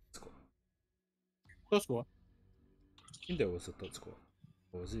 Third score? I think there was a third score.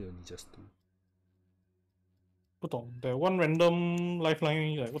 Or was it only just 2? 不懂 ，that one random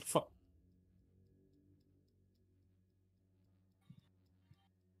lifeline like what the fuck?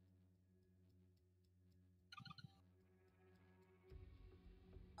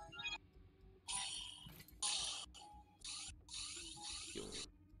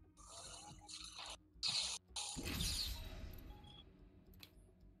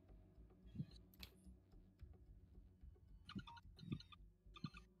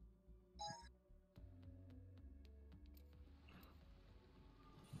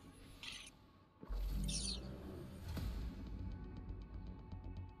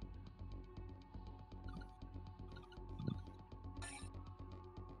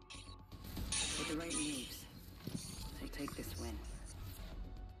 With the right moves, we'll take this win.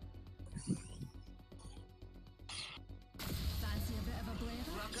 Fancy a bit of a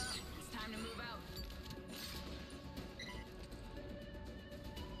blazer? Rock up. It's time to move out.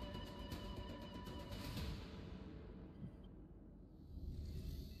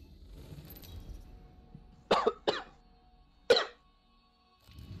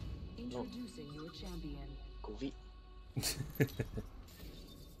 Introducing your champion. COVID.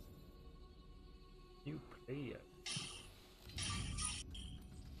 New player.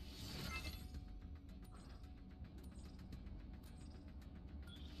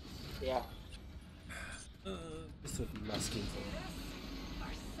 Yeah. This will be last game for me.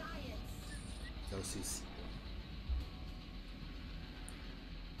 LCC.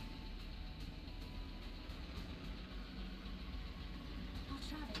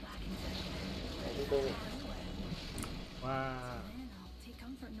 Wow. Take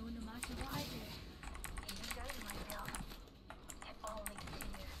comfort knowing no matter what I do. You guys myself. If only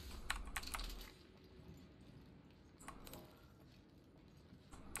fear.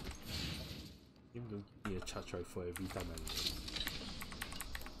 You don't give me a charge rifle every time I win.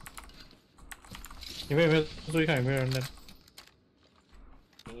 你们有没有注意看有没有人呢？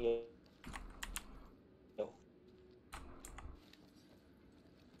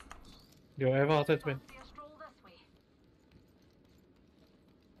有 Eva 在这边。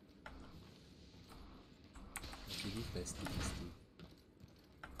 I believe that's still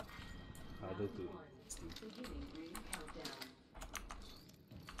harder to steal. Beginning ring countdown.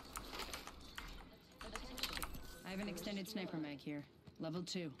 I have an extended sniper mag here. Level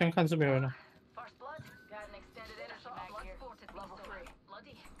 2. 先看是没有人了。 First blood. Got an extended energy mag here. Level 3.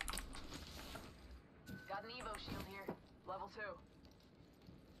 Bloody. Got an Evo shield here. Level 2.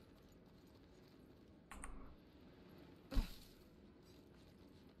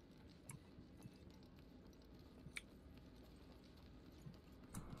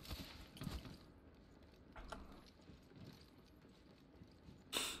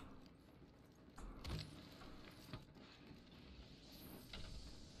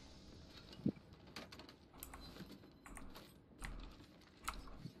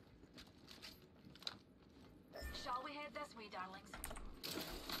 Shall we head this way, darlings?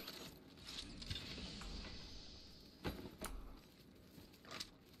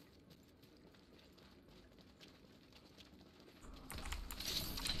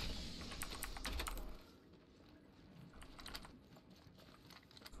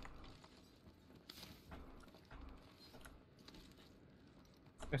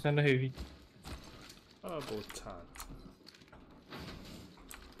 Extended heavy. Turbo charge.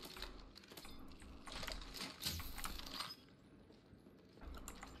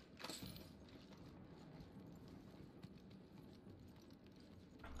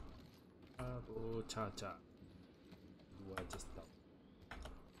 Turbo charger. Do I just stop?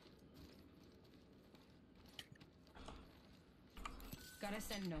 Got a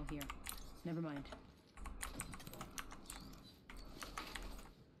sentinel here. Never mind.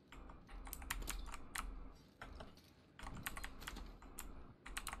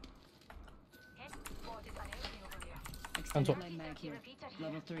 Spotted an enemy over there. Extended light mag here.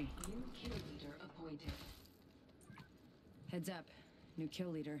 Level 3. New kill leader appointed. Heads up. New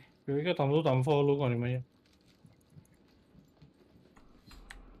kill leader. 有一个挡住挡风，如果你们要。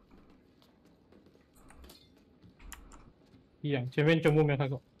一样，前面全部没有开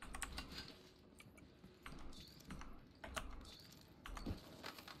过。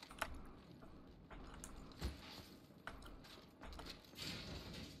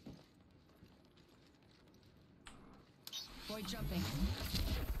 Void jumping.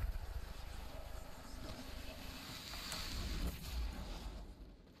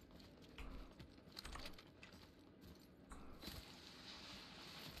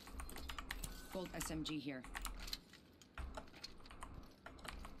 Bolt SMG here. "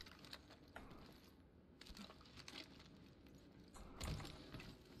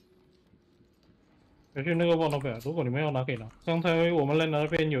回去那个望到北，如果你们要拿可以拿。刚才我们来那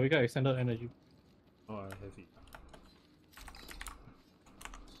边有一个 extended energy。Oh, I have it.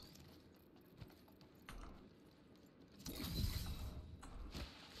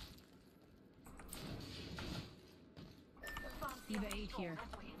 Eva 8 here.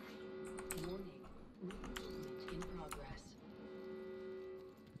 Warning. Recruitment in progress.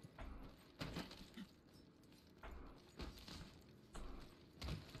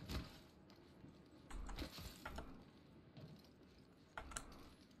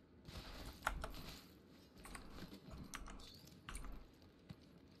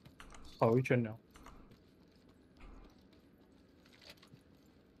 "跑一圈了。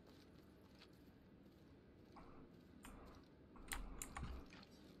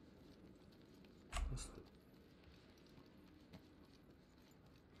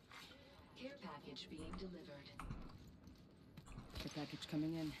 Care package being delivered. The package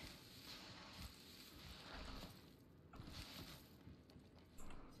coming in.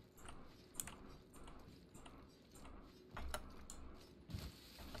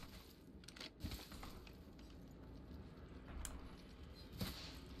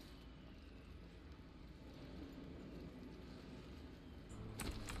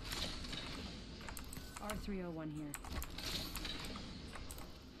 R301 here.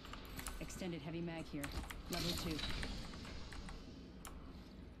 Extended heavy mag here. Level 2.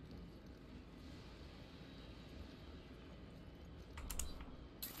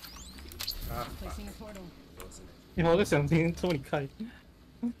 Ah, Placing a portal. 你好，我在想听说你开。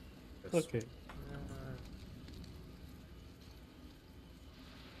OK。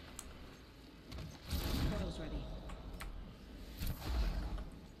 Portal's ready.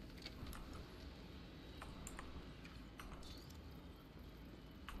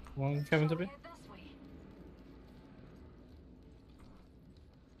 "往开门这边。 Head this way.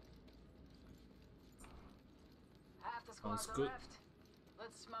 Half the squads Sounds are good. left.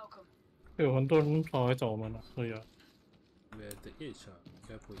 Let's smoke them. 有很多人跑来找我们了，所以啊， We're at the edge 啊，应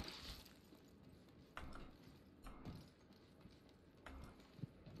该不会。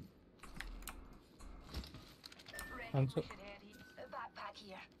 按这 A backpack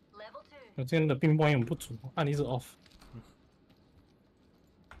here. Level 2. 我今天的乒乓有点不足，按一直 off。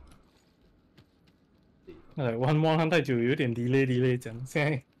one 看太久有点 delay 这样，现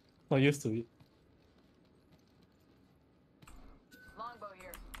在 not used to it。 Longbow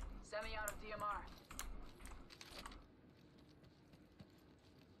here. Send me out of DMR.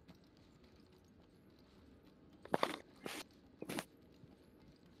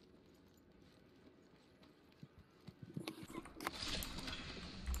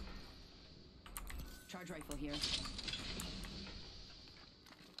 Charge rifle here.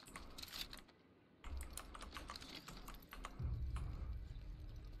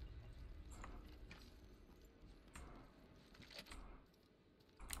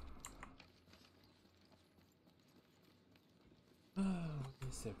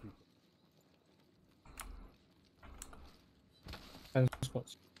 Yes, everybody. And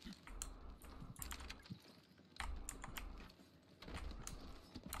spots.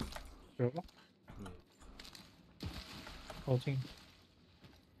 Sure. Yeah. 靠近。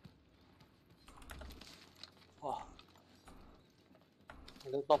哇，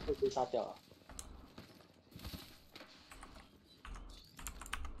那个 top 被杀掉了。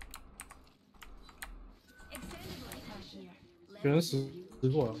有人死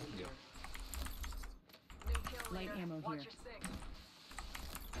过了。 Light ammo here.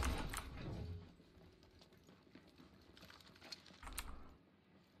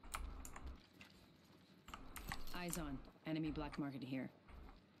 Eyes on. Enemy black market here.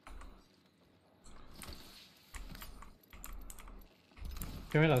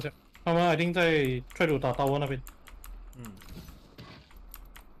 前面打架，他们一定在 try to 打tower那边。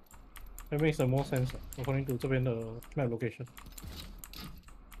That makes the more sense according to 这边的 map location。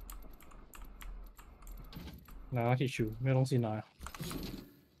拿 heat shield 没有东西拿呀。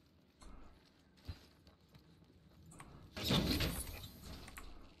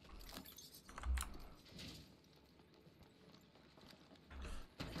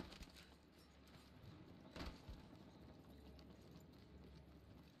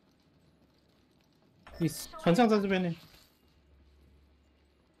你很像在这边呢。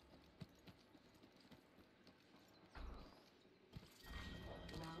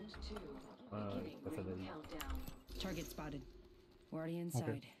 Definitely. Target spotted. We're already inside.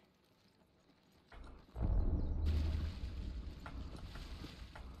 Okay.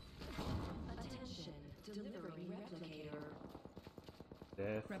 Attention, delivering replicator.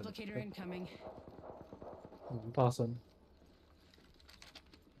 Replicator incoming. 很大声。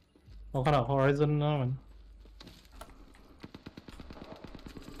我看到 Horizon 那门。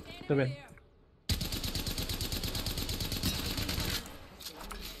这边。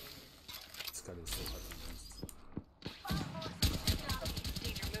 This guy is so hard to use.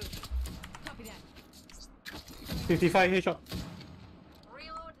 Copy that. 55 headshot。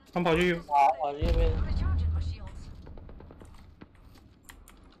他们跑去。我这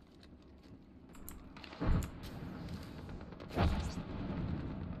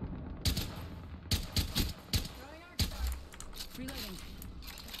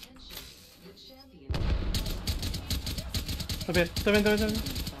边。 这边。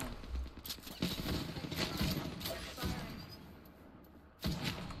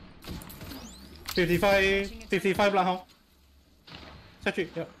 55 black hole。下去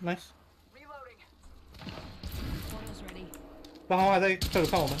 ，yeah nice。black hole 还在这里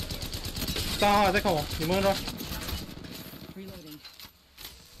看我们，black hole 还在看我，你们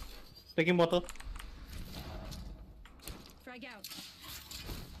run。Taking water。 Frag out.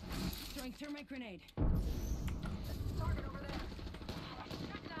 Throwing thermite grenade.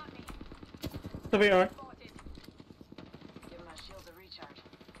 这边有人。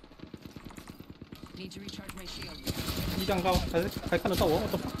 Need to recharge my shield. 一丈高，还看得到我，我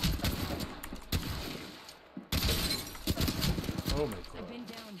的妈 Oh my I've god. been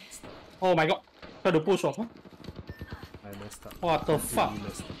down.！Oh my god！ 快点不爽 I messed up. What the I fuck？ really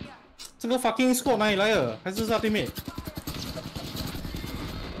messed up. 这个 fucking squad 哪里来的？还是他对面？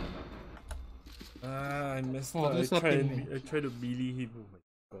 I messed Oh, up. that's I nothing. tried to melee him. Oh my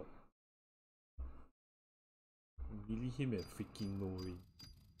god. Melee him at freaking no range.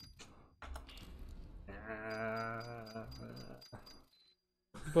 Ah.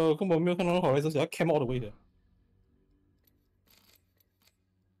 不，根本没有看到好莱坞，只要 cam all the way 的。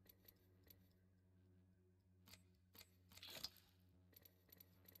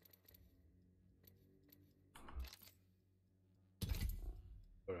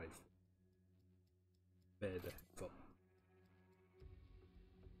 Alright. Bad fuck.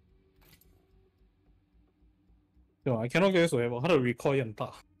 对吧 ？I cannot get away 他的 recoil 也很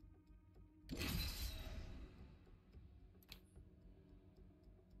大。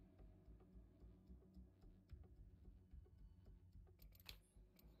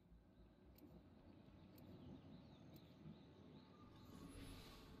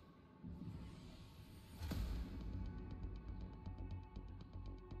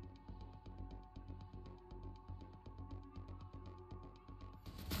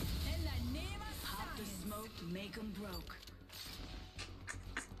Make 'em broke.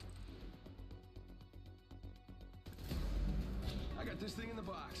 I got this thing in the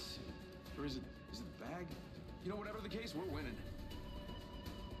box. Or is it the bag? You know, whatever the case, we're winning.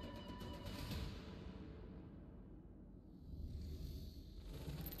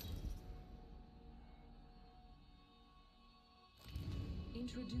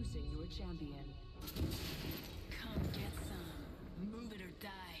 Introducing your champion. Come get some. Move it or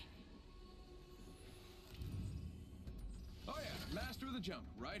die. Oh yeah, master of the jump,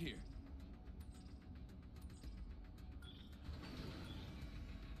 right here.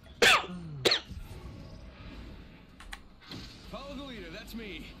 Follow the leader, that's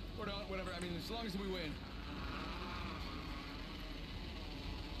me. Or don't, whatever, I mean, as long as we win.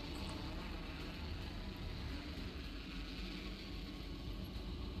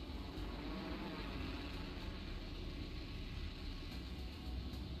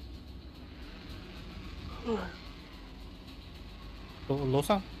楼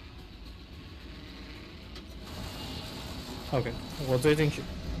上。OK， 我追进去。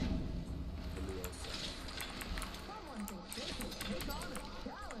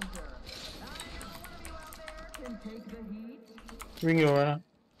Ring 有人啊。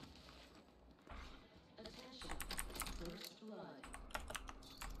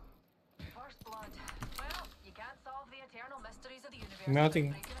你们要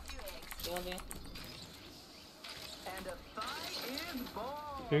进。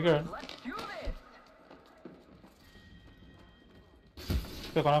有一个人。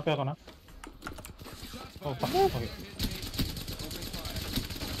不要管他，不要管他。哦，OK。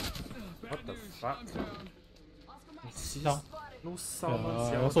What the fuck? No sound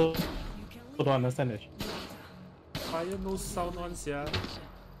I on also don't understand it. Fire no sound on sia.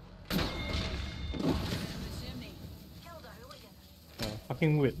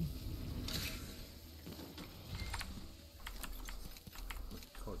 Fucking weird.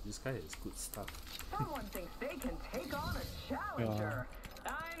 God, this guy has good stuff. Someone thinks they can take on a challenger.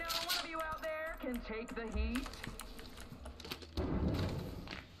 I know one of you out there can take the heat.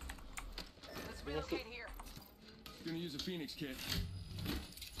 Let's relocate here. Gonna use a Phoenix kit. That's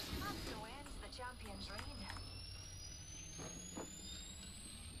the ends the champion's reign.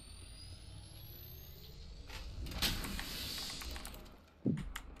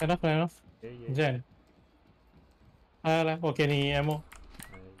 Enough, enough. 你这样。来，我给你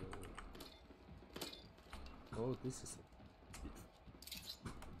ammo。Oh, this is a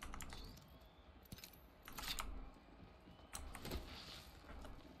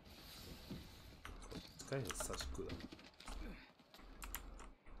This guy has such good.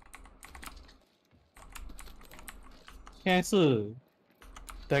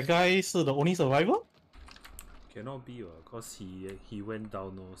 That guy 是 the only survivor? Cannot be, cause he went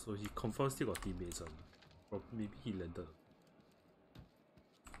down, so he confirmed still got teammates. Or maybe he landed.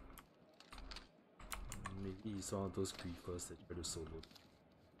 Maybe he's one of those creepers that try to solo.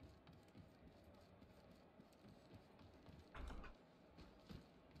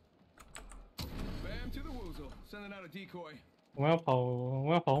 Bam to the woozle, sending out a decoy. 我要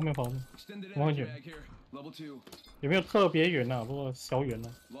跑后面跑。Extended 我很 energy 远。 bag here, level 2. 有没有特别远啊？不过小远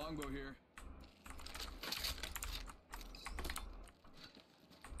啊。 Longbow here.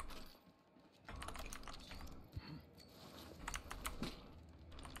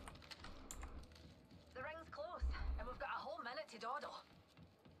 The ring's close, and we've got a whole minute to dawdle.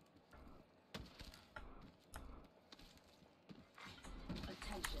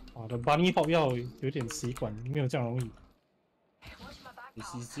 我的 bunny pop 要有点习惯，没有这样容易。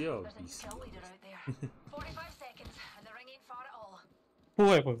It's easier or easier? 45 seconds, and the ring ain't far at all. 不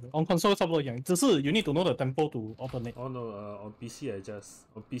会，on console 差不多一样，只是 you need to know the tempo to alternate. Oh no, on PC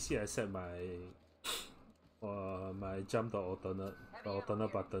on PC I set my my jump the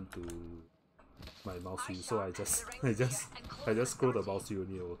alternate button to my mouse wheel, so I just scroll the mouse wheel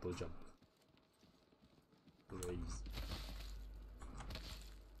near auto jump. Very easy.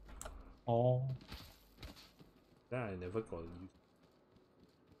 Oh. Then I never got used.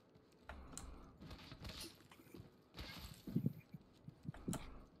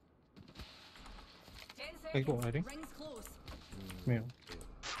 Take one, I think. Rings close. 没有。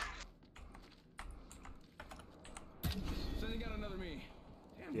 Sending out another me.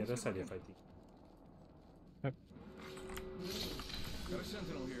 Damn, The other side they're fighting. Yep. Got a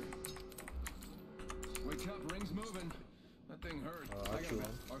sentinel here. Wake up, ring's moving. That thing hurt. I got it.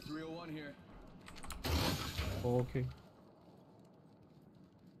 R301 here. OK。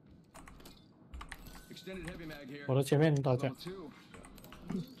 Extended heavy mag here. 我的前面打架。 Level 2.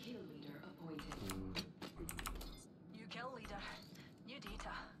 New kill leader. New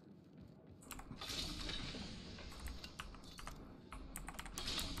data.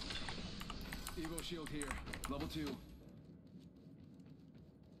 shield here. Level 2.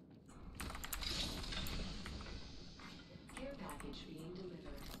 Care package being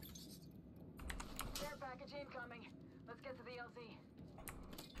delivered. Care package incoming. Let's get to the LZ.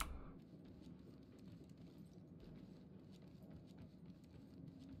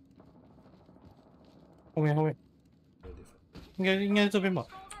 后面，应该这边吧？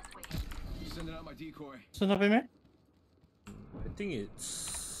 Sending out my decoy. 是那边没？ I think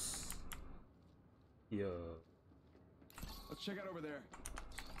it's here. Let's check out over there.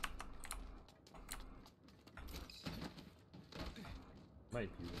 Might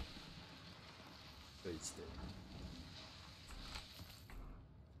be. But it's there.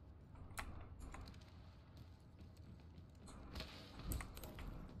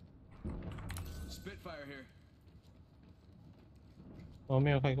 Spitfire here. 我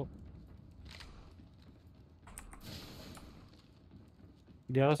没有开过。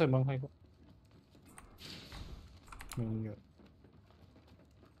The other side 没开过。没有。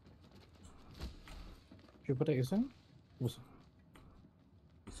Protection？不是。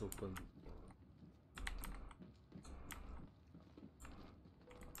It's open.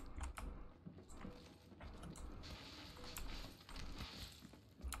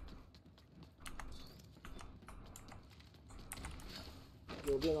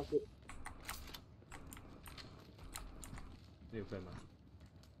 右边那是。右边吗？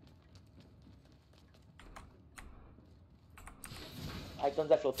 Icon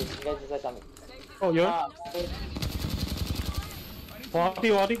在 floating， 应该是在上面。哦，有。滑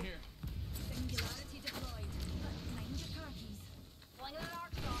地。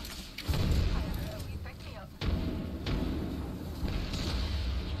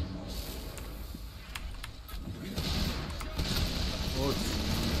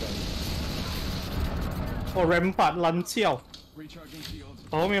 哦，Rampart 蓝叫。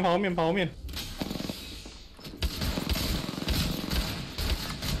跑后面。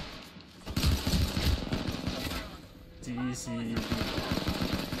GC。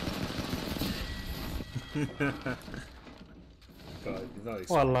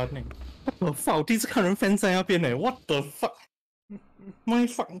哇蓝呢！我操！我第一次看人翻在那边呢 ，What the fuck？My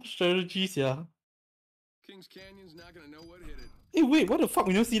fucking strategies 呀！ Kings Canyon's not gonna know what hit it. 哎 ，Wait，what the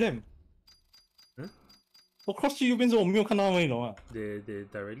fuck？ You don't see them？ 我 cross 去右边之后，我没有看到他们，你懂吗 ？They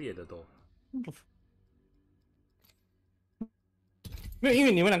directly at the door。没有，因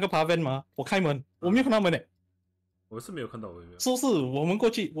为你们两个爬 van 嘛，我开门，我没有看到他们呢。我是没有看到，我没有。说是我们过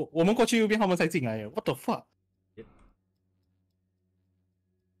去，我们过去右边，他们才进来。What the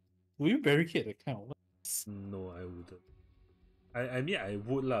fuck？Will you barricade the kind of? No, I wouldn't. I mean I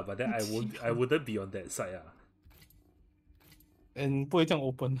would lah, but then I wouldn't be on that side ah. And 不会这样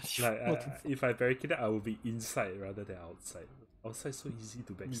open. Like if I barricaded, I would be inside rather than outside. Outside so easy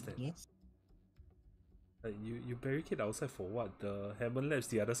to backstab. Yes. Like you barricade outside for what? The Hammond Labs,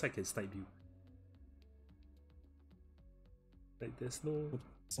 the other side can snipe you. Like there's no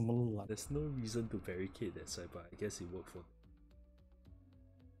reason to barricade that side, but I guess it worked for them.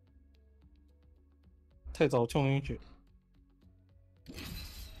 太早冲进去。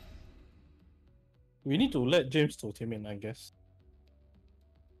We need to let James 走前面 I guess.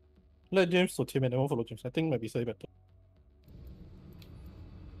 Let James 走前面 then we'll follow James. I think might be slightly better.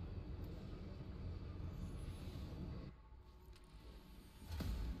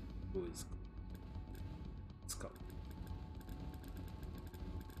 Who is Scout?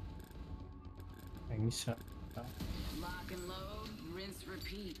 等一下。 Lock and load, rinse,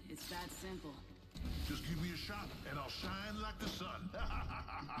 repeat. It's that simple. Just give me a shot, and I'll shine like the sun.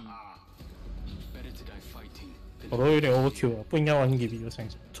 Better to die fighting. 我都有点 overkill 了，不应该玩 GB 我想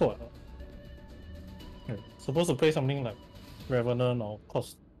错了。Supposed to play something like Revenant or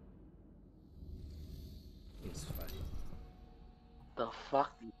Cost. It's fine. The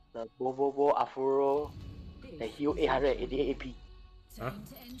fuck? The Bobo Afuro, the heal 888 AP. Time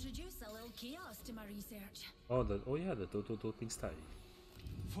to introduce a little chaos to my research. Oh yeah, the Do thing style.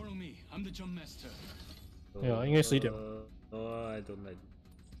 Follow me. I'm the jump master. Yeah, 应该11点。No, I don't like.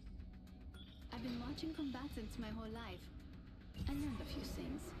 I've been watching combatants my whole life. I learned a few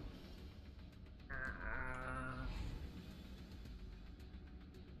things.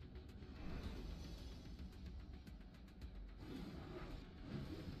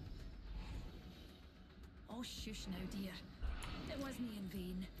 Oh, shush now, dear. It wasn't in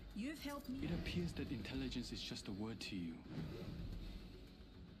vain. You've helped me. It appears that intelligence is just a word to you.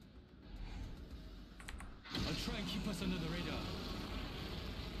 I'll try and keep us under the radar.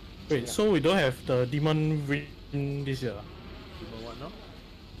 Wait, so we don't have the Demon Ring this year? Demon what now?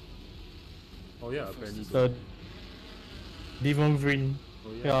 Oh yeah, apparently. The Demon Ring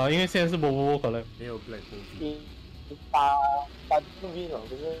对啊，因为现在是 Bobo collab。没有 Black Bolt。你打 Win 哦，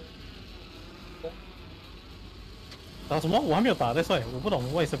就是打什么？我还没有打，再帅，我不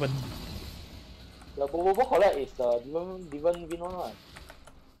懂为什么。The Bobo collab is different Win one.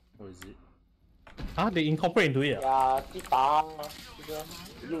 Or is it? Ah, they incorporate into it. 呀，去打就是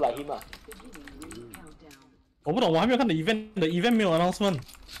you like him 啊。我不懂，我还没有看的 event， event 没有 announcement。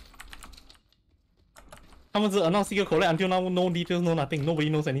他们只 announce 一个 collab until now no details no nothing nobody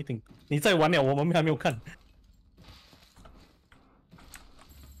knows anything。你在玩了，我们还没有看。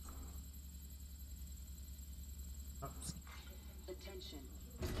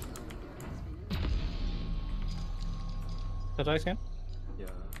再来一下。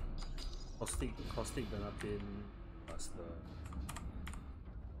Yeah. Caustic 的那边 plus the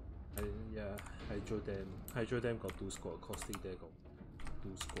yeah Hydro Dam got 2 squad, Caustic there got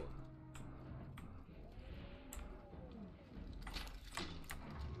 2 squad.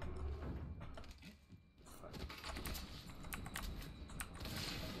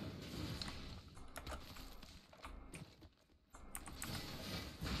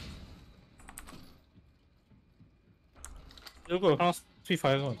如果有看到 Street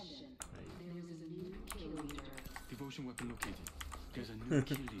Fighter Devotion weapon located. There's a new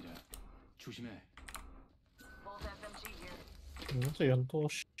kill leader. 조심해.这有很多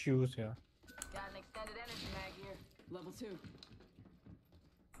shoes 呀。Level 2.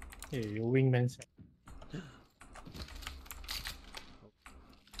 也有 wingman 呀。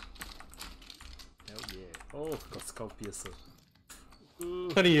Hell yeah! Oh, got Skull Piercer.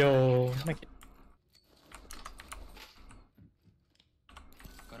 这里有那个。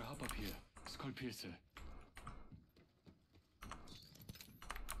Gotta hop up here. Skull piercer.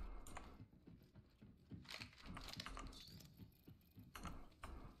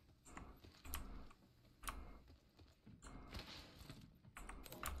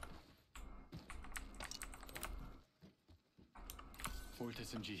 Volt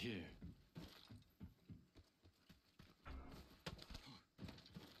SMG here.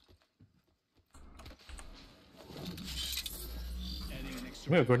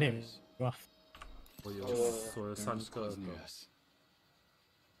 没有 grenade 是吧？我有3个。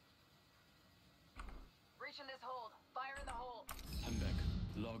I'm back.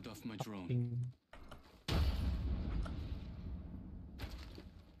 Logged off my drone.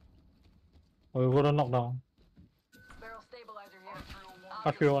 We got a knockdown. Barrel stabilizer here.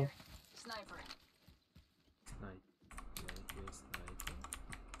 Everyone. Sniper.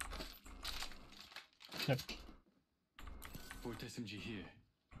 Yep. Volt SMG here.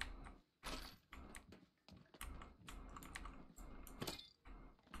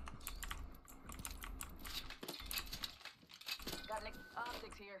 Got an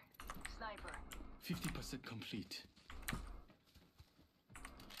optics here. Sniper. 50% complete.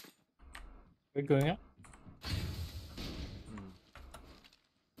 We're going up.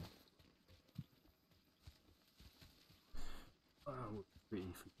 Wow,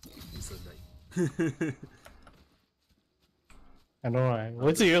 it's a night. I know, right?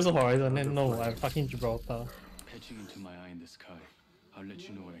 我自己又是 Horizon, then no, I'm fucking Gibraltar. Patching into my eye in the sky. I'll let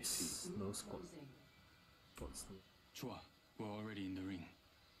you know what I see. No squad. Chua, we're already in the ring.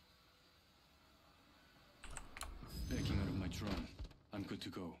 Backing out of my drone. I'm good to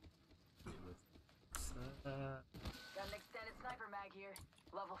go. Got an extended sniper mag here.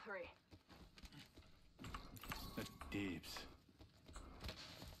 Level 3. Dibs.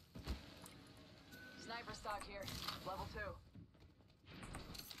 Sniper stock here. Level 2.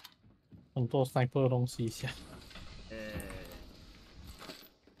 很多 sniper 的东西一下。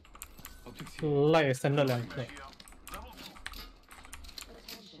Light extender 2个。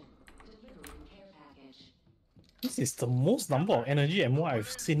This is the most number of energy ammo I've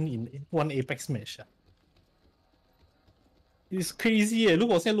seen in one Apex match. It's crazy 耶！如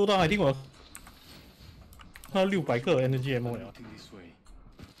果现在录到，一定我看到600个 energy ammo 了。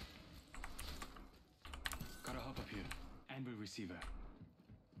Gotta hop up here. Anvil receiver.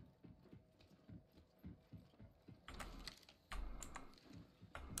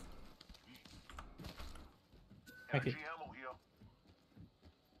 Okay.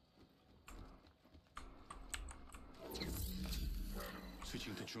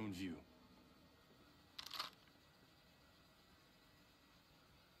 Switching to drone view.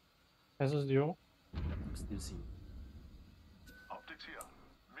 SS0. Still seeing. Optics here.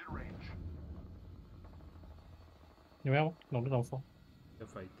 Mid-range. 有没有？弄不弄风？ They're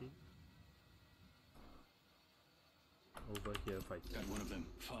fighting. Over here fighting. Got one of them.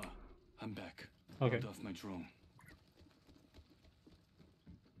 Far. I'm back. Okay. Logged off my drone.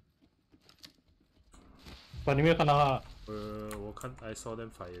 把你没有看到他。我看 I saw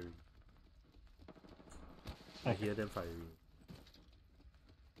them firing. I hear them firing.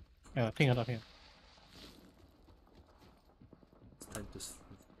 听得到。It's time to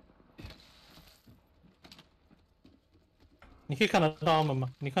sleep. 你可以看得到他们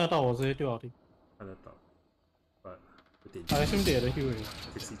吗？你看得到我直接丢好地。看得到。But 有点。I assume they're the hero.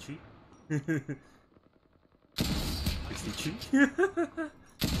 63. 63.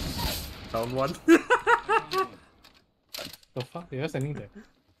 Down one. The fuck? They're standing there.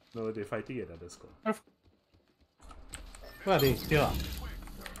 No, they're fighting another squad. Where are they? Still up.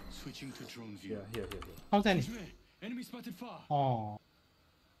 Switching to drone view. Yeah, here. How's that? Enemy spotted far. Oh.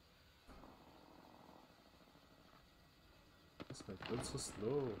 This my gun so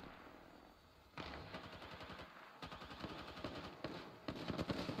slow.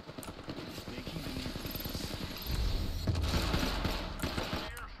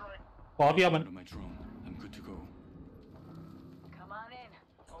 Bobby, I'm my drone. I'm good to go. Come on in.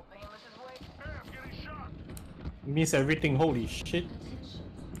 Old Painless is waiting. I'm getting shot. miss everything. Holy shit.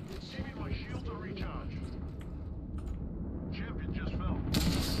 Giving my shield a recharge. Champion just fell.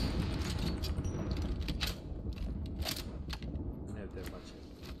 Don't have that much.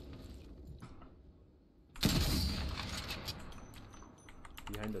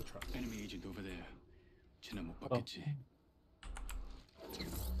 Behind the truck. Enemy agent over there. 지나 못 봤겠지.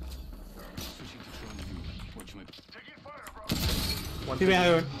 Switching to drone view. Watch my. Taking fire, bro.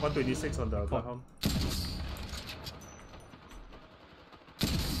 126 on the ground.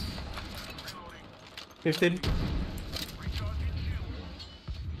 Reloading. 15. Recharging shield.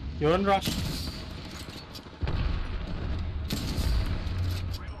 You're on rush.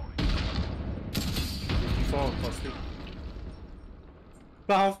 Reloading. 54 on caustic.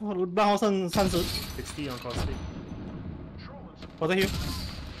 半号剩30。60 on caustic. 我在 heal。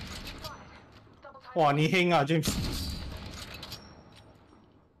哇，你輕啊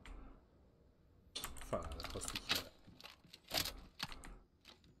 ，James。Fuck, caustic here.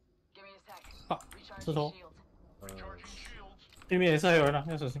 啊，石頭。 Recharging shields. 对面也是还有人啊，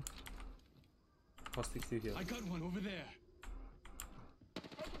要小心。 Caustic still here. I got one over there.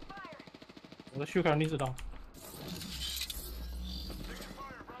 我的 shield 你知道。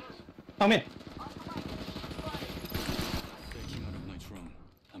上面。 Backing out of my drone.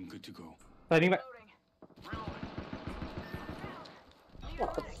 I'm good to go. 再另外。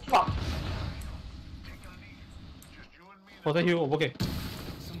 What the fuck? 我在 heal， 我不给。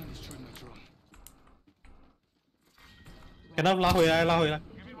 Someone destroyed my drone. 给他拉回来。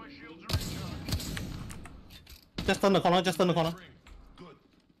Just turn the corner. Good.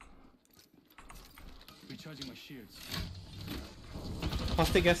 Recharging my shields.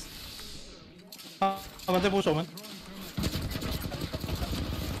 Plastic gas。他们在部守门。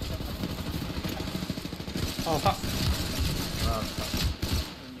哦，他。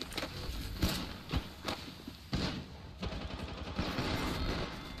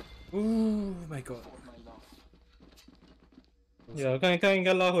Oh my god. Yeah， 刚应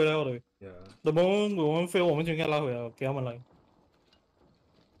该拉回来我的。Yeah. 我们飞，我们就应该拉回来，给他们来。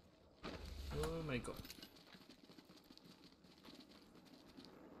 Oh my god.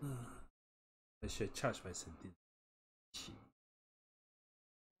 I should charge my sentinel.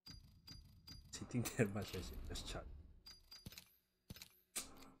 Sitting that much, I should just charge.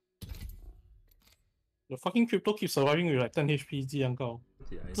 The fucking crypto keep surviving with like 10 HP 剂量高，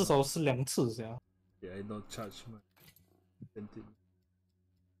 至少是2次噻。 Did I not charge my sentinel?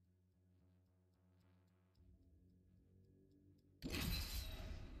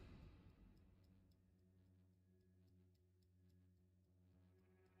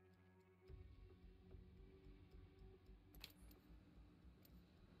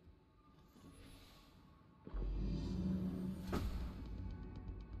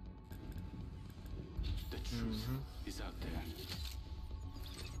 The truth is out there.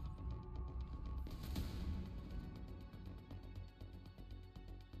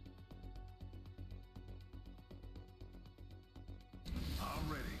 I'm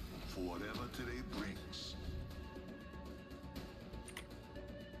ready for whatever today brings.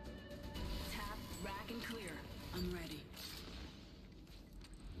 Tap, rack, and clear. I'm ready.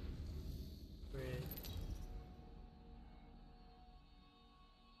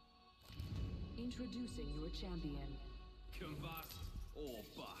 Introducing your champion. Combust or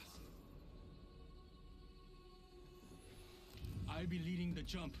bust. I'll be leading the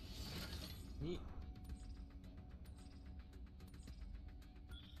jump.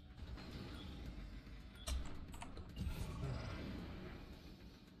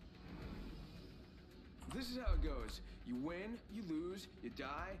 This is how it goes. You win, you lose, you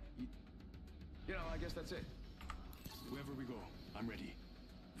die, you... You know, I guess that's it. Wherever we go, I'm ready.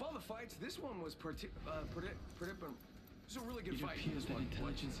 Of all the fights, this one was This is a really good It fight. appears This that one.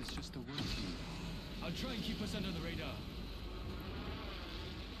 intelligence is just a word to you. I'll try and keep us under the radar.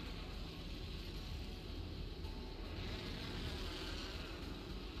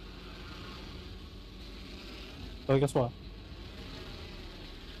 So guess what?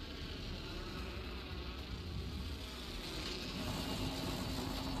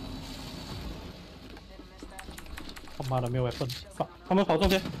 Oh, 妈的，没有 weapon。fuck， 他们跑中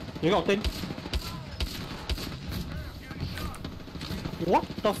间，有一个 octane。What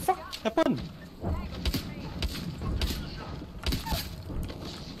the fuck happened?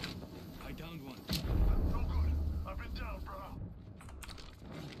 I downed one.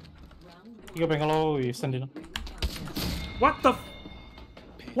 一个 Bangalore 与 Sentinel。 What the?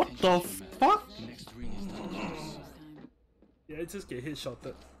 What the fuck? Next ring is dangerous. Yeah, I just get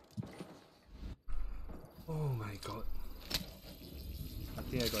headshotted. Oh my god. I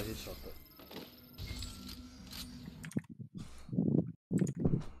think I got headshotted.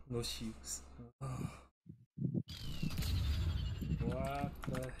 No shields. What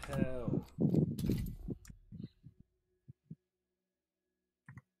the hell?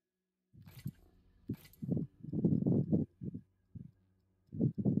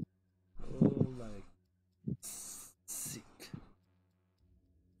 Oh, like sick.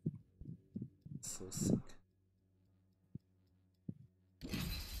 So sick.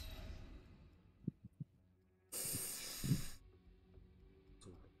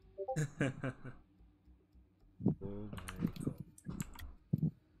 Oh my god.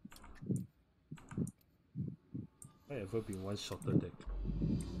 I ever been one shorter deck?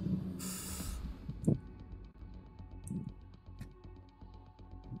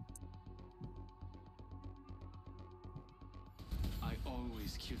 I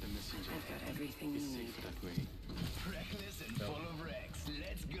always kill the messenger. I've got everything It's you need. safe that way. Reckless and full of wrecks.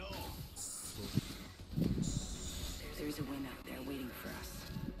 Let's go. There's a win out there waiting for us.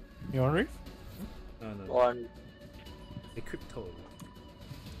 You want Reef? No. On A crypto.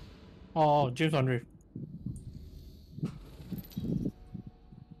 Oh, James on Reef.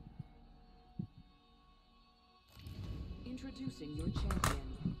 Introducing your champion.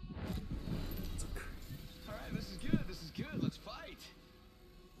 Alright, this is good. This is good. Let's fight.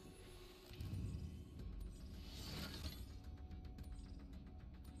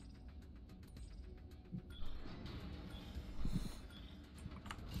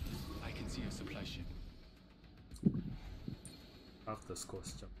 I can see a supply ship. Half the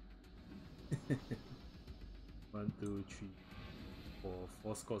scores jump. 1, 2, 3, 4.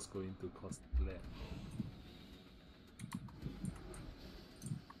 4 scores going to cost left.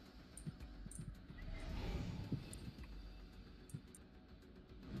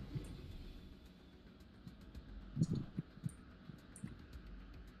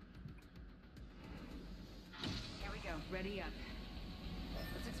 Here we go. Ready up.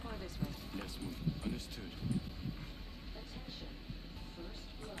 Let's explore this way. Let's move. Understood. Attention. First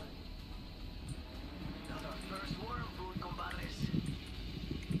blood. Not our first worm food, compadres.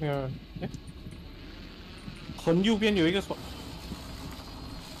 那个，哎，很右边有一个sword。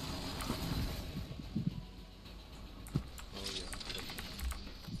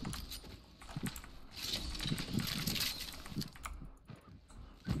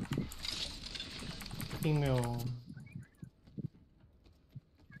并没有。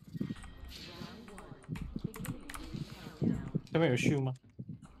这边有 shield 吗？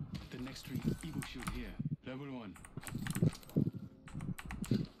 The next ring, Eagle Shield here. Level 1.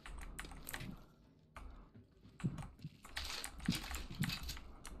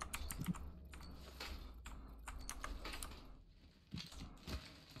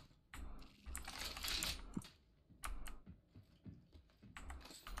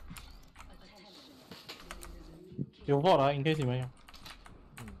有 bot 啊，in case 你们有。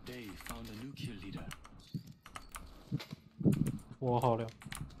 They found a new kill leader. 我好了。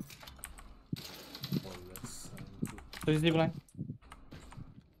Oh, let's 这是这边来。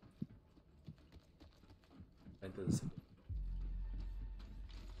 enter the second.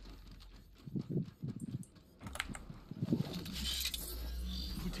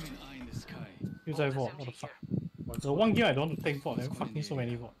 Putting an eye in the sky. 又在 bot， what the fuck？ The one game I don't want to take bot, there are fucking so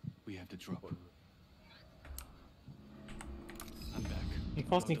many bot. We have to drop. I'm back. 你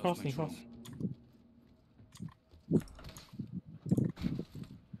cross， 你 Got off cross， my 你 cross。 drone.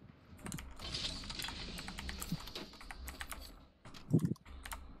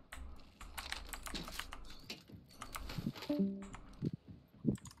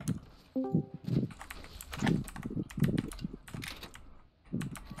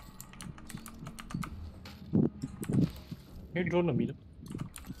 drone in the middle.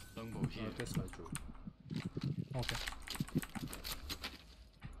 That's my drone. Okay.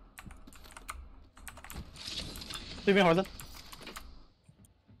 This边horizon.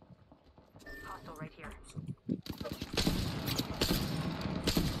 Hostile right here.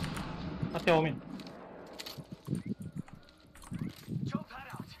 他掉后面。 Choke that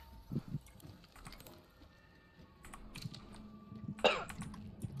out.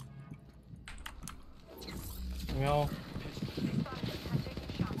 我们要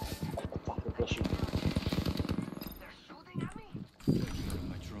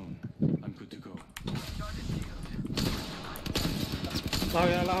My drone. I'm good to go. 拉回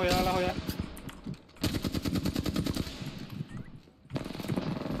来，拉回来，拉回来。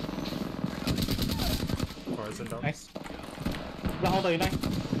 Horizon down. Nice. 拉好等于来。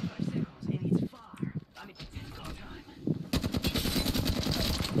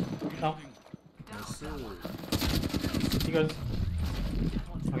好。一个人。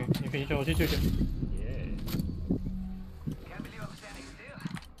OK， 你平手，我去救救。 Yeah.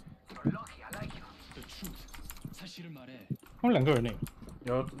 The truth. 사실을 말해. 他们两个人呢。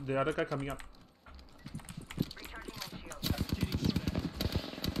 Yo, the other guy coming up. Getting shot at.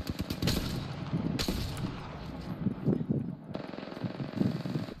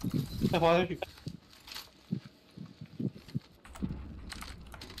 再滑下去。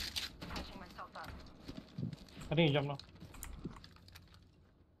I think he jumped now.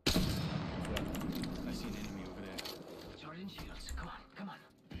 I see an enemy over there. Charging shields. Come on, come on.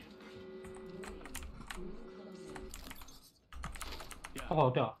 他跑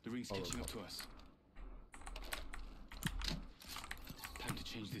掉。 The ring's catching up to us. Time to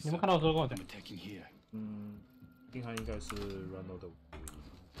change this. 你们看到的时候跟我讲。 I'm attacking here. 银行应该是 run out 的。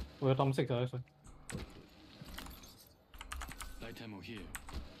我有 Dom 6的所以。 Light ammo here.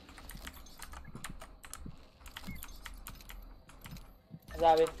 在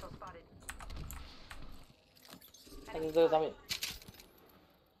那边，还是这个上面。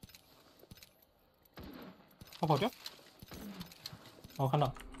他跑掉。哦，我看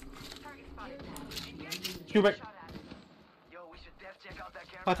到。Q back。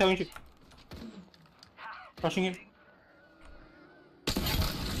他跳进去。Rushing in。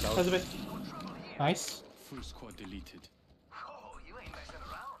在这边。Nice。 Full squad deleted.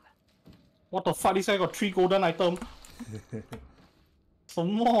 What the fuck? This guy got 3 golden items. 什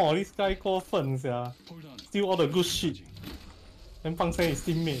么 ？This guy 过分噻 ！Steal all the good shit， then 放生 his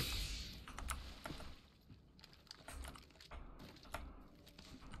teammate。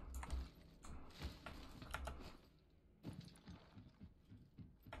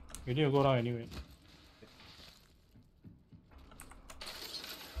一定有go down anyway。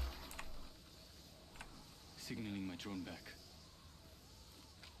 Signaling my drone back.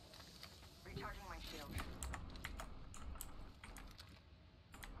 Recharging my shield.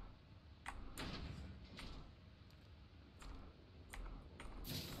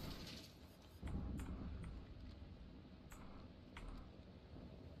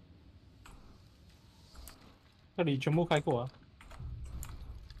 这里全部开过啊。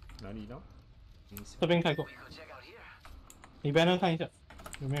哪里呢？这边开过。你别人看一下，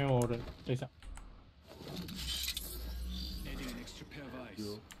有没有人？等一下。 Adding an extra pair of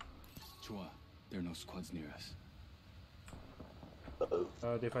eyes. Chua, there are no squads near us.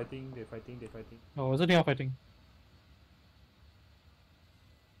 They fighting, they fighting, they fighting. 哦，我这边要 fighting。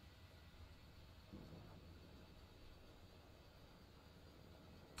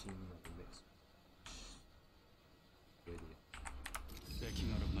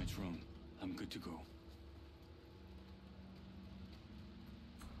 Backing out of my drone. I'm good to go. "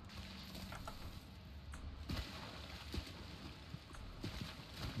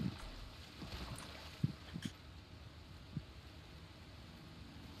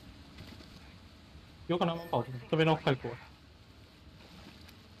有可能跑出，这边都开过。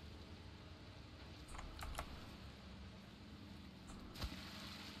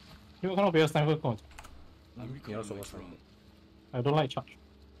你有看到别的sniper跟我讲？你要什么sniper？ I don't like charge.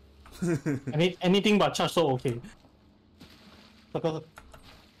 Anything but charge so okay. 这个。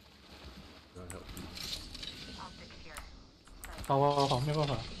好，没办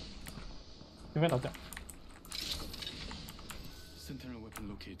法。有没有打架？ Sentinel weapon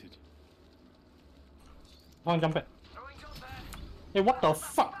located. 放jump pad。哎 ，what the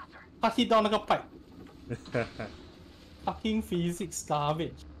fuck？ 他 hit 到那个 pipe。Fucking physics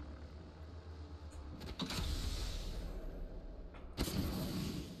garbage。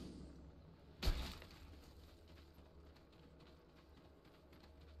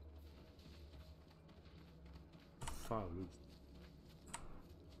 Far loose.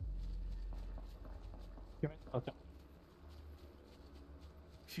 有没有打架？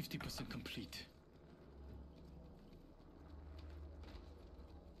 50% complete.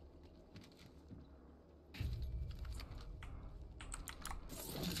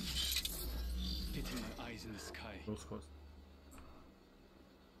 Getting my eyes in the sky. No squads.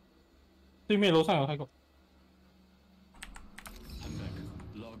 对面楼上有开口。 I'm back.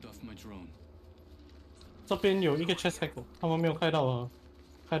 Logged off my drone. 这边有一个 chest 开口，他们没有开到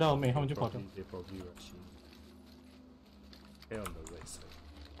开到美，他们就跑掉。They probably rushing. They're on the right side.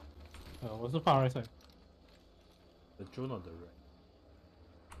 我是放 right side。 The drone on the right.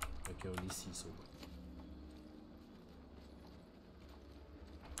 I can only see so much.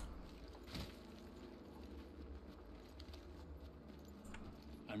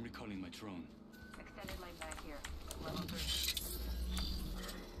 I'm recalling my drone. Extended light back here. Level 3.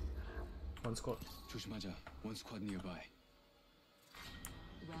 One squad. 조심하자. One squad nearby.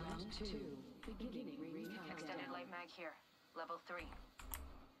 Round 2. Beginning ring Extended countdown. light mag here. Level 3.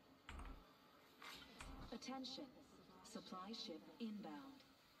 Attention. Supply ship inbound.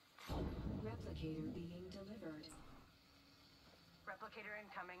 Replicator being delivered. Replicator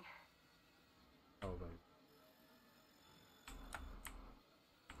incoming. Oh, right.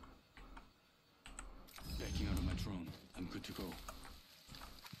 Backing out of my drone. I'm good to go.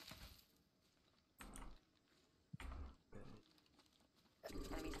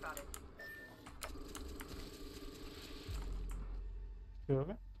 Enemy spotted. 有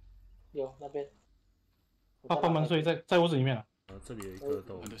没？有那边。他门所以在屋子里面了。这里有一个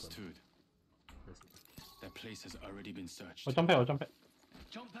洞。 Understood. That place has already been searched. 我装配，我装配。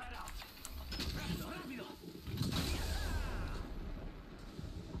 Jump pad out.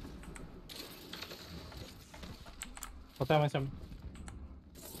 我在门下面。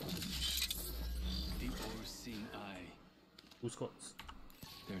 The all-seeing eye. Two squads.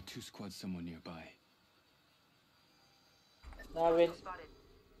 There are 2 squads somewhere nearby. 那边。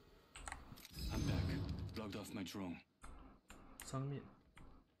 I'm back. Logged off my drone. 上面。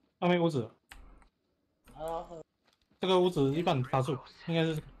上面屋子。啊。这个屋子一半打住，应该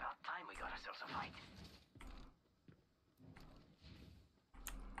是这个。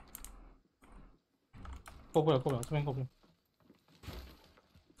 过不了，过不了，这边过不了。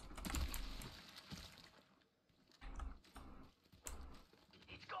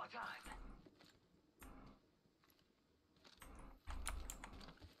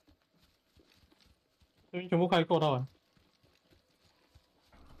这边全部快过到了。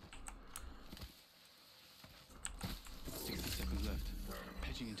 60 seconds left.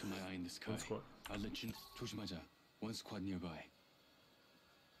 Patching into my eye in the sky. I'll let you know. 조심하자. One squad nearby.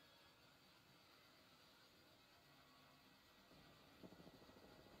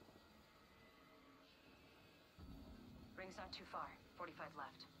 Ring's not too far. 45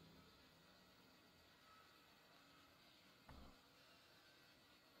 left.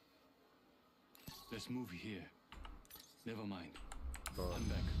 Let's move here. Never mind. Oh, I'm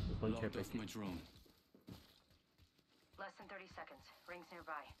back. Logged off my drone. Less than 30 seconds. Ring's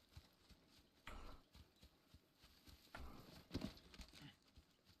nearby.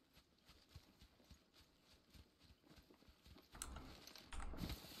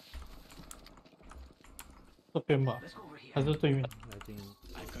 I've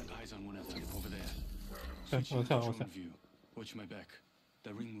got eyes on one of them over there. Okay, Switching I'll to tell, drone I'll tell. view. Watch my back.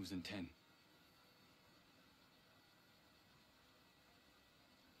 The ring moves in 10.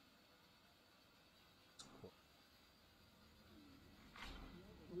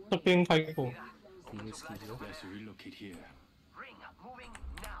 Let's relocate here. Ring moving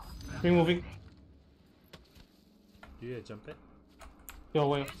now. Ring moving. Do you jump it? 有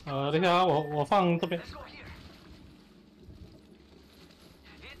我有，等一下啊，我放这边。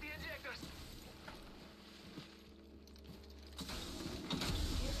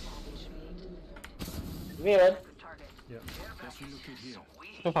里面有人。Let's relocate here.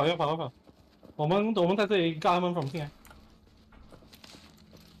 要跑要跑要跑，我们在这里 guard 他们 from 进来。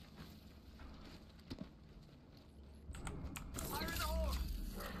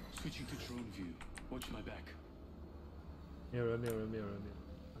 Switching to drone view. Watch my back. 没有人，没有人，没有人，没有人。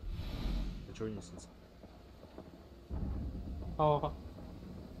我 join 你身上。好好好。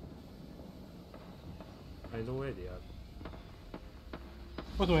 I know where they are.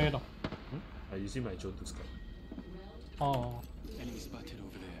 为什么没懂？I using my drone to scout. 哦。 Enemy spotted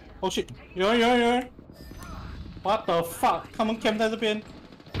over there. Oh shit！ 有人 ！What the fuck？ 他们 camp 在这边。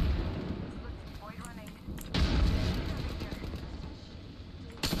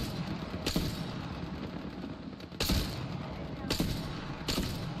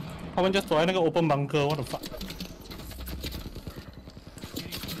 他们就躲在那个 open bunker，what the fuck？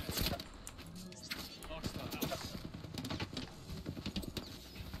 Enemy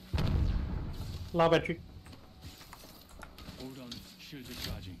拉 battery。 Hold on, shields are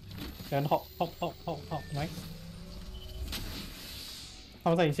charging. Then hop, nice。他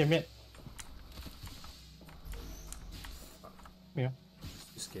们在你前面。没有。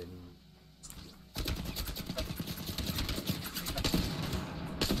Scanning。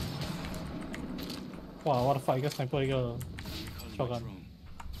哇，我的 fuck， 一个 sniper， 一个 shotgun。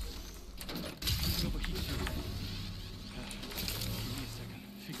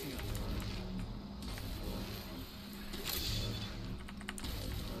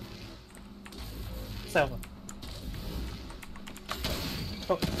 Self.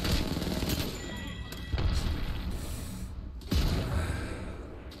 Oh.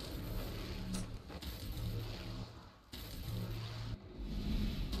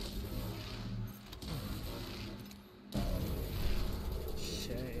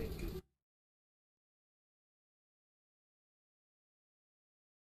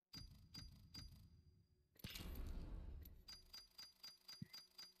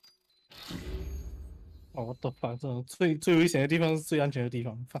 Oh, what the fuck！ 这最危险的地方是最安全的地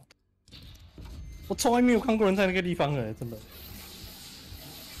方。fuck！ 我从来没有看过人在那个地方的，真的。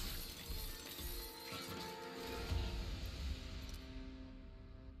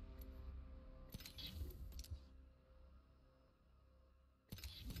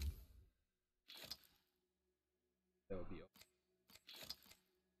That will be all.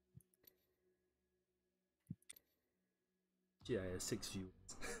 Gee, I have 6 views.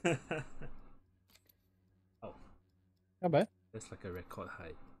 Oh. Not bad. That's like a record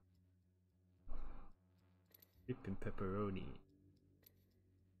high. Dipping pepperoni.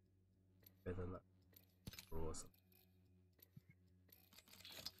 Better luck. Awesome.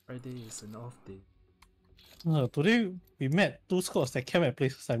 Friday is an off day. Today we met 2 squads that came at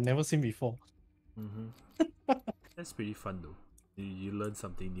places I've never seen before. That's pretty fun though. You learn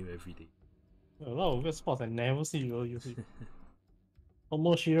something new every day. A lot of good spots I never see you usually.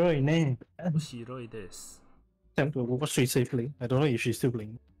 Omoshiroi ne. Omoshiroi desu. Time to watch Shui play. I don't know if she's still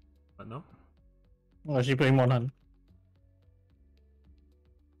playing. But no? Oh, she playing Monhan.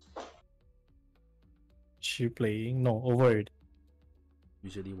 She playing no over it.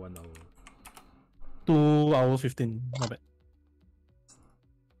 Usually 1 hour. 2 hours 15. Not bad.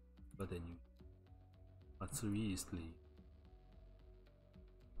 But then you. Matsuri is playing.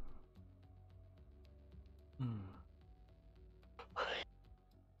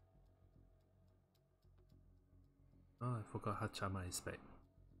 Oh, I forgot Hachama is back.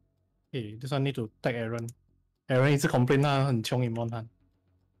 Hey, this one need to tag Aaron. Aaron 一直 complain 他很穷 in Monhan.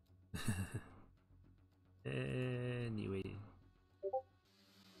 Anyway,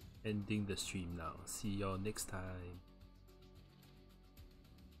 ending the stream now. See y'all next time.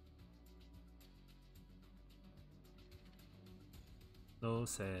 No,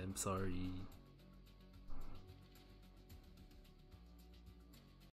 Sam, sorry.